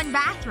have one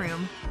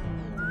bathroom.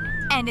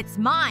 And it's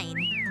mine.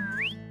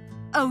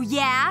 Oh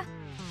yeah?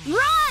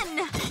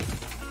 Run!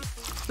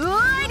 Oh,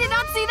 I did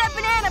not see that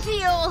banana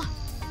peel!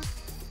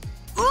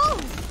 Ooh!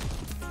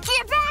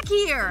 Get back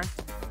here!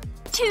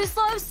 Too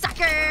slow,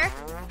 sucker!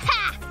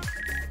 Ha!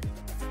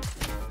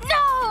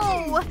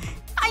 No!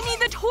 I need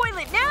the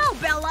toilet now,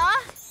 Bella!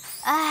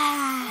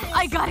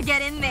 I gotta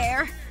get in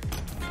there.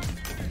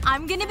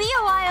 I'm gonna be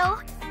a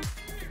while.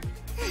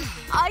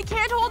 I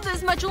can't hold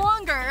this much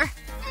longer.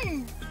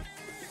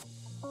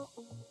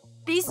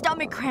 These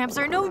stomach cramps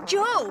are no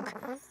joke.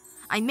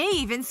 I may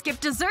even skip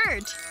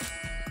dessert.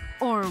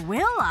 Or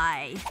will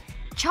I?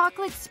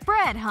 Chocolate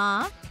spread,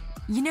 huh?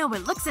 You know,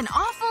 it looks an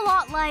awful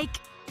lot like…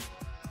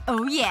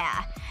 Oh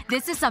yeah.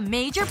 This is some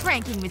major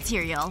pranking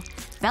material.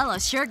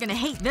 Bella's sure gonna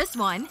hate this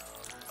one.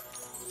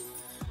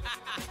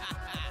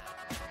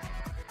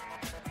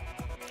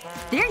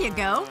 There you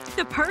go.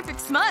 The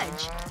perfect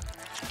smudge.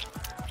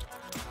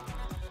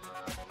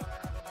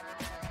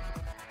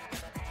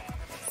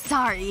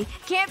 Sorry.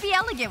 Can't be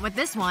elegant with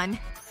this one.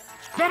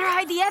 Better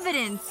hide the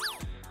evidence.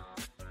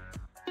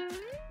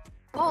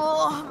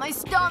 Oh, my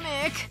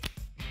stomach.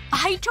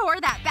 I tore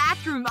that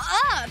bathroom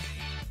up!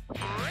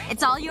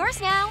 It's all yours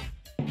now.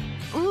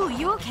 Ooh,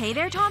 you okay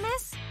there,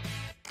 Thomas?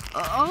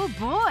 Oh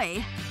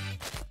boy.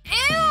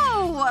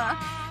 Ew!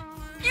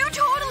 You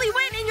totally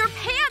went in your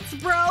pants,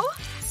 bro!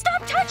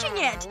 Stop touching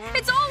it!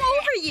 It's all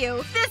over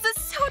you! This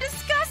is so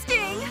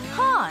disgusting!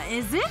 Huh,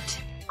 is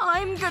it?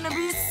 I'm gonna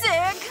be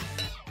sick.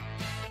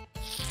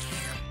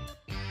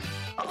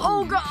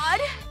 Oh god.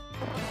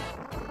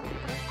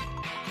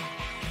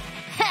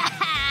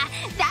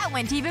 That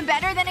went even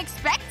better than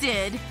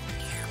expected.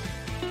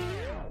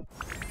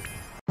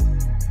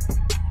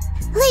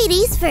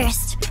 Ladies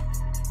first.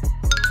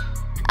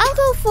 I'll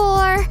go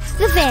for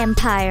the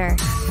vampire.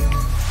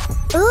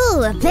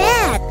 Ooh, a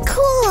bat!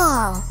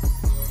 Cool!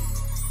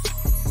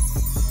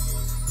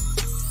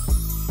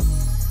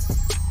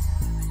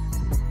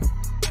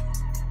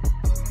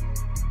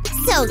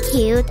 So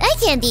cute. I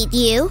can't eat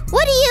you.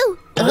 What are you?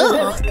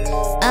 Ugh.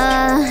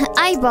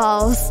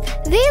 Eyeballs.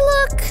 They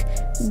look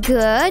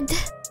good.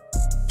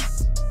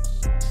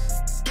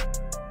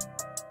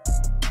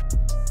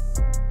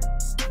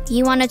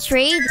 You wanna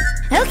trade?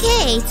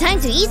 Okay, time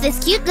to eat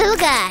this cute little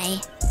guy.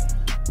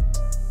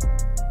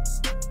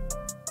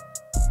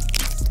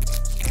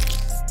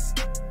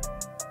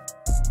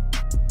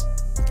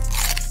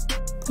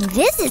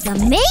 This is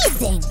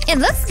amazing! It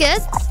looks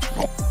good.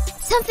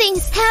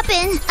 Something's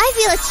happened. I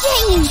feel a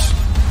change.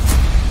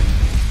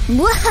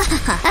 Wah!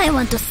 I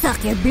want to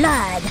suck your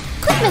blood.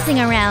 Quit messing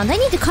around. I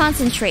need to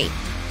concentrate.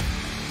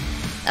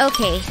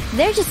 Okay,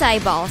 they're just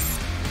eyeballs.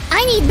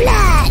 I need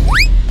blood!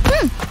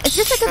 It's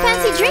just like a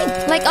fancy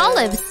drink, like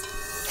olives.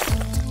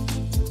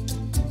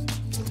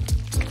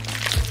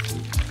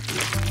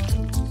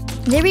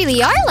 They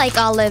really are like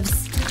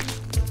olives.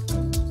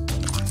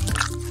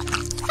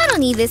 I don't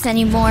need this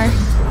anymore.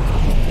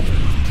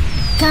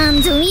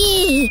 Come to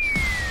me!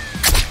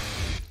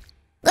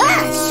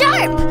 Ah,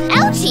 sharp!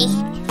 Ouchie!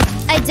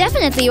 I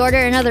definitely order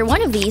another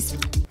one of these.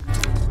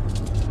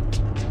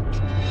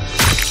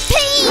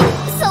 Pain!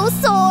 So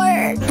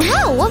sore!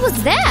 Ow, what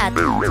was that?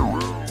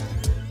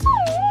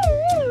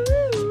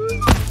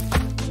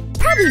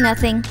 Probably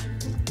nothing.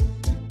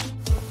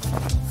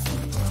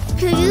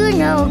 Do you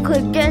know a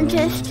good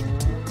dentist?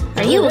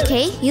 Are you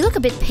okay? You look a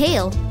bit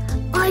pale.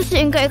 I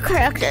think I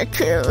cracked a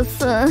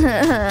tooth.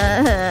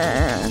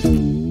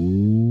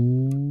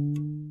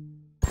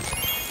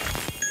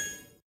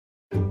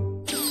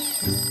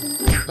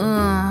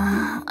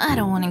 I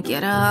don't want to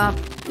get up.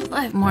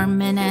 5 more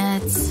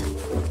minutes.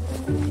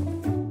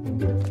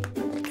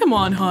 Come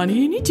on, honey,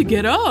 you need to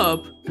get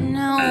up.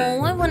 No,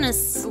 I want to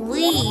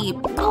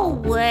sleep. Go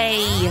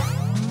away.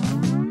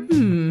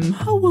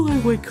 How will I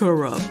wake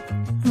her up?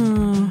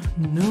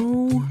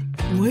 No.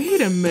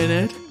 Wait a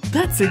minute.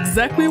 That's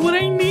exactly what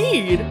I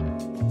need.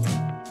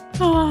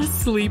 Ah,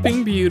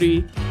 Sleeping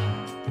Beauty.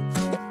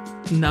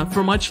 Not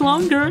for much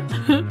longer.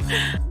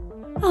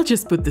 I'll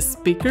just put the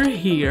speaker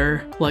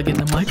here. Plug in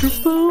the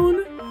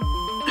microphone.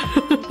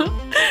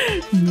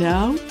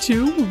 Now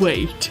to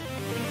wait.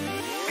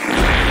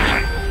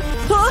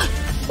 Huh?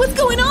 What's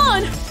going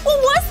on? What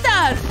was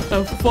that?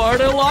 A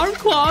fart alarm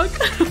clock.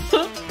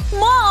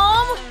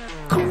 Mom!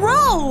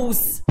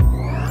 Gross!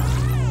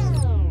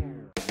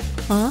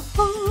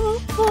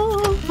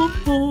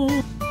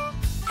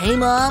 Hey,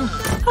 Mom.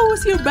 How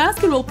was your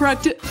basketball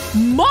practice?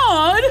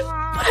 Mud?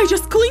 But I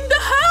just cleaned the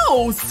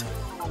house!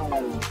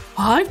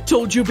 I've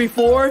told you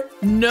before,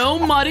 no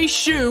muddy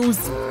shoes.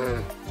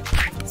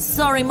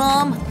 Sorry,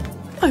 Mom.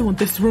 I want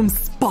this room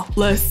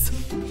spotless.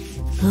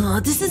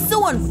 This is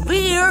so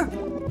unfair.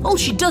 All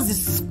she does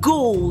is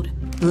scold.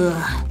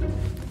 Ugh.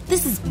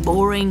 This is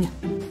boring.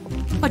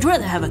 I'd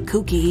rather have a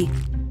cookie.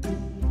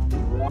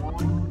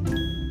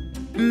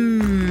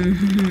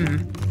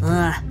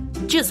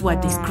 Just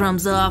wipe these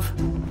crumbs off.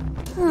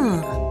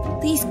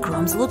 These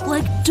crumbs look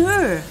like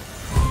dirt.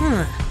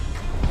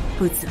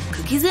 Put some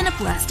cookies in a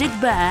plastic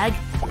bag.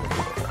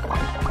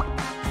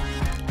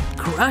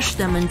 Crush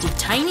them into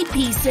tiny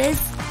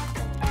pieces.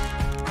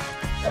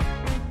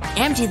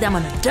 Empty them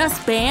on a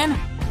dustpan.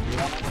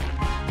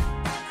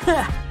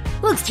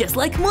 Looks just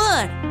like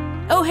mud.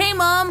 Oh, hey,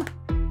 Mom.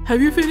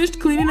 Have you finished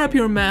cleaning up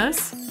your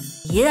mess?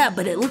 Yeah,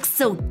 but it looks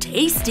so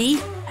tasty.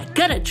 I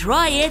gotta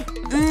try it.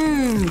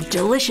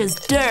 Delicious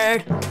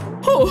dirt.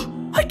 Oh,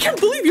 I can't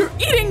believe you're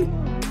eating!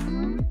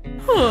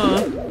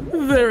 Huh,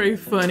 very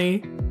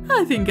funny.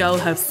 I think I'll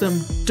have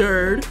some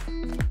dirt.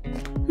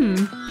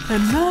 A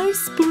nice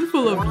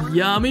spoonful of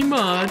yummy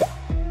mud.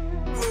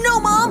 No,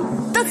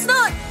 Mom! That's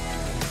not…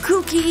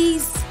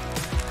 cookies!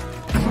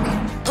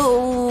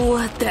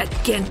 Oh, that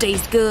can't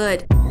taste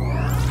good.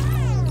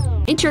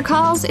 Nature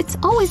calls, it's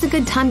always a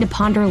good time to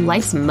ponder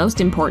life's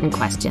most important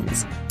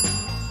questions.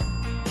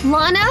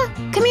 Lana,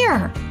 come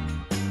here!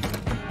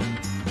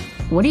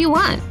 What do you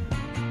want?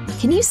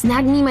 Can you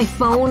snag me my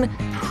phone,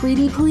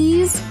 pretty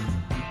please?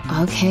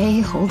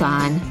 Okay, hold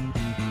on.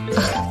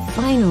 Ugh,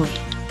 finally.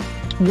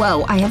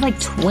 Whoa, I have like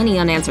 20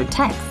 unanswered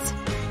texts.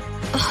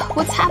 Ugh,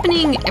 what's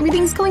happening?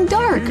 Everything's going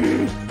dark.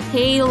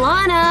 Hey,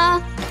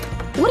 Lana!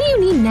 What do you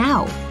need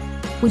now?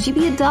 Would you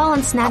be a doll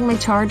and snag my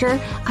charger?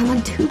 I'm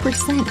on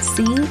 2%,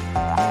 see?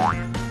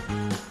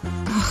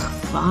 Ugh,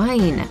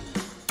 fine.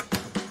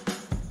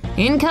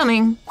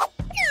 Incoming.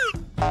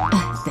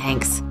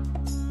 Thanks.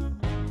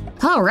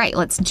 Alright,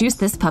 let's juice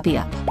this puppy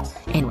up.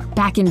 And we're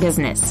back in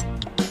business.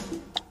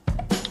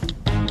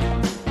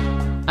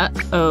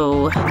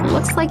 Uh-oh.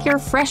 Looks like you're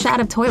fresh out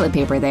of toilet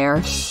paper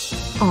there.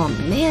 Oh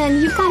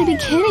man, you've gotta be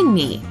kidding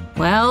me.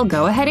 Well,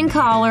 go ahead and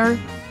call her.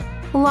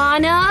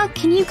 Lana,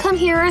 can you come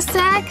here a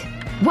sec?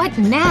 What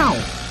now?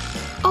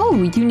 Oh,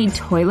 you need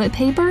toilet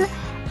paper?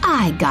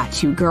 I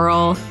got you,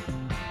 girl.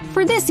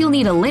 For this, you'll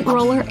need a lint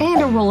roller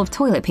and a roll of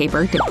toilet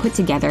paper to put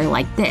together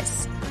like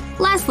this.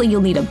 Lastly,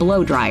 you'll need a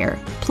blow dryer.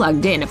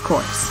 Plugged in, of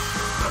course.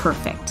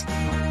 Perfect.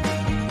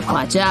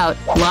 Watch out,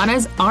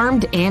 Lana's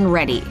armed and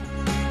ready.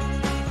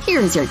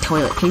 Here's your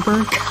toilet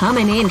paper,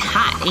 coming in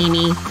hot,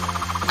 Amy.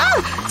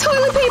 Ah!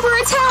 Toilet paper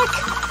attack!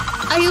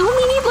 I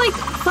only need like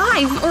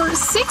 5 or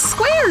 6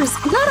 squares,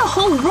 not a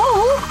whole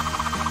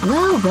roll.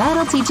 Well,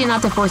 that'll teach you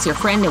not to force your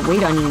friend to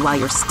wait on you while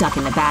you're stuck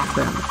in the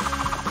bathroom.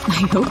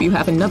 I hope you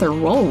have another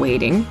roll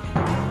waiting.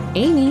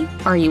 Amy,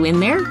 are you in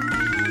there?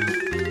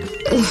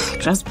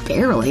 Ugh, just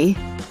barely.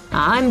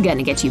 I'm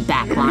gonna get you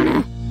back,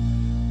 Lana.